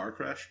a car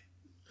crash.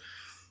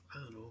 I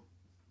don't know.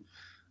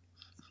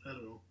 I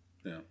don't know.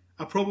 Yeah.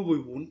 I probably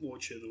won't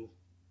watch it though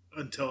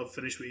until I've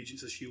finished with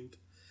Agents of Shield.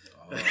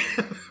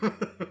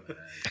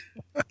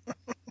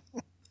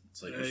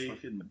 It's like there's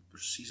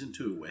season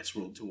 2 of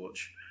Westworld to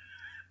watch.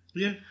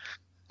 Yeah.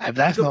 If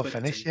that's Got not plenty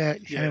of finished time.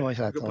 yet, you can't watch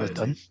that got till it's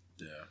plenty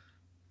done. of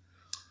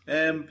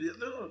Yeah.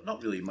 There's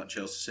not really much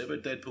else to say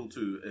about Deadpool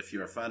 2. If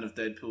you're a fan of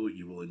Deadpool,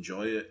 you will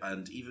enjoy it.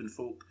 And even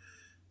folk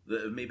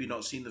that have maybe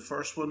not seen the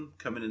first one,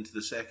 coming into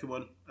the second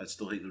one, I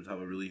still think they would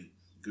have a really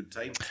good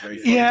time. It's very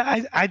funny.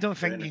 Yeah, I don't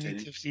Very think you need entertaining.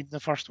 to have seen the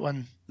first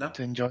one No.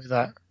 to enjoy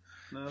that.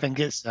 No. I think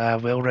it's a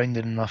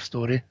well-rounded enough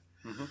story.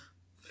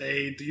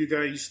 Do you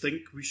guys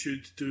think we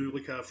should do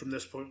like a from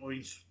this point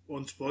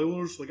on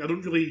spoilers? Like I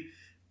don't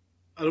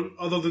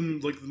other than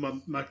like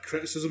my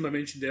criticism I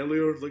mentioned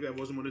earlier, like I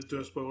wasn't going to do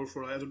a spoiler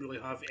for it. I don't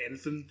really have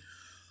anything.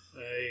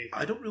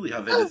 I don't really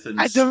have anything.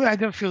 I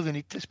don't feel the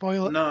need to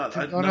spoil it. No,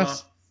 to be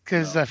honest,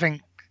 because I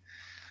think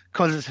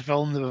because it's a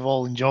film that we've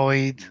all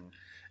enjoyed,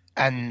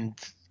 and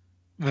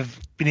we've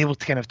been able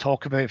to kind of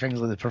talk about things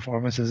like the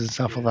performances and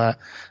stuff like that.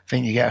 I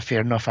think you get a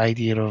fair enough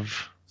idea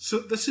of. So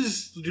this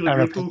is really Our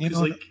weird though, opinion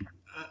because on like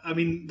I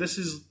mean, this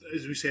is,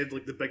 as we said,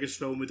 like the biggest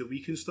film of the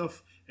week and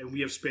stuff, and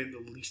we have spent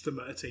the least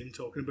amount of time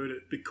talking about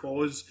it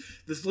because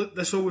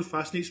this always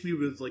fascinates me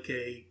with like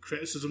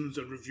criticisms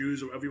and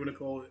reviews or whatever you want to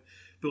call it.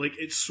 But like,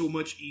 it's so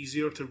much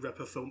easier to rip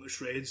a film to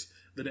shreds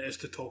than it is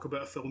to talk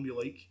about a film you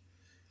like.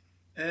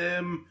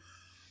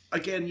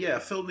 Again, yeah, a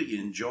film that you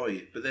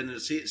enjoy, but then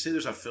say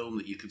there's a film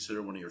that you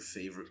consider one of your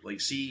favorite,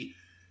 like see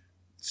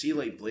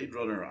like Blade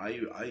Runner. I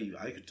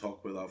could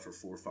talk about that for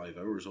 4 or 5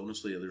 hours.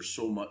 Honestly, there's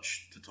so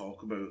much to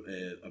talk about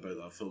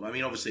that film. I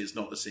mean, obviously, it's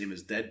not the same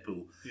as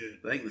Deadpool. Yeah.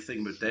 But I think the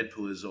thing about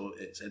Deadpool is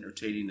it's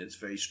entertaining. It's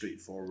very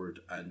straightforward,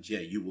 and yeah,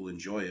 you will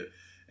enjoy it.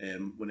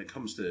 When it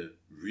comes to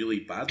really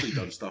badly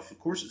done stuff, of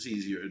course, it's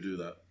easier to do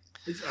that.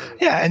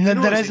 Yeah, and then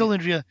You know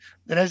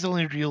there is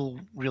only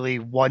really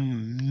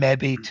one,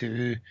 maybe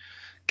two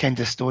kind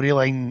of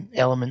storyline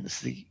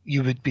elements that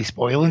you would be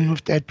spoiling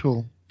with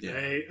Deadpool.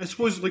 Yeah. I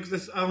suppose like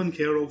this, Alan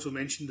Kerr also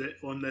mentioned it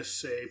on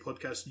this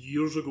podcast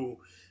years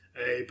ago.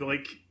 But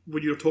like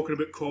when you're talking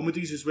about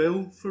comedies as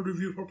well for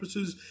review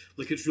purposes,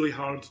 like it's really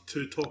hard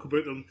to talk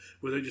about them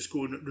without just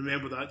going,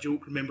 remember that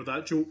joke kind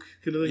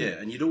of thing. Yeah,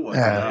 and you don't want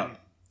to do that.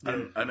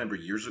 Yeah. I remember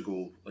years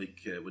ago,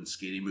 like when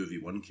Scary Movie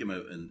 1 came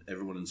out, and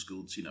everyone in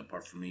school had seen it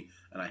apart from me,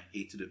 and I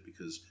hated it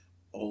because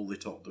all they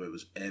talked about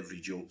was every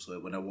joke. So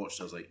when I watched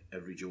it, I was like,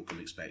 every joke I'm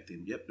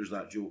expecting, yep, there's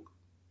that joke.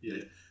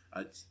 Yeah.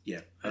 I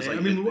was like,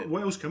 I mean,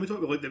 what else can we talk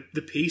about? Like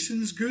the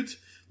pacing's good.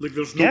 Like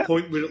there's no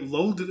point where it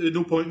lulled. At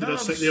no point did I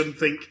sit there and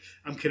think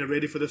I'm kind of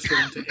ready for this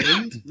film to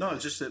end. No,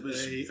 it was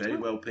very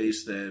well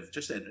paced.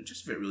 Just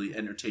very really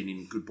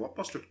entertaining, good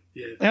blockbuster.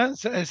 Yeah,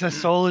 it's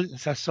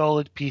a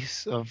solid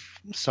piece of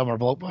summer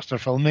blockbuster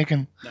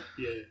filmmaking.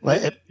 Yeah,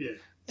 Like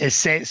it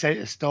sets out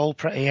a stall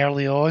pretty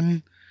early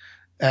on.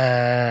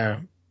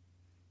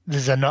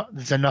 There's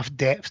enough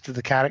depth to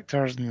the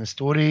characters and the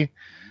story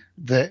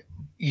that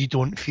you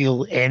don't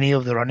feel any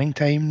of the running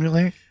time,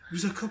 really.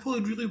 There's a couple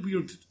of really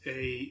weird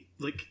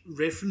like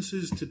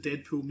references to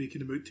Deadpool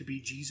making him out to be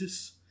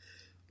Jesus.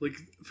 Like,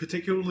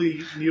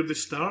 particularly near the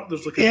start,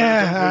 there's like a bit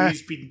of how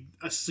he's been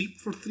asleep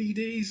for 3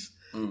 days.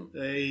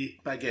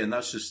 But again,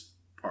 that's just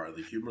part of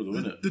the humour, though,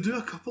 isn't it? They do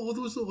a couple of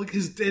those, though. Like,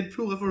 has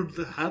Deadpool ever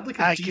had like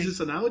a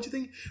Jesus analogy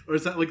thing? Or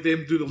is that like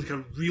them doing like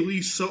a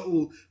really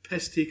subtle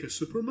piss take of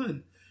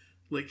Superman?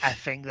 Like, I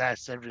think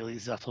that's a really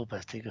subtle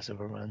piss take of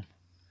Superman.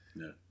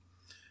 Yeah.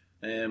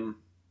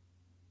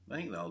 I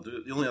think that'll do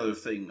it. The only other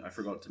thing I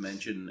forgot to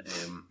mention,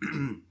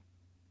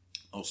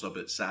 also a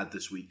bit sad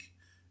this week,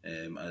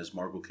 as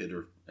Margot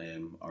Kidder,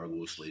 our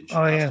Lois Lane, she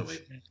passed away.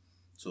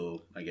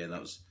 So again,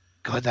 that was.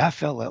 God, that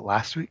felt like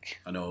last week.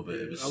 I know, but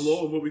it was a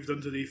lot of what we've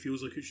done today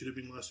feels like it should have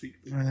been last week.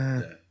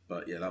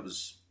 But yeah, that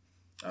was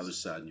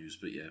sad news.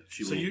 But yeah,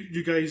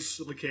 you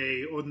guys like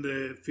on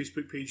the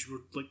Facebook page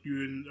were like you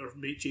and our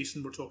mate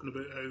Jason were talking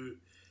about how.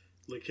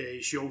 Like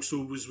she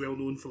also was well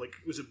known for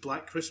was it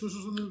Black Christmas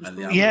or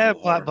something? Yeah,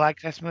 Black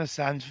Christmas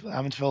and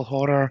Amityville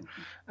Horror.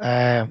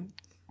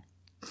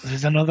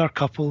 There's another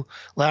couple.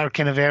 Like our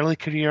kind of early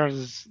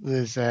careers,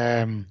 there's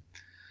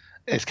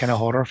it's kind of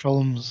horror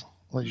films,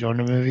 like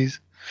genre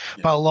movies.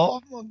 Yeah.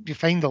 But you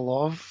find a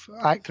lot of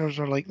actors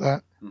are like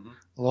that. Mm-hmm.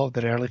 A lot of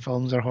their early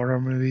films are horror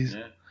movies.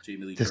 Yeah,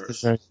 Jamie Lee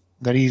Curtis.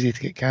 They're easy to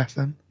get cast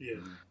in. Yeah.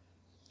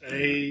 Do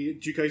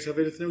you guys have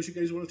anything else you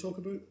guys want to talk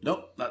about?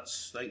 No,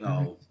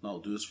 that'll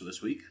do us for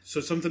this week.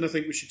 So something I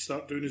think we should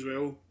start doing as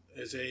well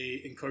is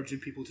encouraging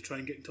people to try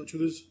and get in touch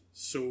with us.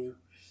 So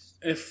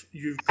if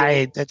you've got...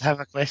 I did have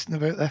a question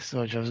about this,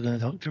 which I was going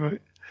to talk to about.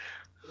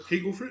 Okay,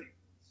 go for it.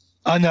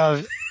 Oh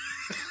no.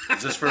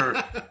 Is this for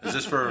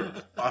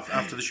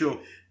after the show?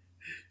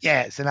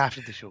 Yeah, it's an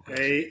after the show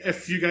question.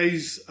 If you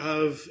guys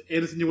have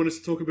anything you want us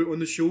to talk about on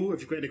the show,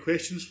 if you've got any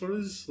questions for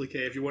us,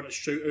 if you want to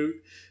shout out,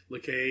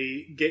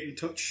 get in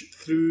touch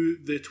through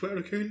the Twitter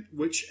account,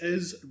 which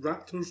is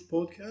Raptors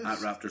Podcast. At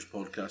Raptors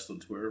Podcast on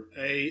Twitter.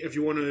 If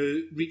you want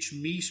to reach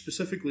me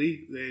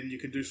specifically, then you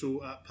can do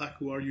so at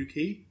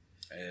PacoRUK.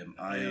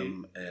 I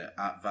am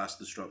at Vast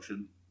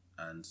Destruction,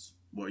 And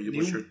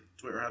what's your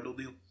Twitter handle,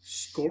 Neil?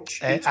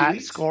 Scorch At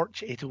 808.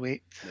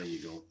 Scorch808. There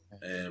you go.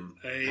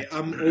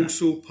 I'm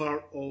also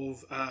part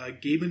of a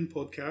gaming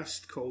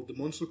podcast called The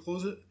Monster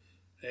Closet.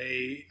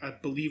 I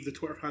believe the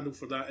Twitter handle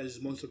for that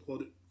is Monster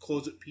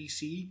Closet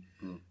PC.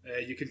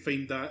 You can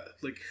find that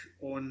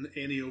on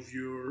any of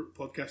your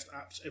podcast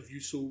apps if you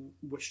so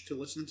wish to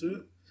listen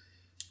to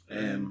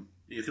it.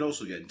 You can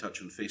also get in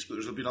touch on Facebook.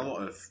 There's been a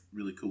lot of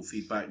really cool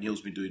feedback.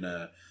 Neil's been doing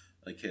a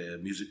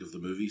music of the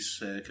movies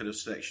kind of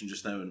section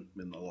just now, and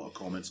been a lot of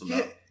comments on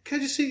that. Can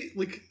I just say,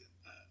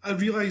 I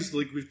realise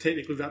we've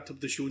technically wrapped up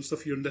the show and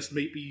stuff here, and this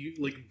might be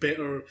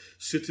better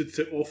suited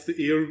to off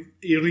the air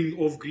airing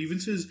of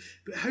grievances.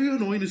 But how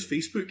annoying is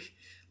Facebook?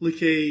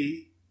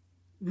 We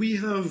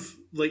have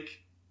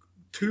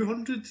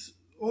 200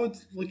 odd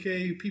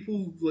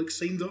people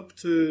signed up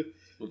to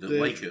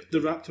the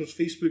Raptors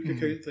Facebook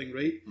account thing,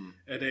 right?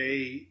 And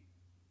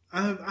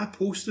I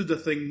posted a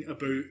thing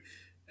about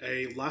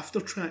laughter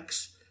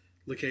tracks,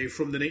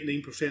 from the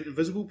 99%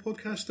 Invisible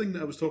podcast thing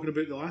that I was talking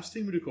about the last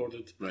time we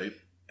recorded. Right.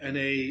 And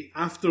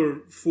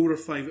after 4 or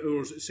 5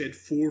 hours, it said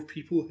 4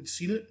 people had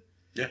seen it.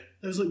 Yeah.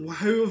 I was like, well,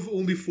 how have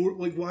only 4?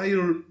 Why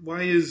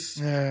is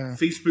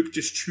Facebook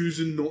just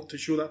choosing not to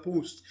show that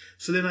post?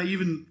 So then I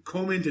even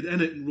commented in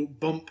it and wrote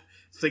bump,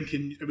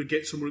 thinking it would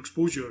get some more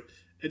exposure.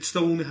 It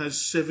still only has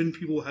 7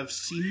 people have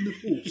seen the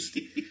post.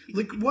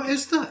 What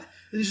is that?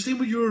 And it's the same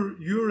with your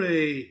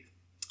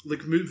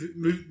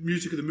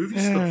music of the movie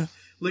stuff.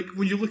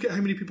 When you look at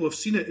how many people have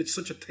seen it, it's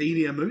such a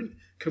tiny amount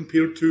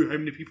compared to how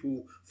many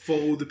people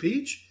follow the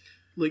page.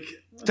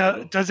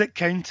 Does it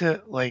count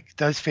it?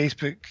 Does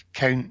Facebook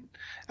count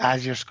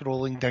as you're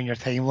scrolling down your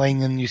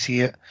timeline and you see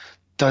it?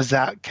 Does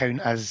that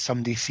count as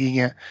somebody seeing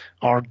it,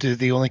 or do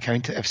they only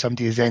count it if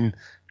somebody has then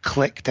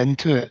clicked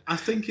into it? I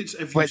think it's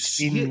if you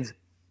see it.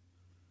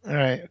 All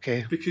right,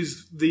 okay.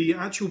 Because the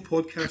actual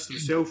podcast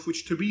themselves,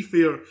 which to be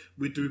fair,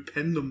 we do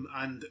pin them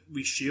and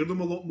we share them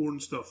a lot more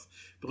and stuff.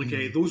 But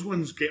those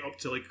ones get up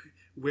to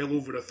well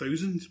over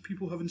 1,000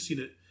 people haven't seen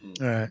it.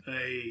 Right.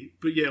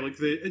 But yeah,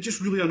 it just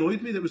really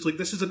annoyed me. That was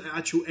this is an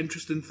actual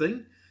interesting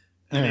thing,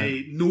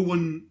 and no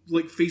one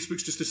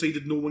Facebook's just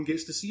decided no one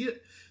gets to see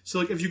it.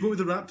 So if you go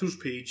to the Raptors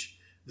page,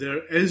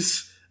 there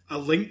is a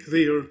link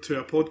there to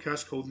a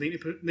podcast called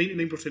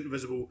 99%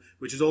 Invisible,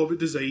 which is all about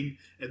design,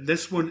 and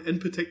this one in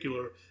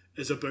particular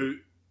is about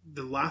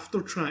the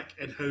laughter track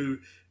and how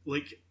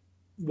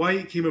why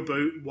it came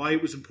about, why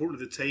it was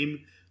important at the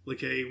time,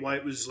 why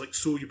it was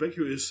so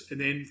ubiquitous,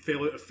 and then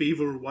fell out of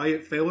favour, why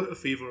it fell out of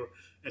favour,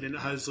 and then it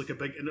has a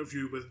big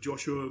interview with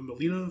Joshua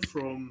Malina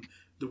from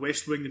The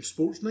West Wing and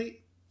Sports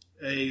Night,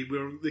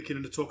 where they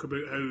kind of talk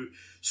about how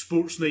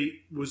Sports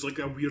Night was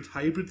a weird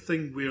hybrid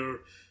thing where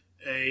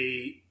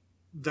Aaron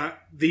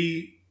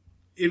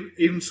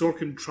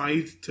Sorkin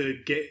tried to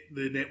get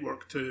the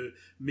network to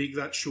make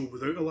that show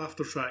without a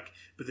laughter track,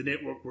 but the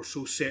network were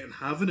so set on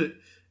having it,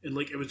 and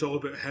it was all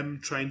about him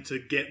trying to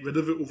get rid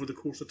of it over the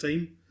course of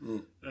time.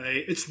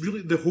 It's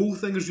really, the whole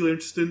thing is really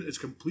interesting. It's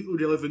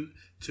completely relevant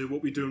to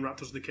what we do in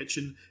Raptors in the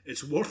Kitchen.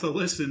 It's worth a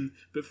listen,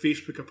 but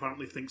Facebook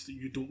apparently thinks that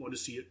you don't want to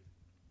see it.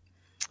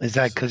 Is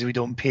that because we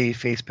don't pay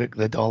Facebook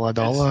the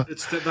 $1?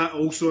 It's that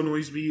also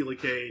annoys me.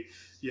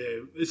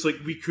 It's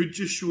we could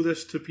just show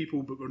this to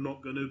people, but we're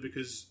not gonna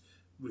because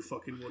we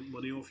fucking want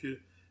money off you.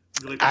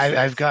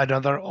 I've got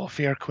another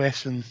off-air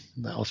question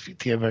that I'll speak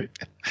to you about.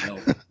 Well,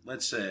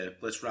 let's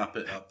wrap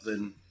it up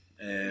then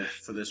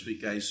for this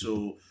week, guys.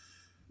 So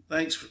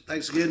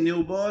thanks again,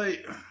 Neil boy.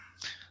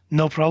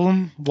 No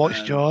problem.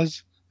 Watch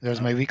Jaws.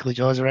 There's my weekly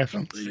Jaws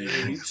reference.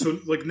 So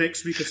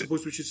next week, I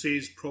suppose we should say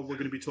is probably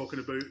going to be talking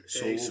about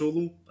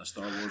Solo, a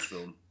Star Wars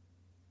film.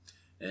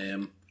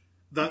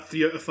 That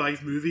 3 out of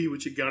 5 movie,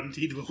 which it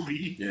guaranteed will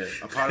be. Yeah,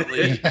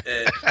 apparently,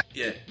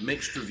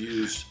 mixed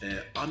reviews,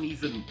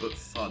 uneven but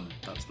fun.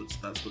 That's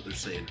what they're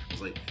saying. I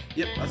was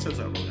yep, that sounds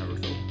like a Ron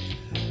Howard film.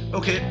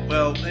 Okay,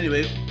 well,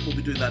 anyway, we'll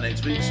be doing that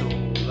next week, so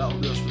that'll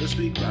do us for this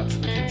week. Raps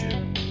in the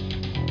Kitchen.